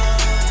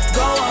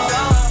 go up,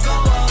 go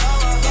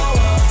up, go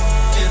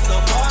up. It's a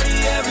party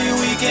every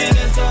weekend,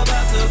 it's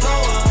about to go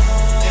up.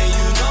 And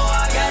you know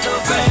I got the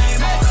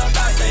fame, all the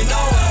thoughts they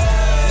know us.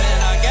 Man,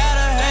 I got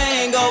a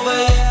hangover,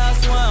 yeah, I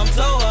swear I'm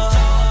so up.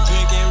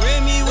 Drinking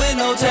Remy with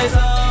no chaser,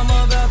 I'm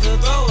about to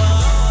throw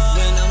up.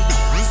 When I'm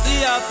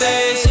see our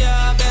face,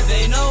 yeah, I bet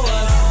they know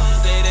us.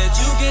 Say that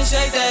you can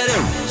shake that,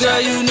 girl,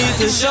 you need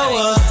to show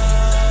us.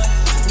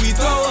 We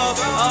throw up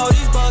all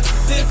these bucks,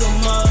 pick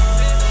 'em up.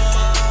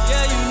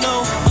 Yeah, you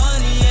know,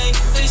 money ain't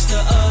fish to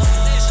us.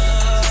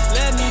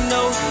 Let me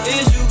know,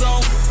 is you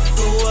gon'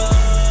 go up?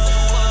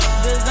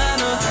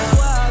 Designer, that's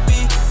why I be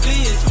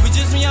fleas. We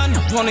just young,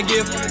 wanna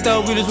give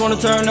up. We just wanna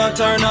turn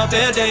up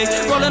every day.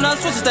 Rolling up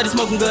switches, steady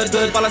smoking good.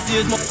 All I see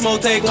is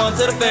smoke, take one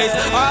to the face.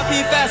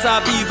 R.I.P. fast,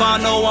 R.I.P.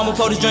 Bono, I'ma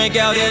pour this drink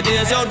out,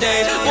 there's your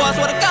day. Boy, I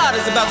swear to God,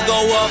 it's about to go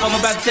up. I'm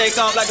about to take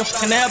off like a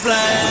fucking airplane.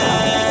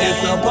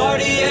 It's a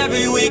party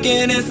every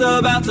weekend, it's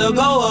about to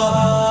go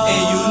up.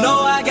 And you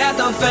know I got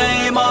the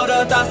fame, all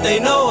the thoughts they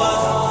know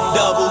us.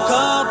 Double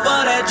cup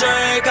for that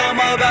drink, I'm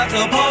about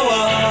to pour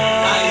up.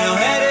 I am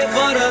headed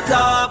for the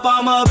top,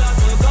 I'm about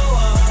to go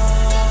up.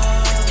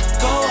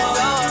 Go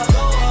up,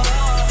 go up,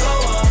 go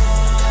up,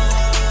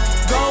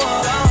 go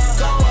up,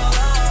 go up,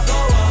 go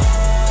up.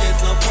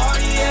 It's a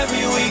party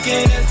every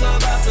weekend, it's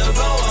about to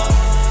go up.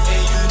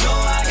 And you know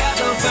I got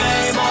the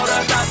fame, all the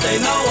thoughts they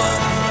know us.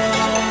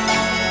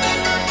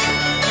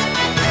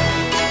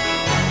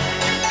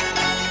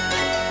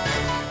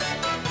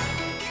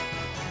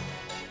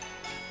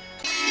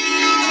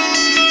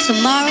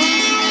 Tomorrow?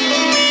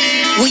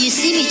 Will you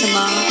see me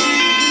tomorrow?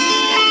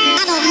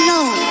 I don't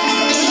know.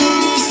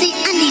 You see,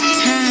 I need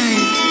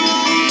time.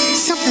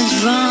 Something's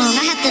wrong.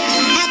 I have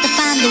to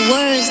find the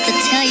words to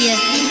tell you.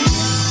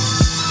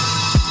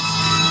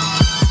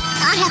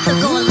 I have to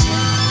go alone.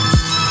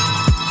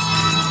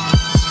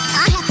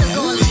 I have to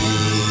go alone.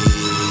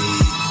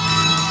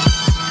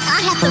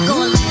 I have to go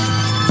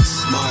alone.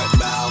 Smart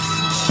mouth.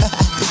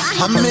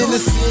 I'm in the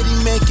city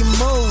making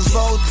moves,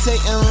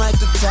 rotating like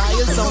the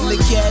tires on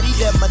the caddy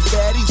that my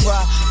daddy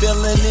drive.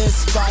 Feeling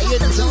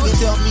inspired to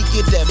help me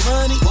get that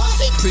money.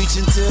 They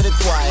preaching to the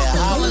choir.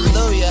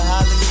 Hallelujah,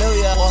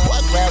 hallelujah. What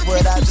grab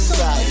what I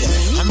desire.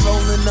 I'm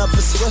rolling up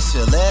a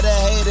swisher, let a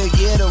hater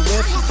get a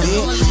whiff of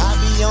it. I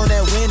be on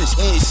that winner's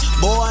edge.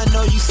 Boy, I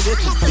know you sick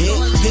of it.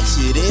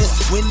 Picture this,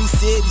 Windy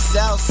City,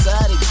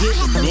 Southside,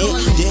 getting it.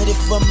 Did it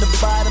from the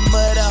bottom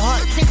of the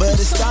heart, but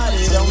it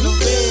started on the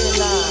red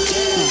line.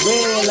 The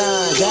red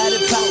line, got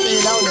it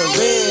popping on the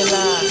red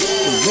line.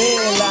 The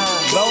red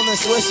line, rolling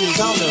switches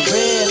on the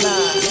red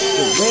line.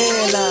 The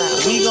red line,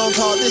 we gon'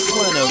 call this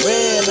one a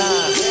red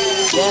line.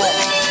 Yeah,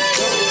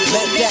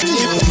 let that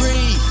shit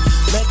breathe,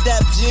 let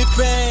that shit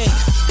bang.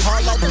 All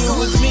I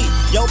do is me,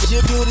 yo, but you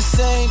do the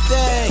same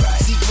thing.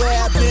 See where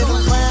I've been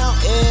around,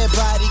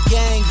 everybody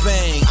gang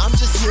bang. I'm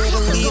just here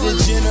to lead a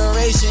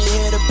generation,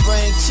 here to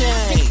bring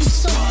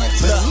change.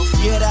 Look,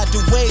 get out the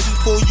way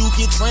before you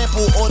get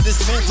trampled or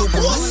dismantled.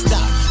 Boy,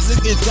 stop.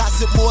 Niggas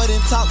gossip more than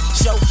talk.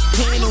 Show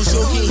panels,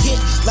 you'll get hit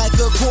like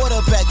a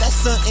quarterback. That's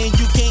something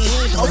you can't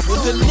handle.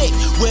 With the nick,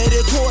 where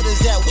the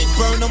quarters at, we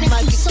burn them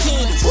like a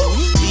candle.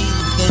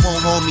 They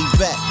won't hold me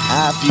back.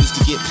 I refuse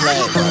to get played.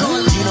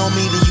 You know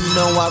me, then you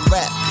know I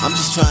rap. I'm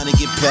just trying to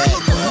get back.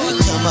 And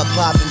come up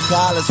popping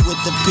collars with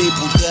the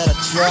people that I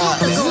try.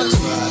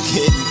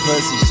 Getting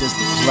pussy's just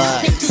a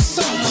plot.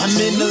 I'm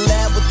in the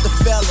lab with the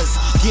fellas,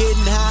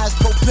 getting high as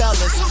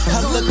propellers,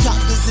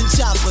 helicopters and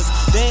choppers.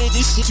 They ain't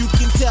this shit you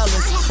can tell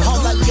us.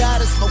 All I got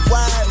is my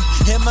wire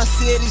and my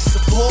city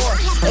support.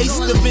 Ace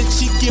Da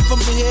Vinci, give them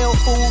hell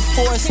full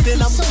force.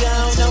 Then I'm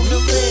down on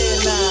the red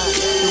line.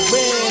 The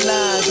red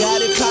line, got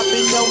it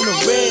popping on the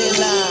red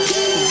line.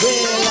 The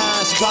red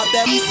line, drop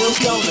that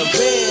silk on the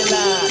red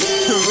line.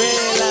 The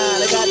red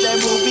line, I got that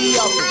movie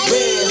off the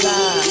red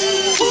line.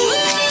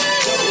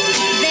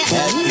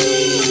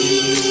 Happy,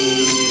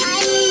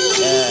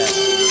 yeah.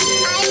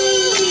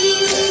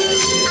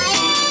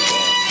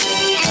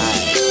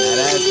 Alright, now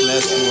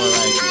that's more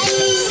like it.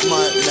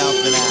 Smart mouth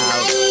in the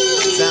house.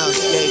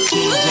 Soundscape,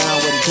 King John,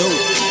 what it do?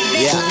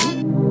 Yeah.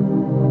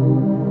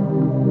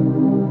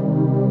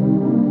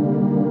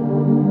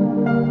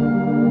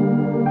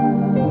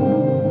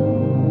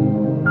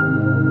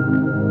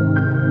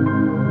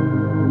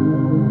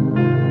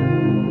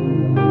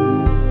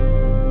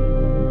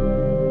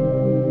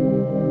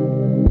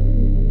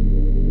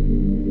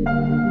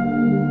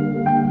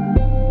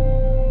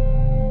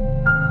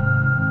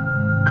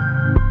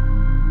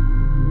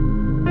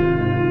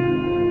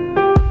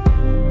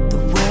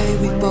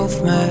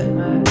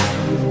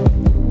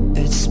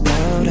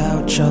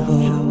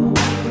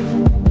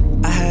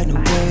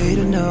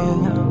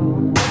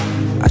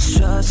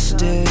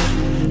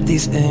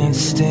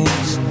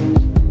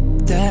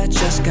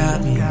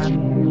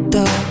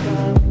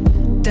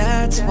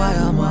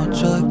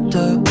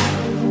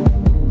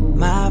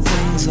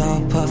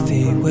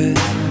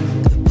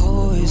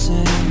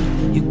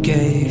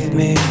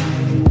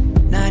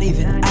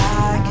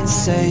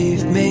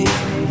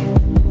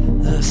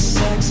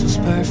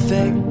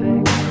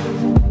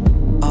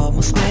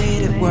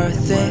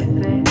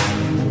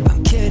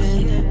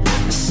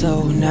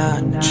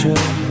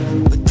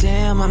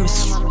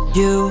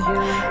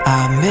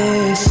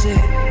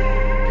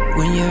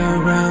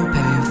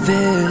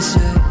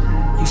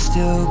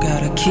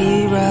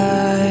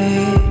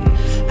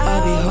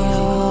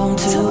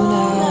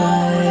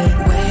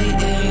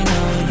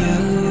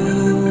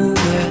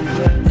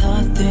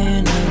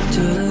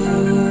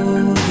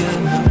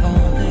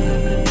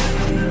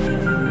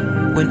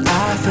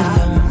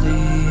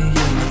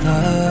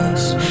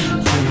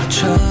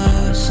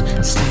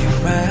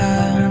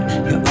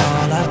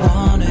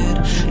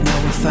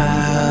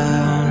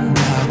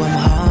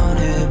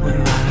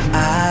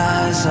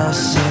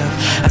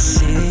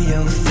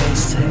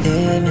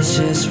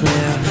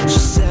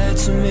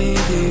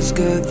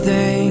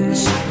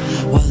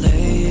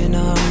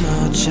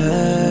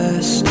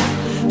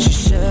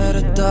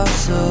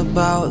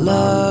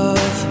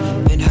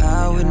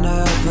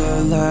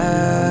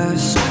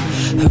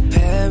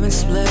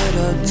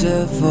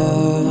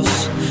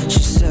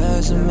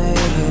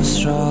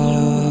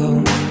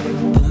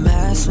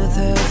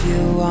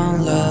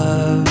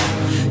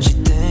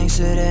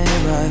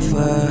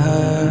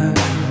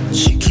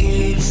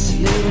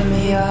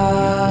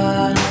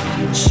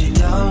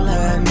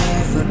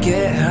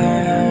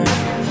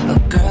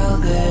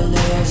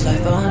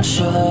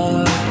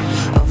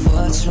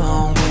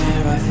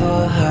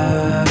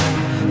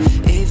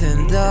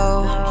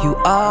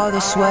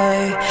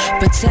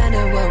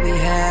 Pretending what we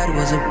had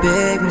was a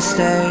big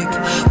mistake.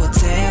 Well,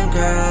 damn,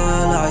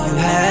 girl, all you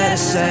had to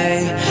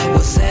say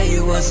was say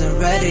you wasn't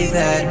ready,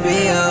 that'd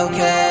be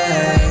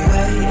okay.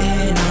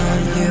 Waiting on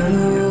you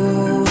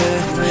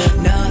with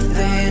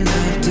nothing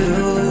to do.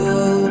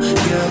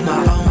 You're my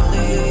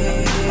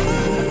only.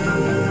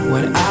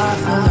 When I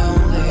feel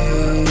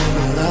lonely,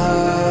 I'm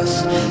lost.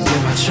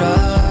 You're my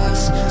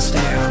trust,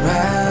 stay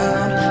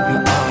around.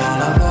 You're all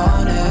I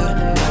wanted,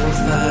 never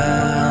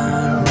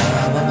found.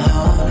 Now I'm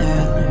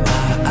haunted,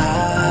 my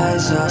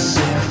eyes are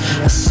sealed.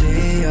 I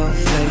see your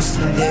face,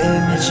 the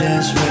image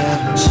is real.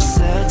 She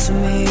said to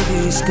me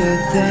these good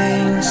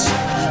things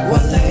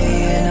while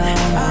laying on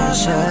my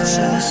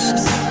chest.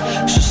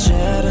 She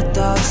shared her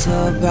thoughts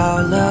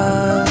about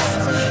love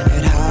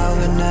and how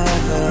it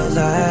never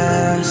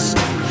lasts.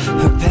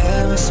 Her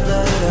parents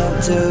split up,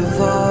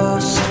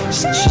 divorced.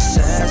 She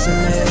says it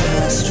made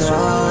her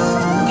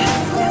strong,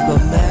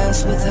 but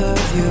mess with her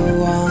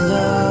view on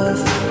love.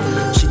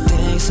 She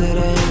thinks it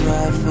ain't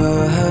right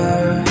for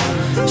her.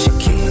 She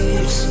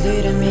keeps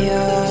leading me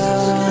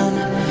on.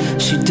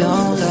 She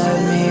don't let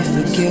me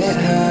forget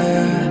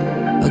her.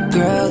 A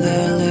girl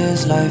that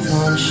lives life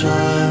unsure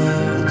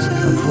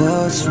of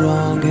what's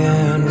wrong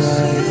and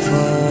right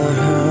for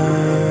her.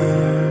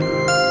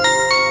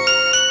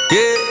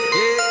 Yeah.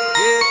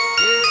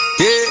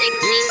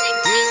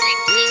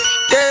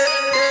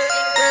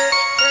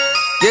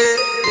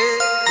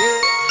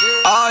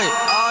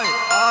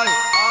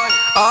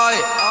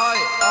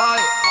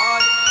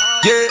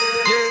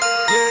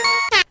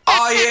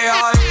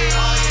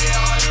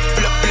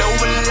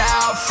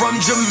 From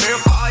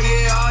Jamaica,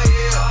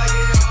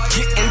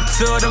 getting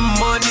to the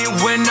money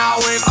when I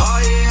wake up.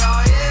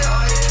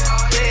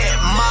 Bad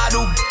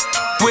model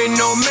with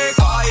no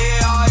makeup.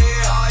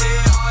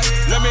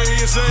 Let me hear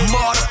you say,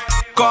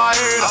 motherfucker,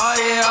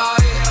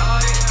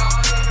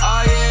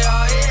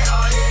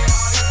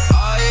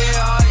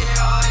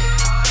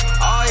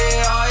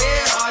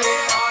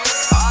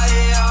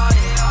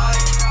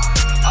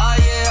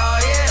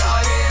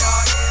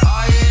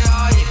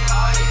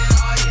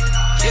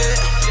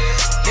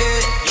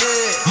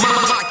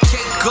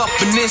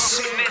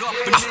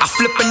 I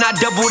flip and I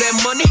double that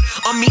money.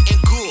 I'm eating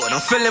good, I'm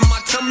feeling my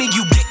tummy.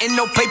 You getting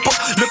no paper,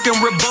 looking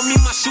real bummy.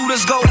 My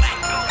shooters go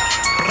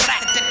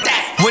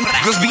when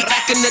niggas be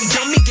acting the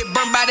dummy, get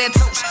burned by that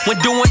toast. When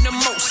doing the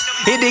most,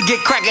 it did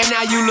get crackin',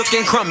 now you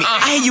looking crummy.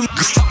 I hear you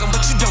niggas talking,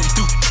 but you don't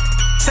do.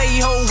 Say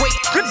ho, wait,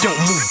 you don't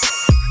move.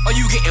 Or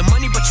you getting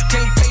money, but you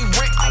can't pay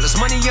rent. All this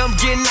money I'm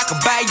getting, I can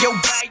buy your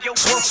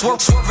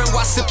swerving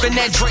while sipping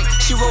that drink.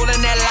 She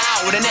rolling that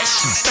loud and that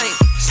shit stink.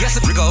 Guess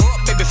it go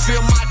up, baby,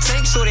 fill my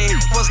tank. So they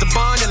was the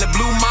bond and it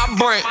blew my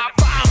brain.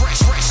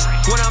 Fresh,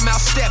 when I'm out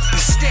stepping.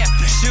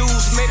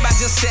 Shoes made by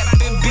Giuseppe,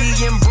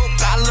 being broke.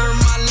 I learned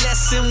my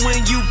lesson.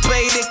 When you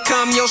pay to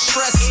come your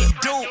stressing.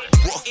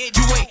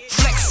 You ain't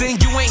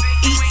flexing, you ain't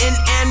eating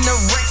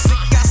anorexic.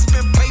 I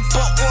spend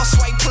paper or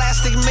swipe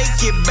plastic,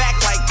 make it back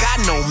like I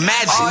know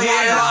magic. Oh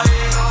yeah,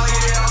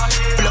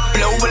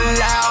 blowing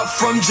loud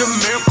from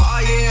Jamaica.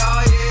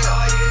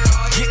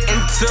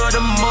 Getting to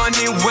the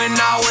money when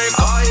I wake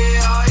up.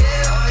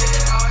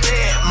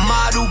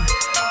 Model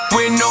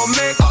with no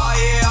makeup.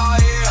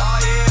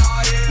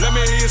 Let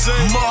me hear you say,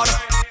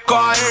 motherfucker,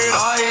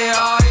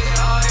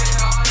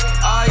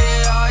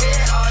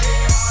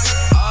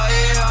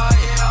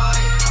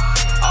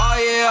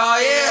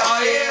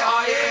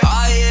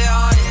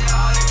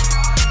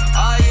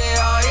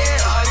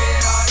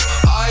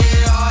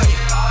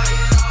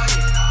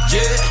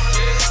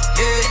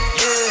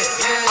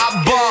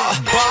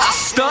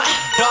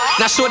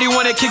 Now shorty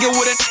wanna kick it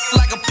with a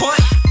like a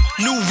punt.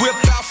 New whip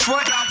out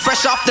front,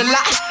 fresh off the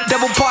lot.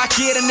 Double park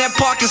it in that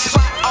parking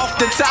spot. Off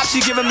the top,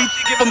 she giving me,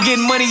 I'm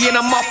getting money and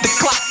I'm off the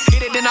clock.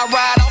 Hit it, then I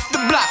ride off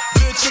the block.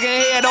 Good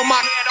chicken head on my,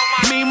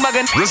 me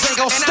muggin', this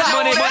ain't gon' stop.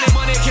 Money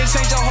can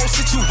change the whole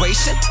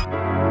situation.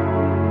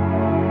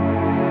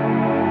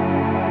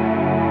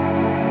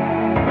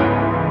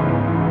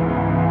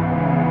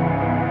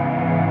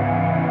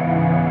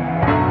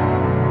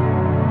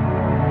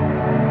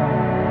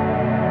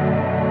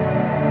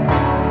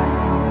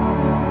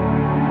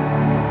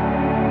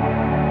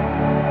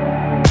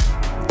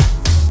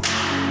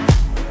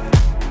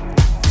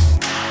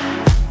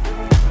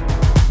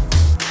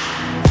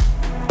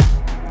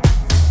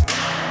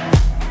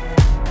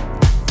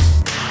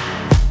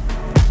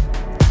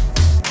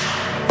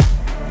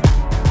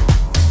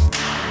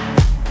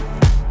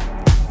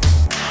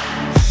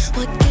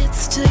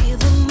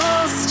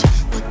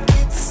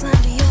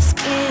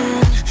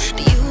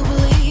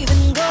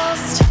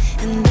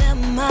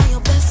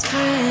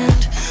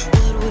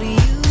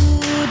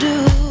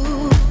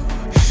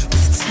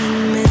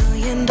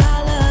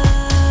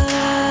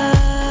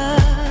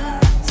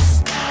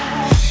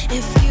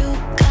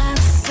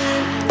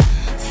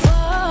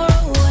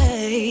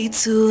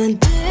 To a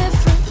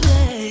different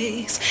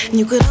place, and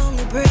you could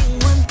only bring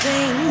one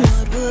thing.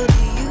 What would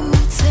you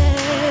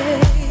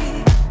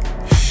take?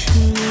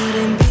 And would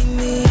it be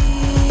me?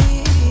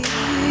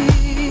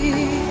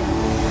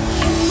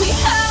 Can we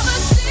have a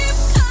deep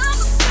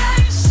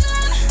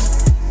conversation?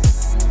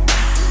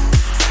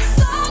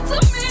 Talk to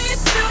me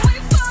till we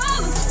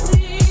fall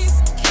asleep.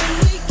 Can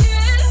we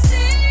get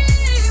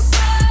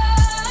deeper?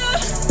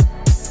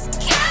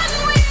 Can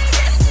we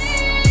get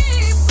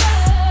deeper?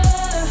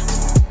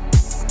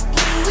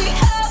 We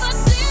have a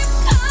deep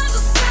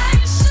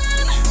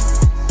conversation.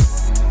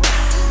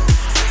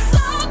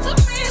 Talk to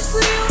me so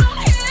you don't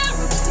hear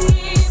a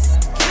peep.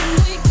 Can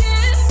we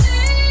get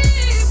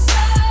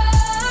deeper?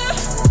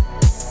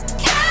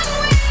 Can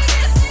we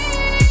get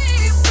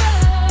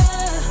deeper?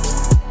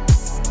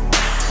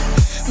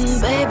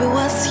 Baby,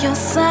 what's your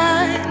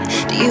sign?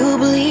 Do you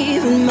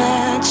believe in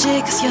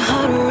magic? Is your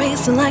heart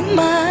racing like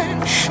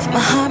mine? If my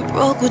heart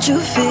broke, would you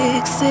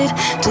fix it?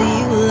 Do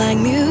you like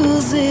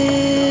music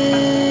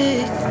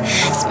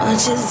as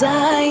much as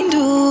I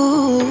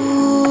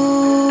do?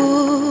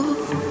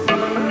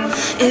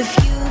 If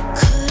you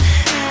could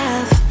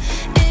have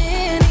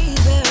any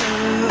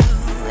girl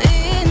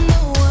in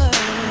the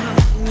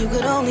world, you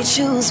could only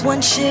choose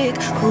one chick,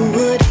 who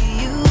would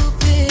you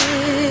pick?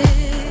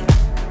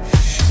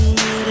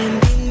 Wouldn't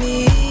be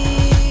me.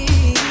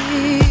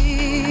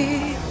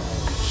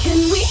 Can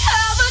we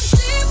have a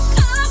deep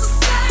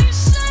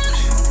conversation?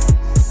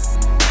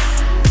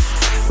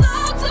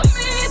 Talk to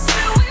me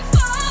till we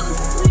fall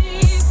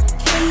asleep.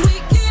 Can we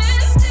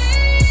get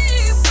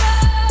deeper?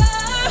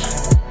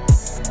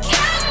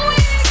 Can we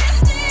get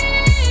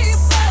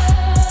deeper?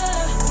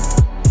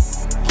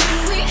 Can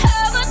we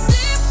have a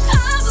deep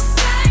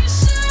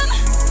conversation?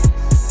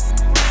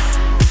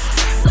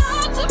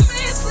 Talk to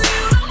me till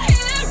you don't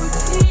hear a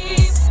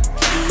peep.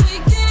 Can we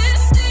get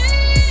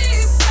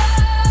deeper?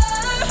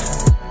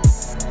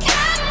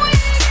 Can we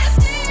get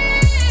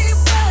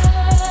deeper?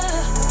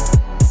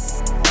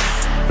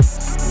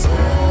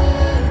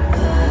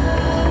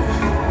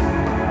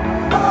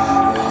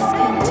 Let's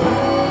get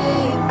deeper.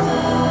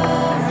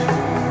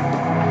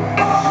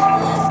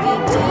 Let's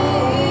get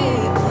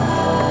deeper.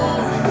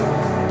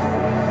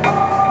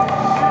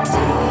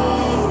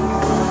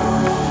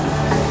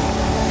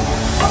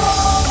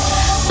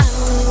 I don't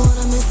really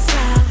wanna miss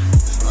out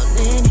on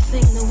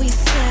anything that we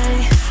say.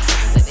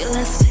 Baby,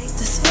 let's take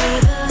this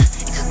further.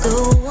 It could go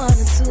one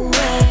or two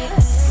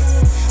ways.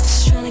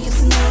 Just trying to get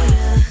to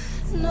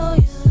know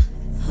ya.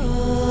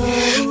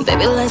 Oh.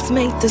 Baby, let's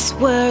make this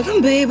work.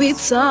 Baby,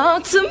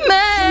 talk to me.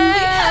 Can we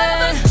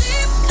have a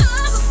deep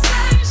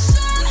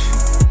conversation?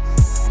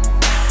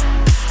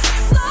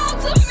 Talk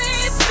to me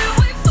till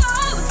we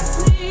fall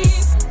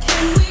asleep.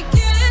 Can we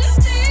get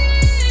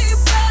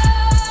deeper?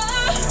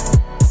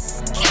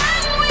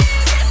 Can we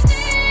get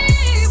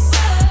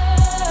deeper?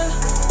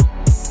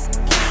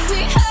 Can we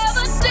have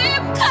a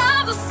deep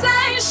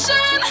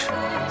conversation?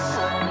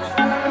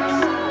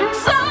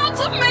 Talk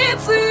to me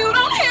till you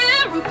don't hear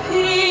a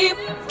peep.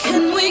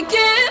 Can we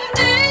get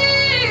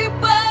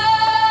deeper?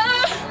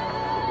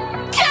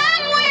 Can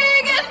we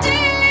get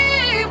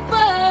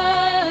deeper?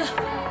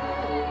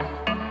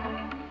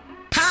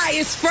 Hi,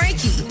 it's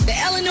Frankie. The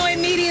Illinois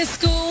Media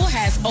School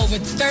has over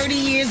 30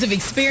 years of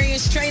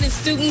experience training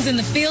students in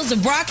the fields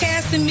of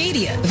broadcast and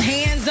media, with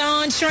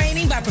hands-on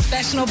training by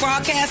professional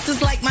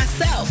broadcasters like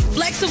myself,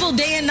 flexible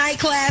day and night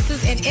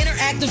classes, and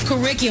interactive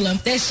curriculum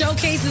that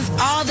showcases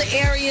all the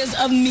areas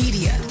of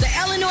media. The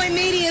Illinois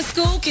Media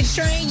School can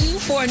train you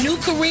for a new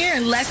career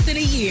in less than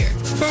a year.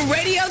 From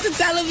radio to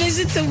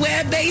television to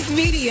web-based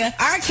media,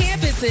 our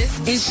campuses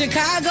in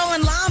Chicago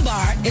and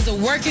Lombard is a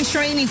work and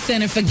training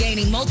center for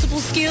gaining multiple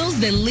skills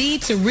that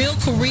lead to real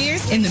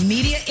careers in the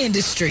media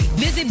industry.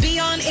 Visit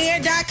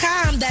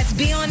BeOnAir.com. That's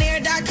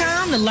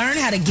BeOnAir.com to learn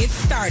how to get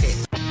started.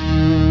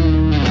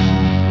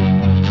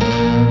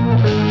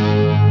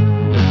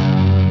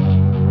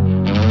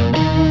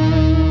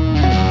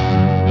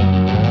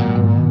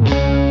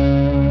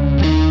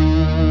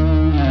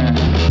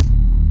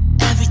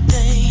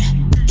 Everything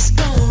is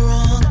going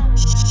wrong.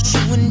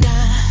 You and I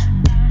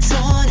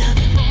torn up,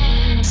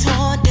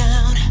 torn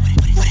down.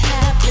 What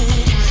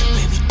happened?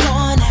 Where we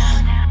going now?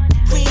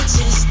 We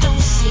just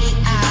don't see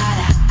eye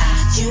to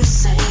eye. You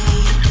say,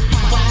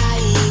 why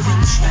even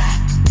try?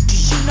 Do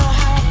you know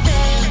how I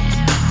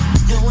feel?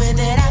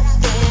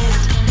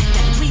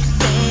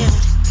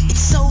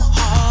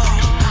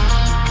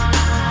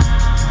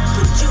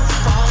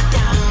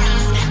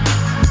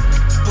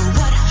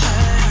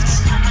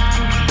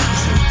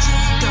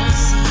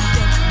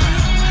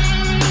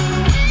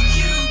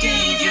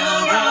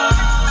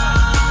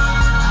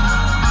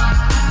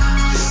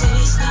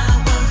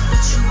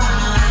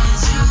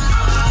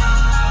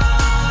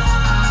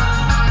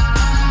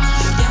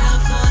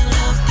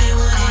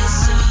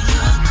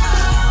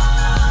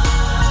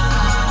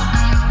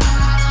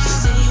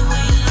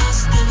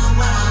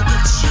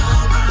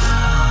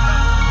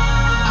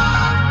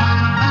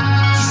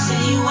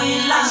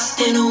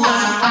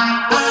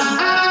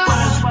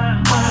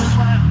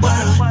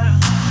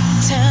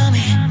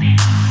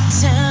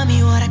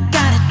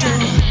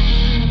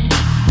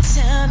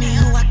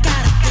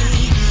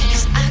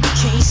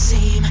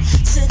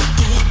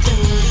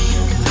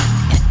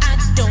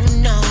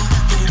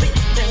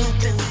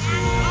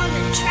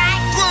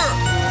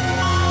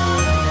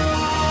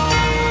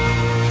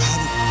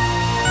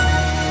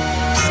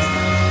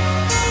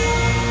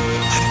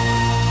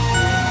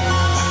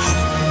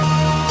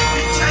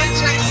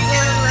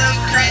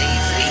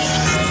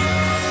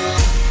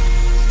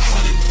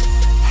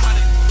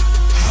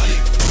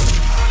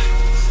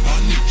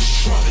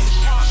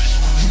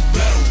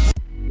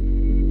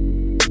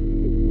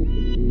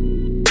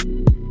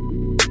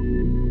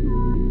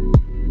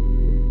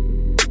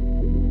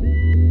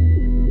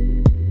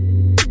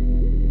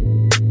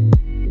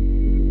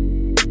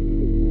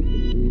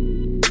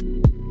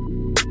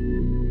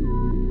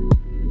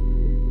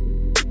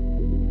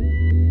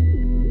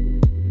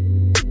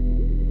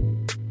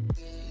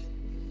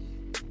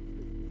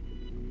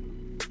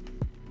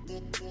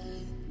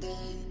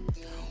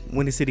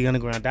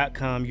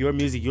 WindyCityUnderground.com, your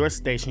music, your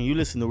station. You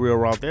listen to Real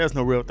Raw. There's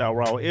no real without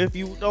Raw. If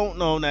you don't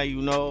know, now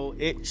you know.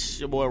 It's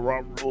your boy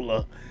Raw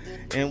Ruler.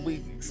 And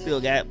we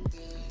still got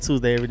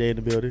Tuesday every day in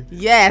the building.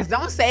 Yes,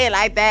 don't say it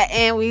like that.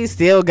 And we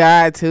still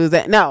got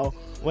Tuesday. No.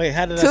 Wait,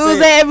 how did I Tuesday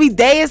say it? every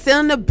day is still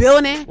in the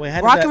building. Wait,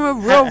 how did Rocking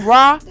with Real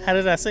Raw. How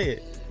did I say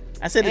it?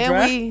 I said it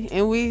dry.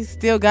 And we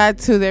still got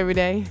Tuesday every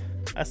day.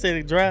 I said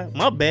it dry.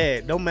 My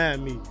bad. Don't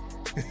mind me.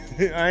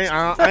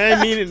 I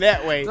ain't mean it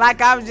that way.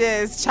 Like I'm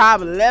just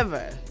chopped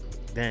liver.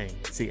 Dang.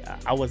 See,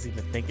 I wasn't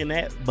even thinking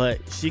that, but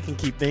she can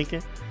keep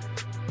thinking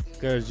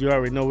because you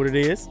already know what it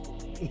is.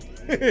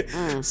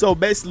 So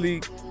basically,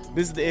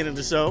 this is the end of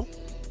the show.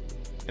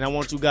 And I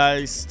want you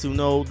guys to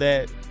know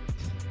that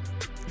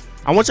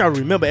I want y'all to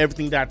remember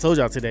everything that I told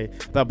y'all today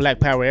about Black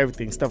Power,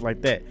 everything, stuff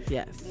like that.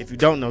 Yes. If you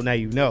don't know, now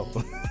you know.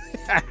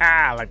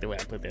 I like the way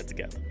I put that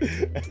together.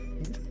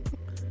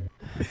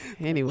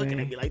 Anyway. Looking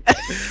at me like that.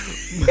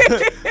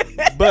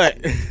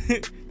 But this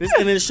is the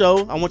end of the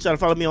show. I want y'all to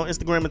follow me on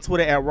Instagram and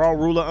Twitter at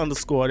rawruler_.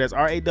 That's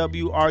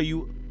RAWRULER_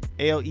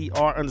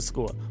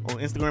 on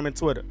Instagram and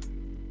Twitter.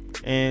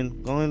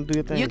 And go ahead and do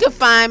your thing. You can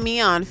find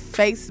me on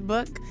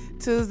Facebook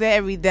Tuesday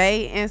every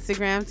day,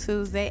 Instagram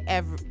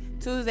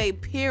Tuesday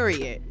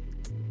period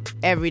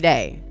every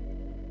day.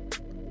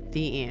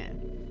 The end.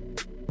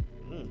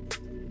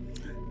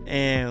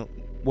 And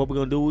what we're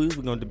gonna do is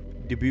we're gonna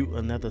debut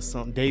another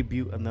song.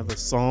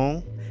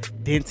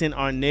 Denton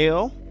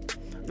Arnell,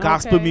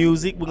 gospel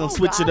music. We're gonna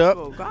switch it up.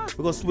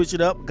 We're gonna switch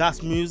it up.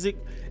 Gospel music,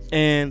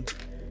 and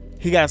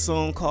he got a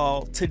song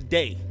called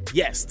Today.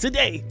 Yes,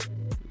 Today.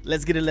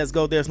 Let's get it. Let's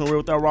go. There's no real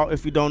without Raw.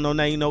 If you don't know,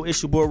 now you know.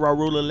 It's your boy Raw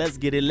Ruler. Let's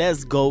get it.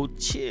 Let's go.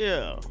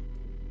 Chill.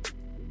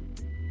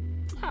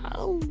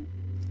 Oh.